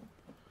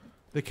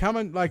 They're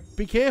coming, like,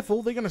 be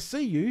careful. They're going to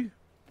see you.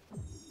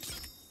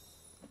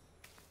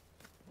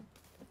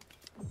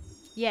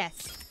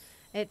 Yes,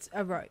 it's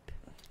a rope.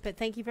 But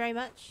thank you very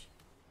much.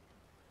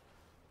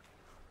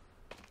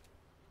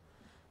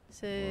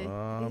 So,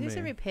 is this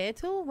a repair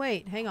tool?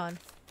 Wait, hang on.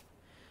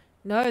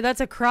 No,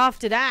 that's a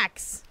crafted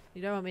axe.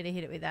 You don't want me to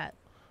hit it with that.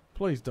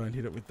 Please don't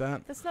hit it with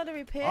that. That's not a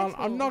repair tool.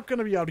 I'm not going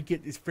to be able to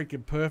get this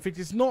freaking perfect.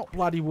 It's not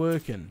bloody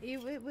working.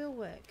 It will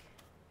work.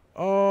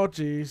 Oh,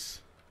 jeez.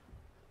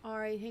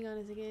 Alright, hang on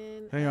a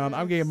second. Hang on,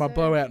 I'm getting my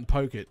bow out and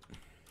poke it.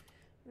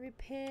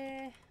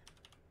 Repair.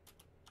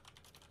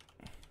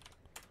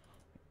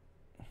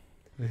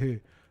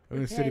 I'm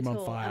going to set him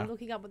on fire. I'm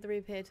looking up what the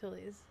repair tool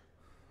is.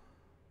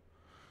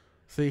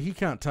 See, he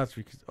can't touch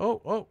me.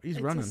 Oh,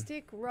 he's running. It's a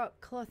stick, rock,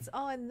 cloths.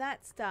 Oh, and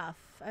that stuff.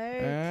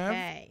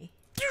 Okay.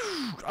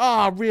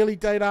 Oh, really,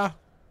 Data?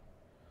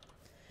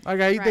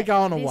 Okay, Right, they're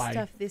going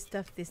away. This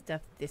stuff.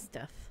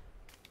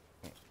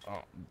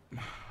 Oh.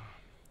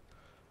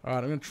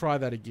 Alright, I'm going to try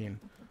that again.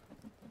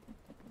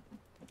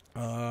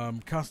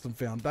 Custom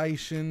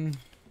foundation.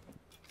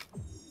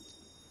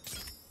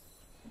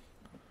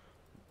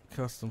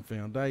 Custom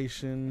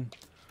foundation.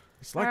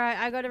 It's like, Alright,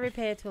 I got a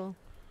repair tool.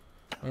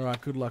 alright,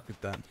 good luck with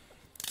that.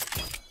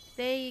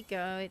 There you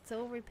go. It's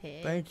all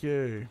repaired. Thank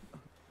you.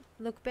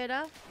 Look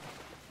better?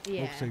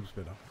 Yeah. Looks heaps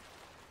better.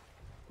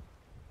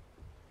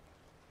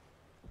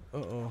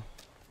 Uh-oh.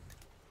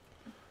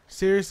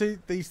 Seriously?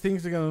 These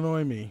things are going to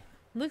annoy me.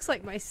 Looks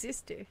like my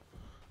sister.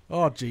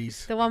 Oh,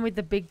 jeez. The one with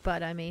the big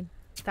butt, I mean.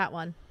 That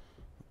one.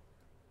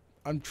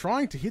 I'm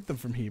trying to hit them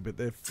from here, but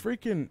they're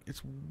freaking...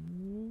 It's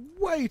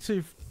way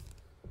too...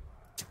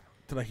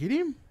 Did I hit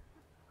him?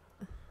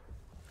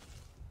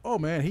 Oh,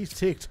 man, he's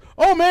ticked.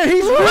 Oh, man,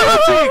 he's really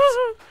ticked!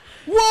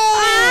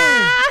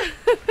 Whoa!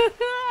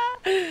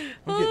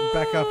 I'm getting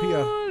back up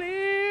here.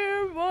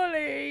 Holy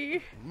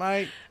moly.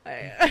 Mate,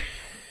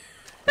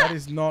 that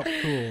is not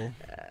cool.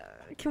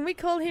 Can we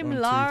call him 1,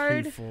 2,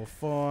 Lard? 3, 4,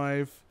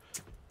 5.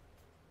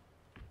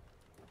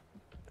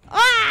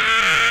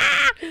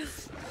 Ah!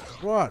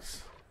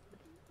 What?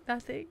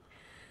 Nothing.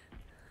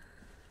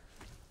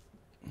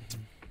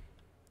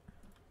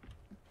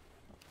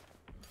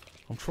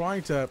 I'm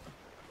trying to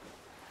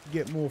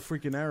get more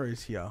freaking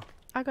arrows here.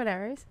 I got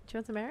arrows. Do you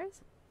want some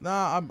arrows?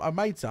 Nah, I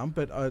made some,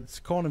 but it's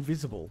kind of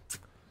invisible.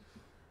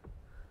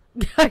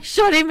 I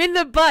shot him in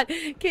the butt.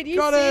 Can you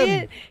Got see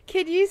him. it?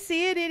 Can you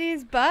see it in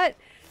his butt?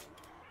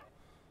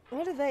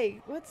 What are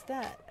they? What's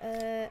that?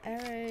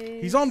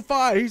 Arrows. He's on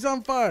fire. He's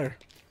on fire.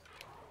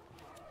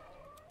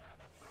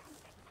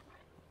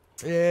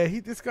 Yeah,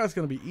 this guy's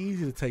going to be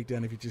easy to take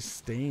down if he just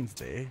stands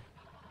there.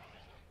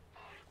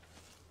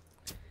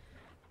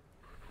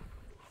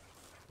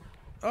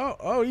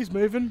 Oh, he's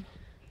moving.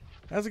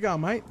 How's it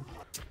going, mate?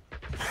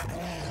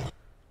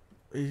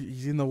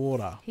 He's in the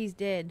water. He's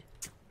dead.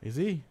 Is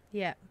he?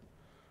 Yeah.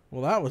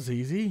 Well, that was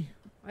easy.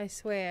 I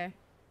swear.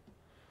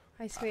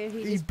 I swear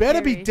he He just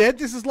better be perished. dead.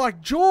 This is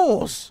like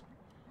Jaws.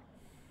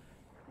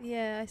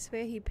 Yeah, I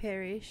swear he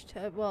perished.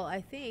 Well,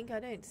 I think. I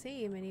don't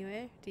see him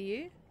anywhere. Do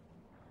you?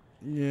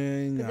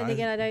 Yeah, no. But then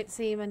again, I don't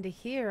see him under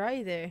here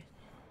either.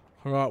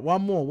 All right,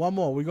 one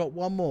more. We got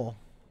one more.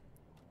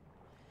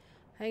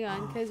 Hang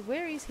on, because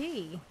where is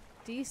he?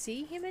 Do you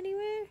see him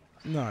anywhere?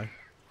 No.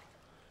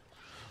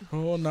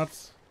 Oh,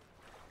 nuts.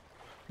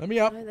 Let me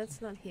up. No,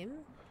 that's not him.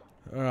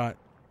 All right.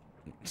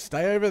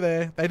 Stay over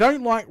there. They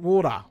don't like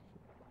water.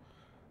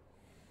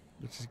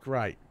 Which is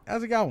great.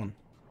 How's it going?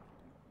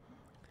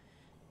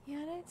 Yeah,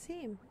 I don't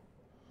see him.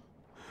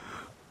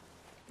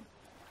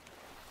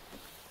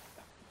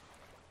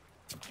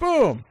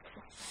 Boom!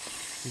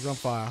 He's on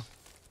fire.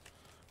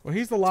 Well,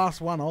 he's the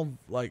last one. I'll,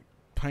 like,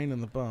 pain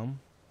in the bum.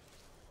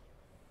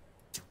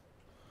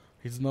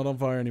 He's not on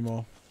fire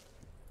anymore.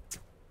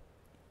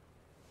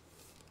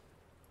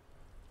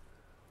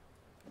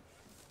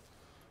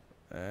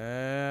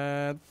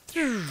 I'm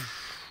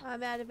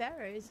out of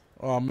arrows.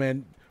 Oh,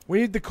 man.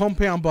 We need the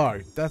compound bow.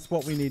 That's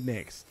what we need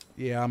next.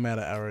 Yeah, I'm out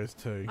of arrows,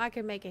 too. I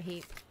can make a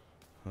heap.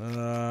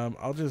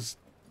 I'll just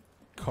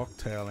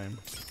cocktail him.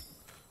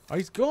 Oh,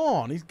 he's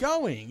gone. He's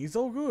going. He's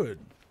all good.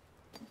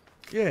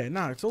 Yeah,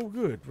 no, it's all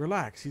good.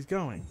 Relax. He's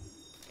going.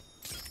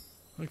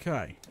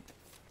 Okay.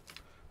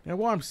 Now,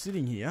 while I'm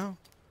sitting here,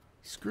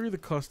 screw the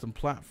custom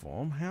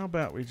platform. How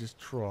about we just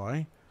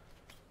try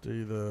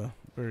do the...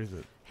 Where is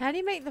it? How do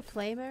you make the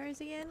flame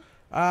arrows again?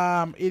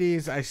 It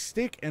is a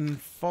stick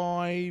and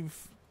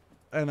 5...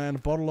 And a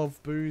bottle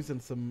of booze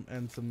and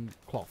some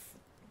cloth.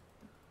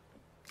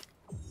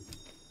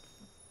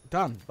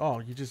 Done.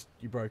 Oh,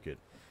 you broke it.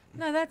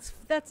 No, that's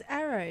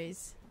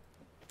arrows.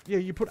 Yeah,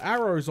 you put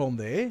arrows on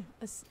there.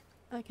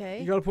 Okay.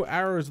 You got to put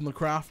arrows in the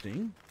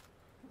crafting.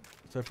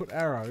 So put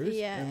arrows,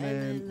 Yeah, and then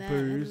and then that,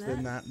 booze, and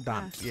then that. that.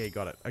 Done. Ah. Yeah, you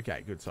got it.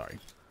 Okay, good. Sorry.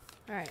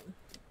 All right.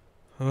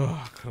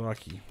 Oh,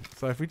 crikey.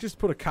 So if we just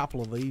put a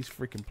couple of these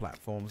freaking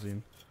platforms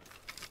in.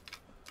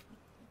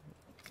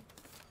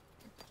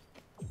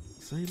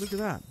 See, look at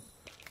that.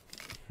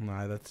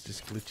 No, that's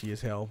just glitchy as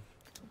hell.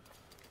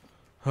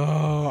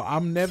 Oh,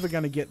 I'm never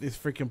going to get this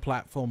freaking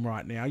platform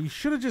right now. You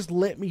should have just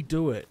let me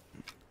do it.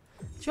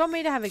 you want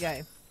me to have a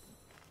go?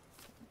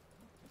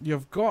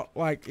 You've got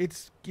like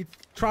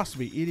trust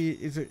me, it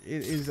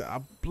is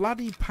a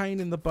bloody pain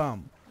in the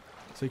bum.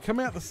 So you come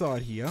out the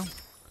side here.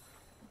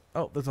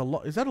 Oh, there's a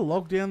log. Is that a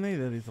log down there?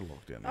 That is a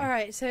log down there. All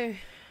right. So,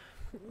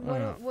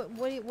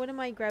 what am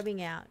I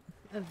grabbing out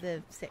of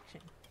the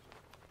section?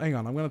 Hang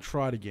on, I'm going to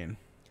try it again.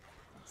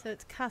 So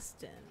it's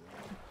custom.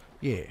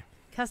 Yeah.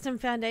 Custom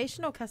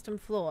foundation or custom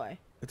floor?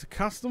 It's a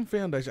custom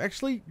foundation.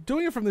 Actually,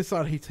 doing it from this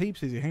side,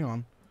 heaps easier. Hang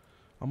on.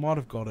 I might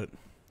have got it.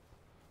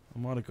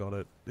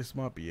 This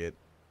might be it.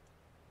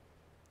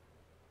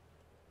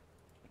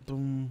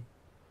 Dum.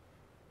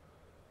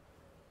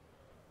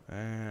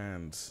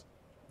 And.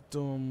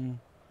 Dum.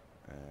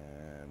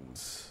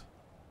 And.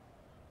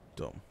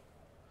 Dum.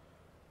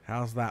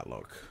 How's that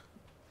look?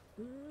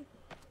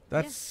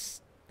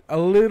 That's a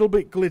little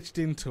bit glitched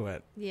into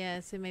it. Yeah,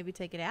 so maybe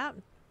take it out.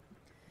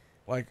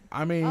 Like,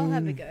 I mean... I'll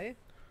have a go.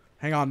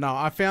 Hang on, no,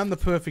 I found the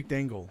perfect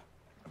angle.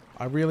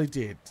 I really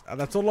did.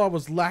 That's all I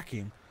was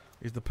lacking,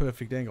 is the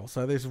perfect angle.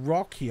 So this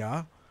rock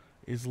here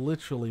is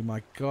literally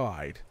my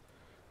guide.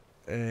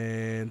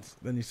 And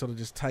then you sort of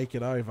just take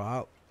it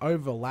over,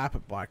 overlap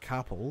it by a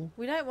couple.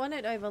 We don't want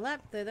it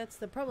overlapped, though. That's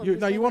the problem.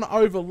 You want to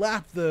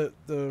overlap the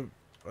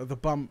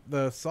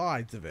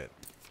sides of it.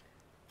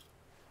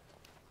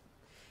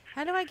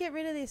 How do I get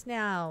rid of this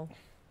now?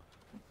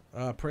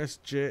 Press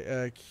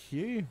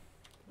Q.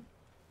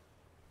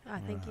 Oh,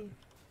 thank you.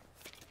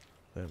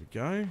 There we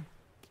go.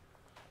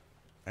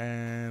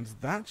 And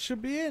that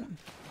should be it.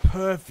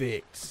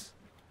 Perfect.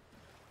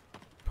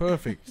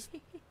 Perfect.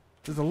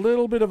 There's a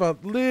little bit of a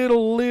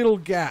little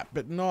gap,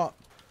 but not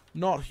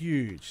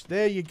huge.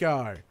 There you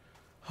go.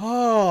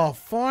 Oh,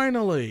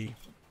 finally.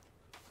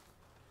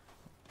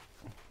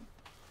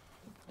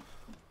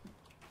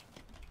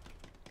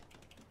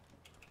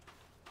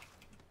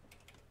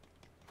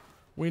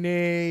 We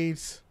need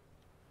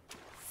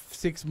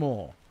 6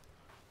 more.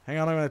 Hang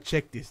on, I'm going to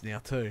check this now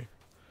too.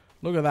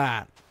 Look at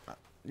that.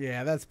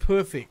 Yeah, that's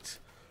perfect.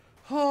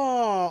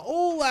 Oh,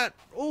 all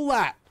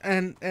that.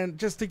 And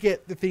just to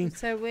get the thing.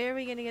 So where are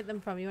we going to get them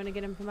from? You want to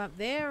get them from up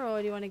there, or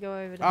do you want to go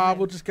over to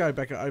we'll just go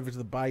back over to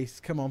the base.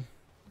 Come on.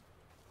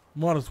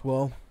 Might as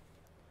well.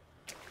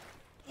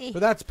 But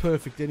that's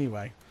perfect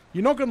anyway.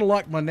 You're not going to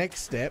like my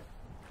next step.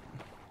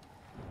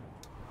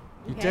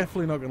 You're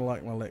definitely not going to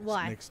like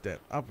my next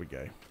step. Up we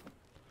go.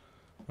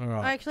 All right.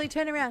 Oh, actually,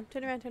 turn around.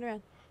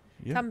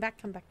 Yeah. Come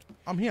back.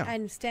 I'm here.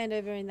 And stand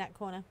over in that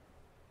corner.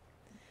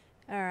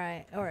 All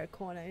right. Or a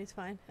corner is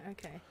fine.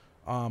 Okay.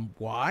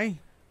 Why?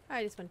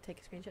 I just want to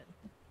take a screenshot.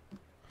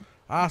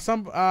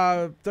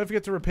 Don't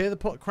forget to repair the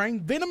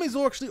crane. Venom is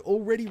actually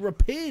already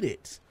repaired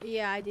it.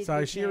 Yeah, I did.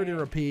 So she already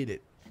repaired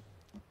it.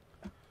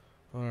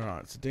 All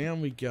right. So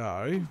down we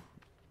go.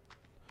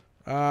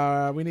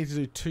 We need to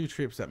do 2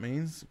 trips. That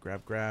means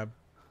grab.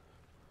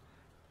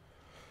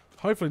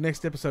 Hopefully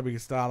next episode we can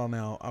start on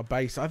our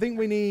base. I think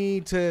we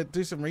need to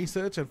do some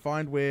research and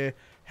find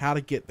how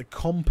to get the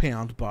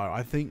compound bow.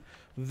 I think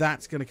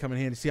that's going to come in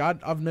handy. See,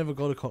 I've never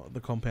got the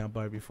compound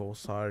bow before,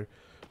 so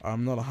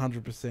I'm not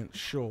 100%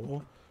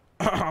 sure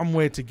on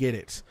where to get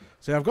it.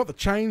 So I've got the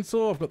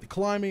chainsaw, I've got the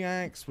climbing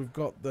axe, we've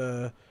got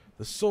the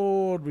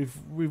sword. We've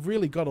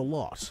really got a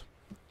lot.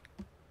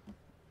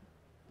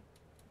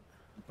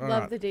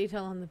 Love the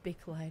detail on the big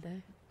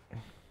lighter.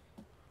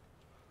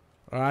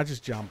 Alright, I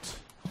just jumped.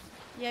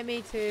 Yeah,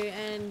 me too,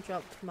 and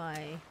dropped my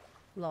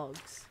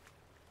logs.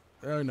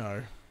 Oh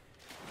no.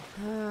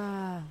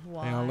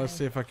 Why? Hang on, let's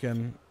see if I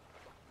can...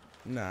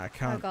 Nah, I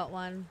can't. I got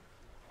one.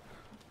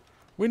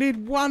 We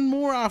need 1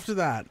 more after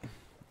that.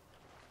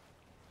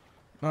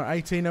 No,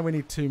 18. No, we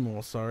need 2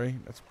 more, sorry.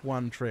 That's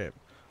 1 trip.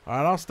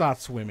 Alright, I'll start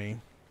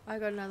swimming. I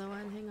got another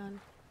one, hang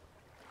on.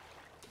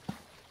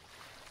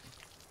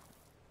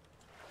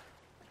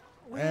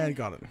 And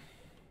got it.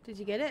 Did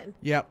you get it?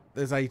 Yep,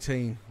 there's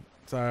 18.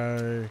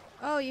 So...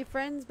 Oh, your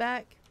friend's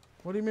back.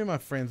 What do you mean my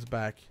friend's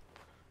back?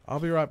 I'll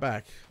be right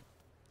back.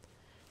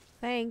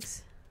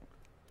 Thanks.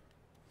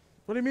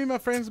 What do you mean my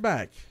friend's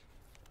back?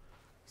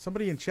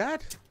 Somebody in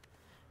chat?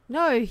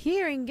 No,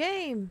 here in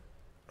game.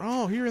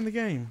 Oh, here in the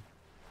game.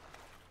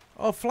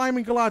 Oh,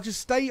 Flaming Galar, just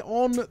stay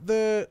on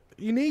the...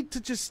 You need to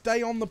just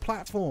stay on the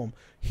platform.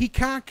 He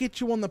can't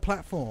get you on the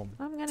platform.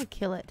 I'm going to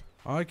kill it.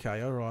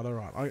 Okay,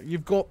 alright.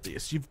 You've got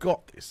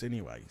this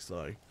anyway,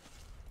 so...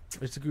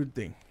 It's a good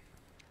thing.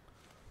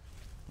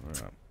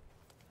 Alright.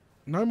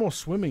 No more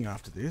swimming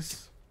after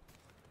this.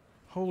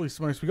 Holy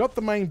smokes. We got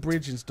the main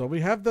bridge installed. We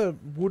have the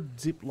wood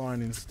zip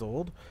line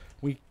installed.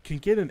 We can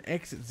get an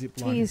exit zip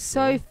line He's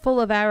installed. so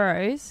full of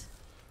arrows.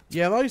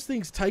 Yeah, those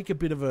things take a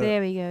bit of a... There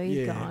we go.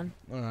 He's gone.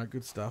 Alright,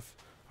 good stuff.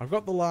 I've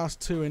got the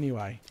last 2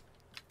 anyway.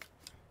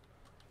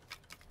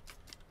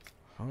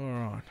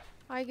 Alright.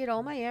 I get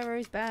all my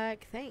arrows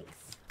back. Thanks.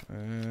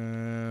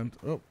 And...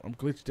 Oh, I'm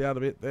glitched out a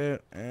bit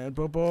there. And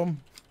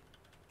boom.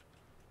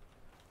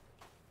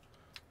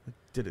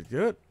 Did it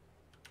good.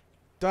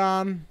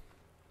 Done.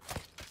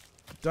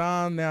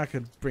 Now I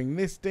can bring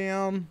this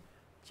down.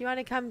 Do you want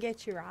to come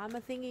get your armor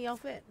thingy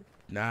off it?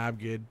 Nah, I'm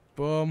good.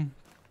 Boom.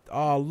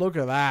 Oh, look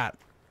at that.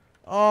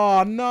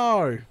 Oh,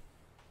 no.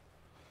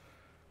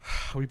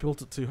 We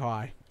built it too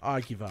high.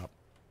 I give up.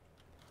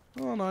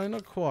 Oh, no,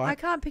 not quite. I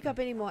can't pick up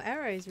any more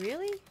arrows,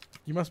 really?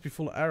 You must be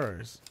full of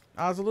arrows.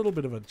 There's a little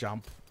bit of a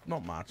jump.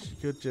 Not much. You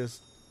could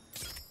just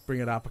bring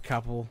it up a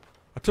couple.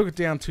 I took it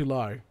down too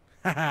low.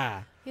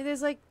 Haha. Yeah,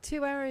 there's like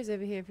 2 arrows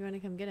over here if you want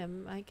to come get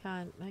them. I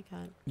can't.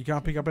 You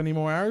can't pick up any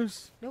more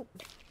arrows? Nope.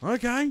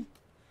 Okay.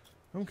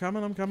 I'm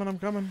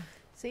coming.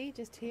 See,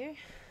 just here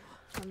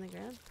on the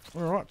ground.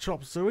 Alright,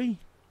 chop suey.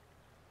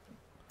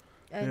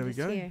 There we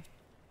go. Here.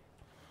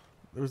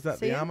 Was that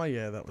See the it? armor?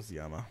 Yeah, that was the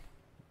armor.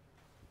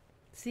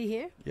 See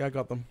here? Yeah, I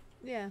got them.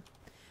 Yeah.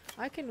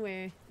 I can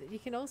wear... You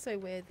can also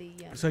wear the...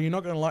 So you're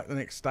not going to like the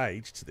next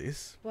stage to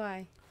this.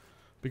 Why?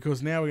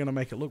 Because now we're going to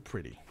make it look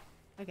pretty.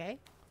 Okay.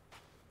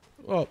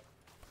 Well,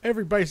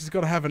 every base has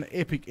got to have an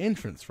epic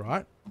entrance,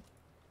 right?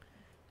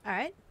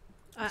 Alright.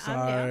 I'm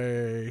down.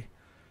 So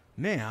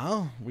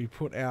now we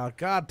put our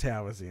guard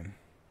towers in.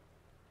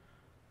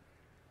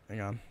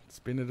 Hang on.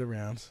 Spin it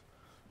around.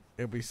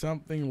 It'll be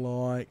something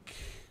like...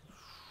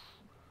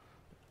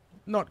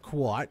 Not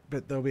quite,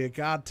 but there'll be a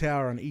guard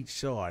tower on each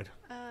side.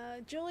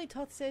 Julie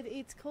Tot said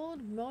it's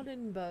called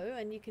Modern Bow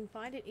and you can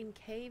find it in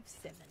Cave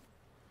 7.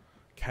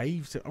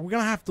 Cave 7? We're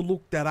going to have to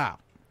look that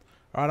up.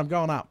 Alright, I'm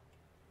going up.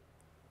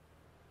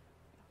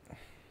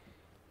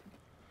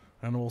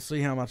 And we'll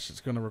see how much it's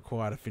going to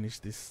require to finish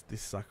this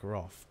sucker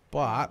off.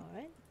 But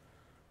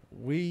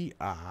we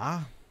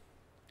are...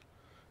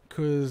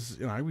 Because,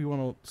 you know, we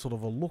want a sort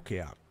of a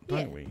lookout,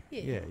 don't we?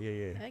 Yeah.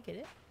 I get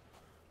it.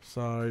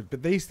 So,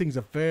 but these things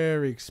are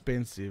very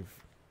expensive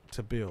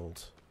to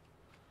build.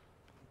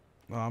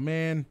 Oh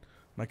man,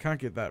 I can't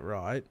get that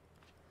right.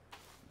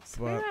 I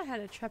swear I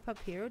had a trap up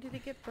here, or did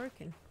it get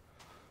broken?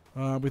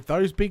 With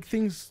those big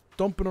things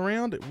stomping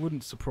around, it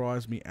wouldn't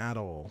surprise me at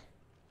all.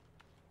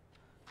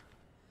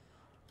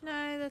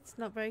 No, that's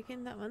not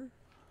broken, that one.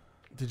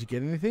 Did you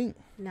get anything?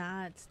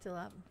 Nah, it's still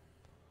up.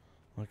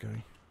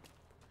 Okay.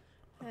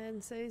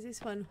 And so is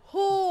this one.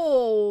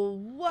 Oh,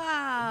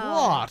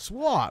 wow.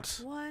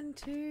 What? 1,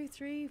 2,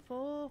 3,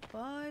 4,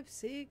 5,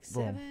 6,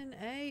 Boom. 7,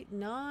 8,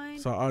 9.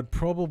 So I'd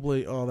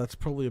probably... Oh, that's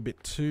probably a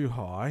bit too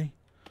high.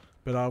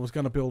 But I was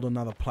going to build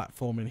another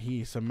platform in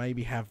here, so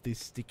maybe have this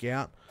stick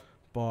out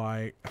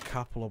by a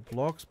couple of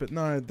blocks. But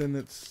no, then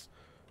it's...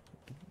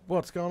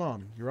 What's going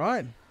on? You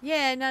right?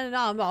 Yeah,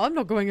 no. I'm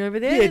not going over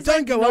there. Yeah, There's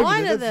don't like go over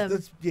 9 there. of them.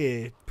 That's,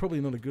 yeah, probably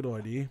not a good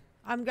idea.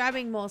 I'm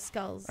grabbing more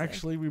skulls. Though.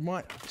 Actually, we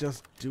might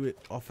just do it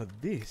off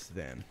of this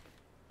then.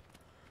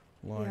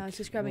 Like yeah, I was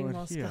just grabbing right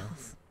more here.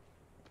 skulls.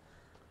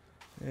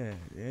 Yeah,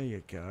 there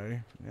you go.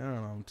 Now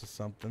I'm on to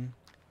something.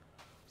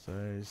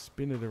 So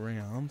spin it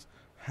around.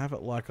 Have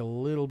it like a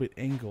little bit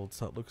angled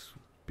so it looks a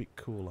bit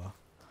cooler.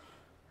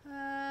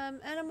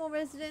 Animal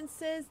Resident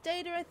says,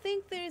 Data, I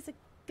think there's a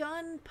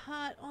gun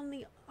part on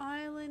the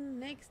island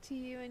next to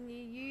you and you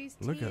use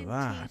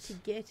TNT to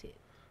get it.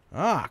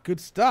 Ah, good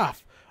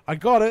stuff. I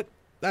got it.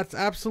 That's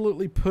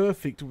absolutely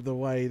perfect with the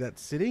way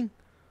that's sitting.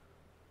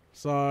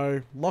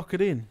 So, lock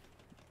it in.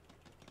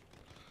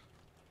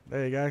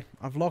 There you go.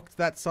 I've locked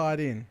that side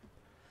in.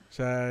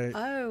 So...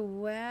 Oh,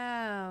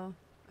 wow.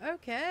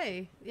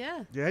 Okay.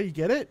 Yeah. Yeah, you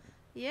get it?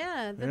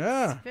 Yeah,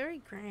 that's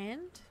very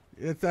grand.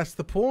 That's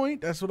the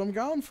point. That's what I'm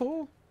going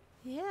for.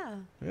 Yeah.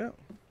 Yeah.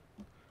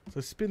 So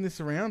spin this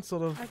around,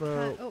 sort of...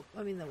 oh,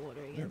 I'm in the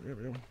water again.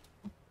 Yep.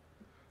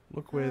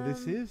 Look where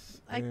this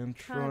is. And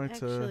try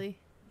to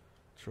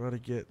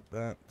get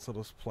that sort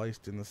of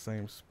placed in the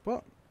same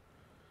spot.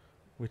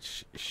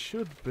 Which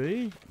should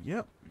be,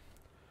 yep.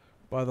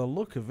 By the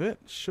look of it,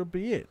 should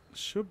be it.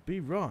 Should be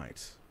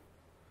right.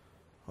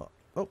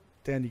 Oh,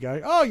 down you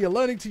go. Oh, you're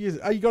learning to use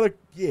it. Oh, you got to,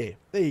 yeah,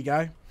 there you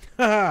go.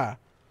 Haha.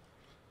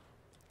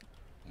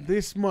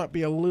 This might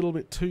be a little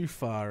bit too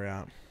far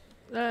out.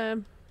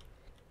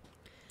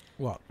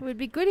 What? It would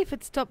be good if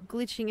it stopped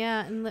glitching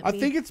out and let me... I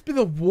think it's been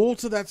the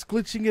water that's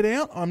glitching it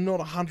out. I'm not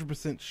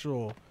 100%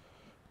 sure.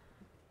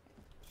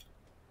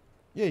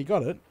 Yeah, you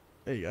got it.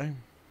 There you go.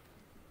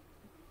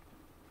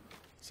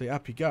 See,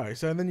 up you go.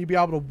 So then you'll be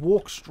able to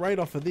walk straight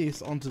off of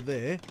this onto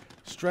there.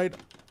 Straight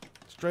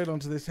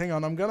onto this. Hang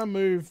on, I'm going to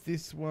move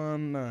this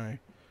one. No.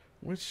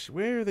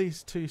 Where are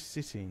these two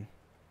sitting?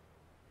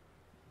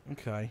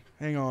 Okay,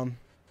 hang on.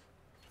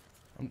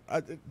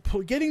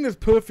 Getting this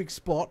perfect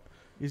spot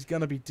is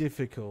going to be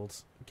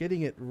difficult.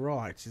 Getting it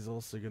right is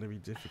also going to be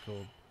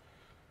difficult.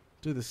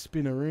 Do the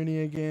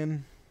spinneroonie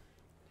again.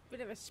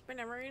 Bit of a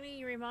spinneroonie.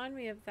 You remind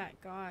me of that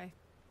guy.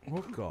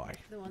 What guy?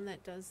 The one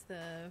that does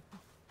the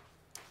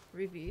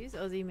reviews,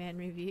 Aussie Man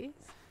reviews.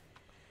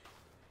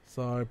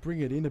 So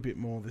bring it in a bit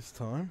more this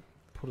time.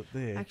 Put it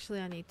there.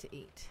 Actually, I need to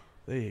eat.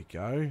 There you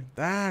go.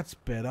 That's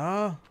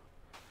better.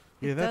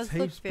 Yeah, that's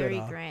heaps better. It does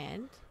look very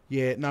grand.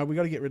 Yeah, no, we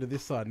got to get rid of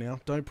this side now.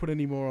 Don't put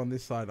any more on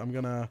this side. I'm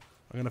gonna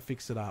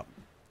fix it up.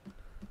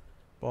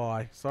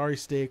 Bye. Sorry,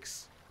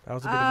 sticks. That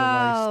was a bit of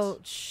a waste.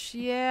 Ouch,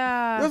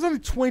 yeah. There's only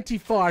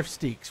 25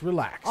 sticks.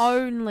 Relax.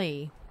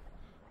 Only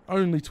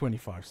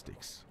 25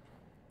 sticks.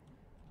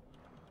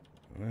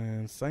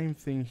 And same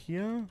thing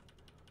here.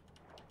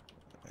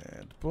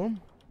 And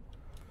boom.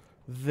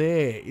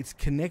 there. It's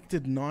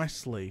connected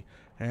nicely.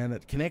 And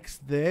it connects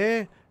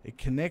there. It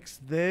connects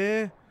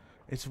there.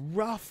 It's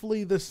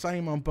roughly the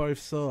same on both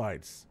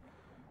sides.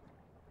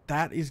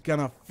 That is going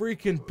to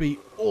freaking be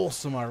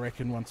awesome, I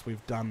reckon, once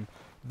we've done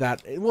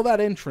that. Well, that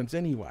entrance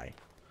anyway.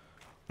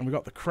 And we've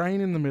got the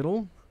crane in the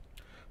middle.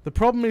 The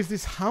problem is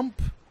this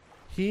hump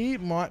here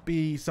might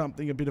be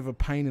something a bit of a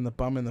pain in the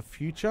bum in the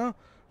future.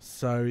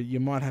 So you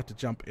might have to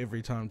jump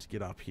every time to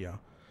get up here.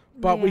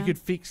 But we could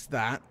fix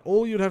that.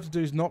 All you'd have to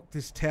do is knock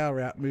this tower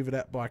out, move it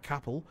out by a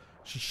couple.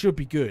 She should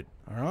be good,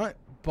 all right?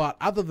 But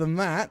other than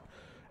that,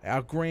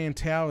 our grand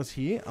towers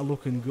here are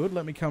looking good.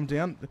 Let me come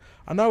down.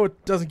 I know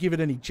it doesn't give it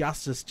any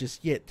justice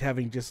just yet,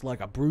 having just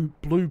like a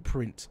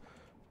blueprint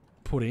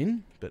put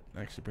in. But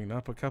actually bring it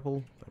up a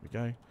couple. There we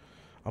go.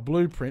 A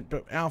blueprint.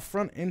 But our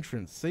front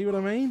entrance, see what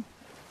I mean?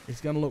 It's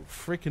going to look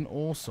freaking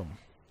awesome.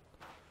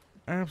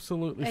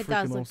 Absolutely freaking awesome. It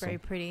does look very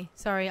pretty.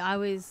 Sorry, I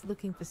was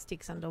looking for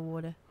sticks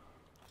underwater.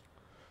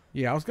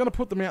 Yeah, I was going to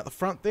put them out the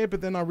front there,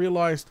 but then I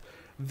realised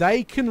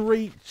they can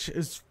reach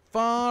as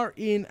far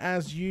in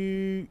as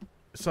you...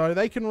 So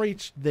they can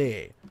reach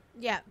there.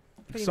 Yeah,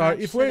 pretty much.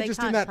 So if we're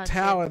just in that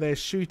tower they're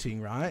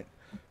shooting, right?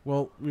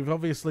 Well, we've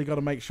obviously got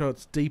to make sure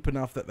it's deep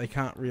enough that they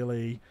can't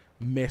really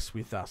mess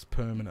with us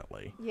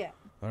permanently. Yeah.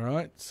 All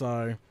right,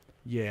 so...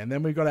 Yeah, and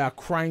then we've got our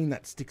crane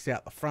that sticks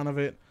out the front of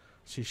it.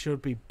 She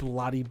should be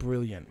bloody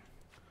brilliant.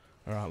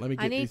 All right, let me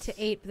get this. I need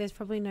to eat, but there's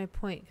probably no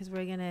point because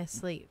we're going to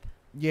sleep.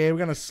 Yeah, we're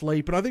going to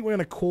sleep, but I think we're going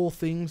to call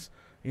things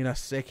in a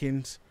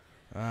second.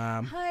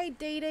 Hi,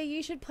 Daty.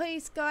 You should play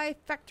Sky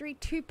Factory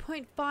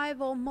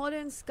 2.5 or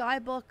Modern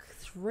Skyblock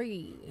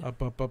 3.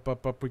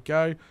 Up we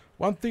go.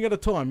 One thing at a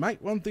time,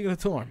 mate. One thing at a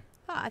time.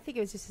 Oh, I think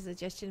it was just a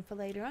suggestion for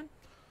later on.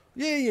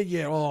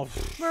 Yeah. Oh,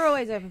 we're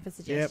always open for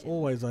suggestions. Yeah,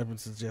 always open for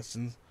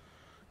suggestions.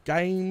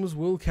 Games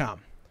will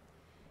come.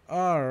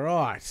 All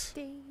right.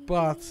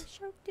 But...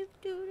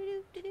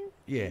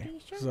 Yeah,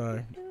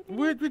 so...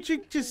 Would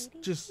you just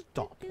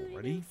stop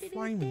already?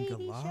 Flaming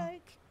galah.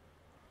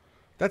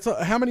 That's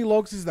how many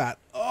logs is that?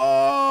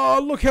 Oh,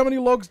 look how many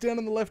logs down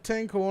in the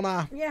left-hand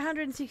corner. Yeah,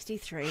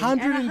 163.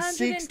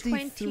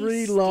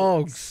 163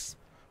 logs.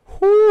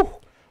 Whew.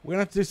 We're going to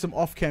have to do some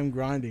off-cam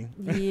grinding.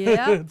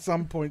 Yeah. At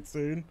some point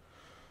soon.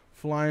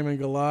 Flaming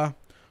galah.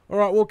 All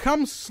right, we'll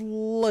come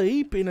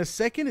sleep in a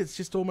second. It's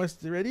just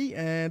almost ready.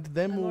 And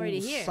then we'll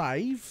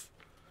save.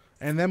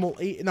 And then we'll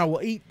eat. No,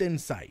 we'll eat, then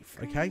save.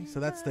 Okay? So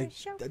that's the...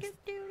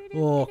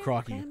 Oh,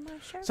 crikey.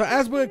 So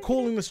as we're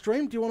calling the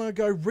stream, do you want to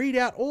go read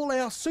out all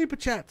our super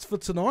chats for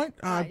tonight?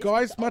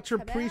 Guys, much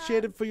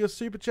appreciated for your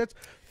super chats.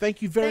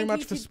 Thank you very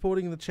much for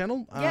supporting the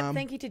channel. Yep,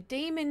 thank you to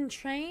Demon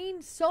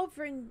Train,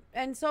 Sovereign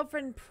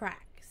Prax.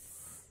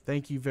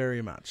 Thank you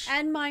very much.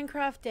 And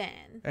Minecraft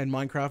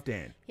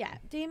Dan. Yeah,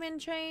 Demon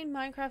Train,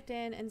 Minecraft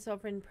Dan, and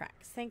Sovereign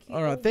Prax. Thank you.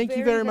 All right, thank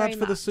you very much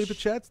for the super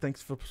chats.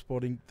 Thanks for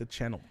supporting the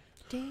channel.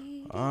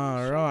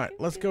 All right,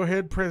 let's go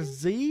ahead, press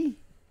Z.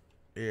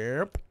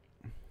 Yep.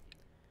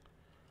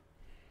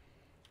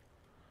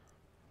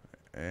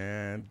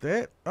 And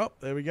that. Oh,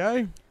 there we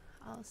go.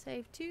 I'll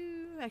save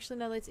too. Actually,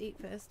 no, let's eat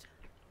first.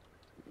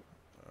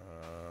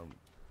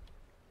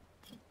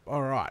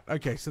 All right.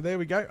 Okay, so there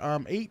we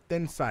go. Eat,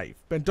 then save.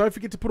 But don't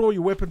forget to put all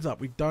your weapons up.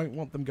 We don't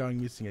want them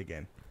going missing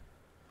again.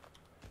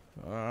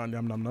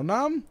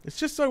 Num. It's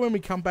just so when we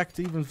come back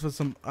to even for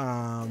some...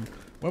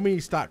 when we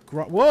start...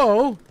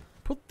 Whoa!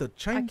 Put the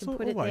chainsaw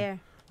away. It there.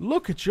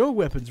 Look at your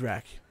weapons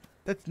rack.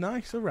 That's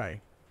nice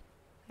array.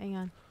 Hang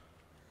on.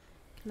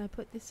 Can I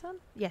put this on?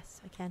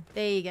 Yes, I can.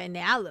 There you go.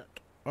 Now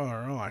look. All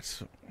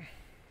right.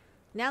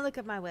 Now look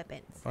at my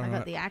weapons. I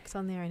got the axe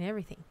on there and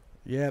everything.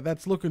 Yeah,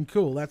 that's looking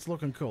cool.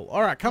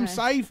 All right, come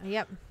save.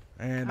 Yep.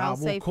 And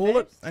we'll call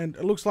it. And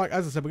it looks like,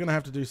 as I said, we're going to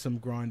have to do some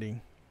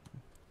grinding.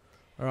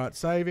 All right,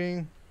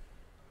 saving.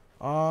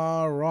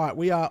 All right,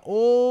 we are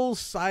all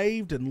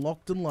saved and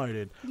locked and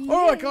loaded. Yeah.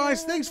 All right,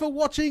 guys, thanks for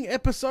watching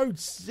episode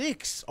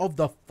 6 of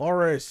the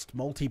Forest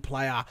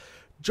multiplayer.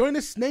 Join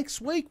us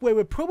next week where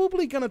we're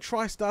probably going to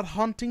try start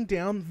hunting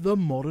down the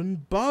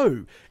modern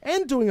bow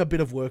and doing a bit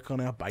of work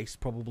on our base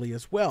probably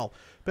as well.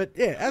 But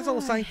yeah, as I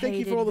was saying, thank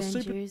you for all the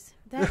super...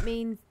 That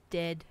means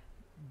dead.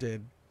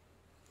 Dead.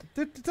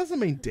 It doesn't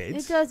mean dead.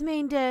 It does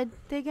mean dead.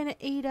 They're going to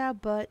eat our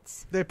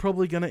butts. They're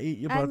probably going to eat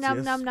your butts,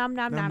 yes.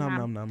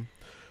 Nom.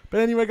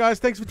 But anyway, guys,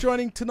 thanks for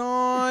joining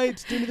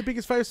tonight. Do me the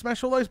biggest favour,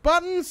 smash all those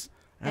buttons.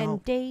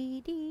 And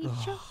Daty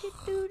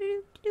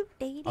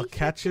I'll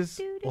catch us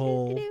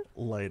all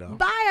later.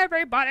 Bye,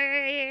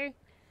 everybody.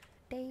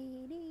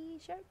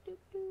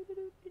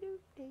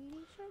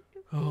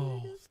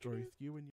 Oh, Struth, you and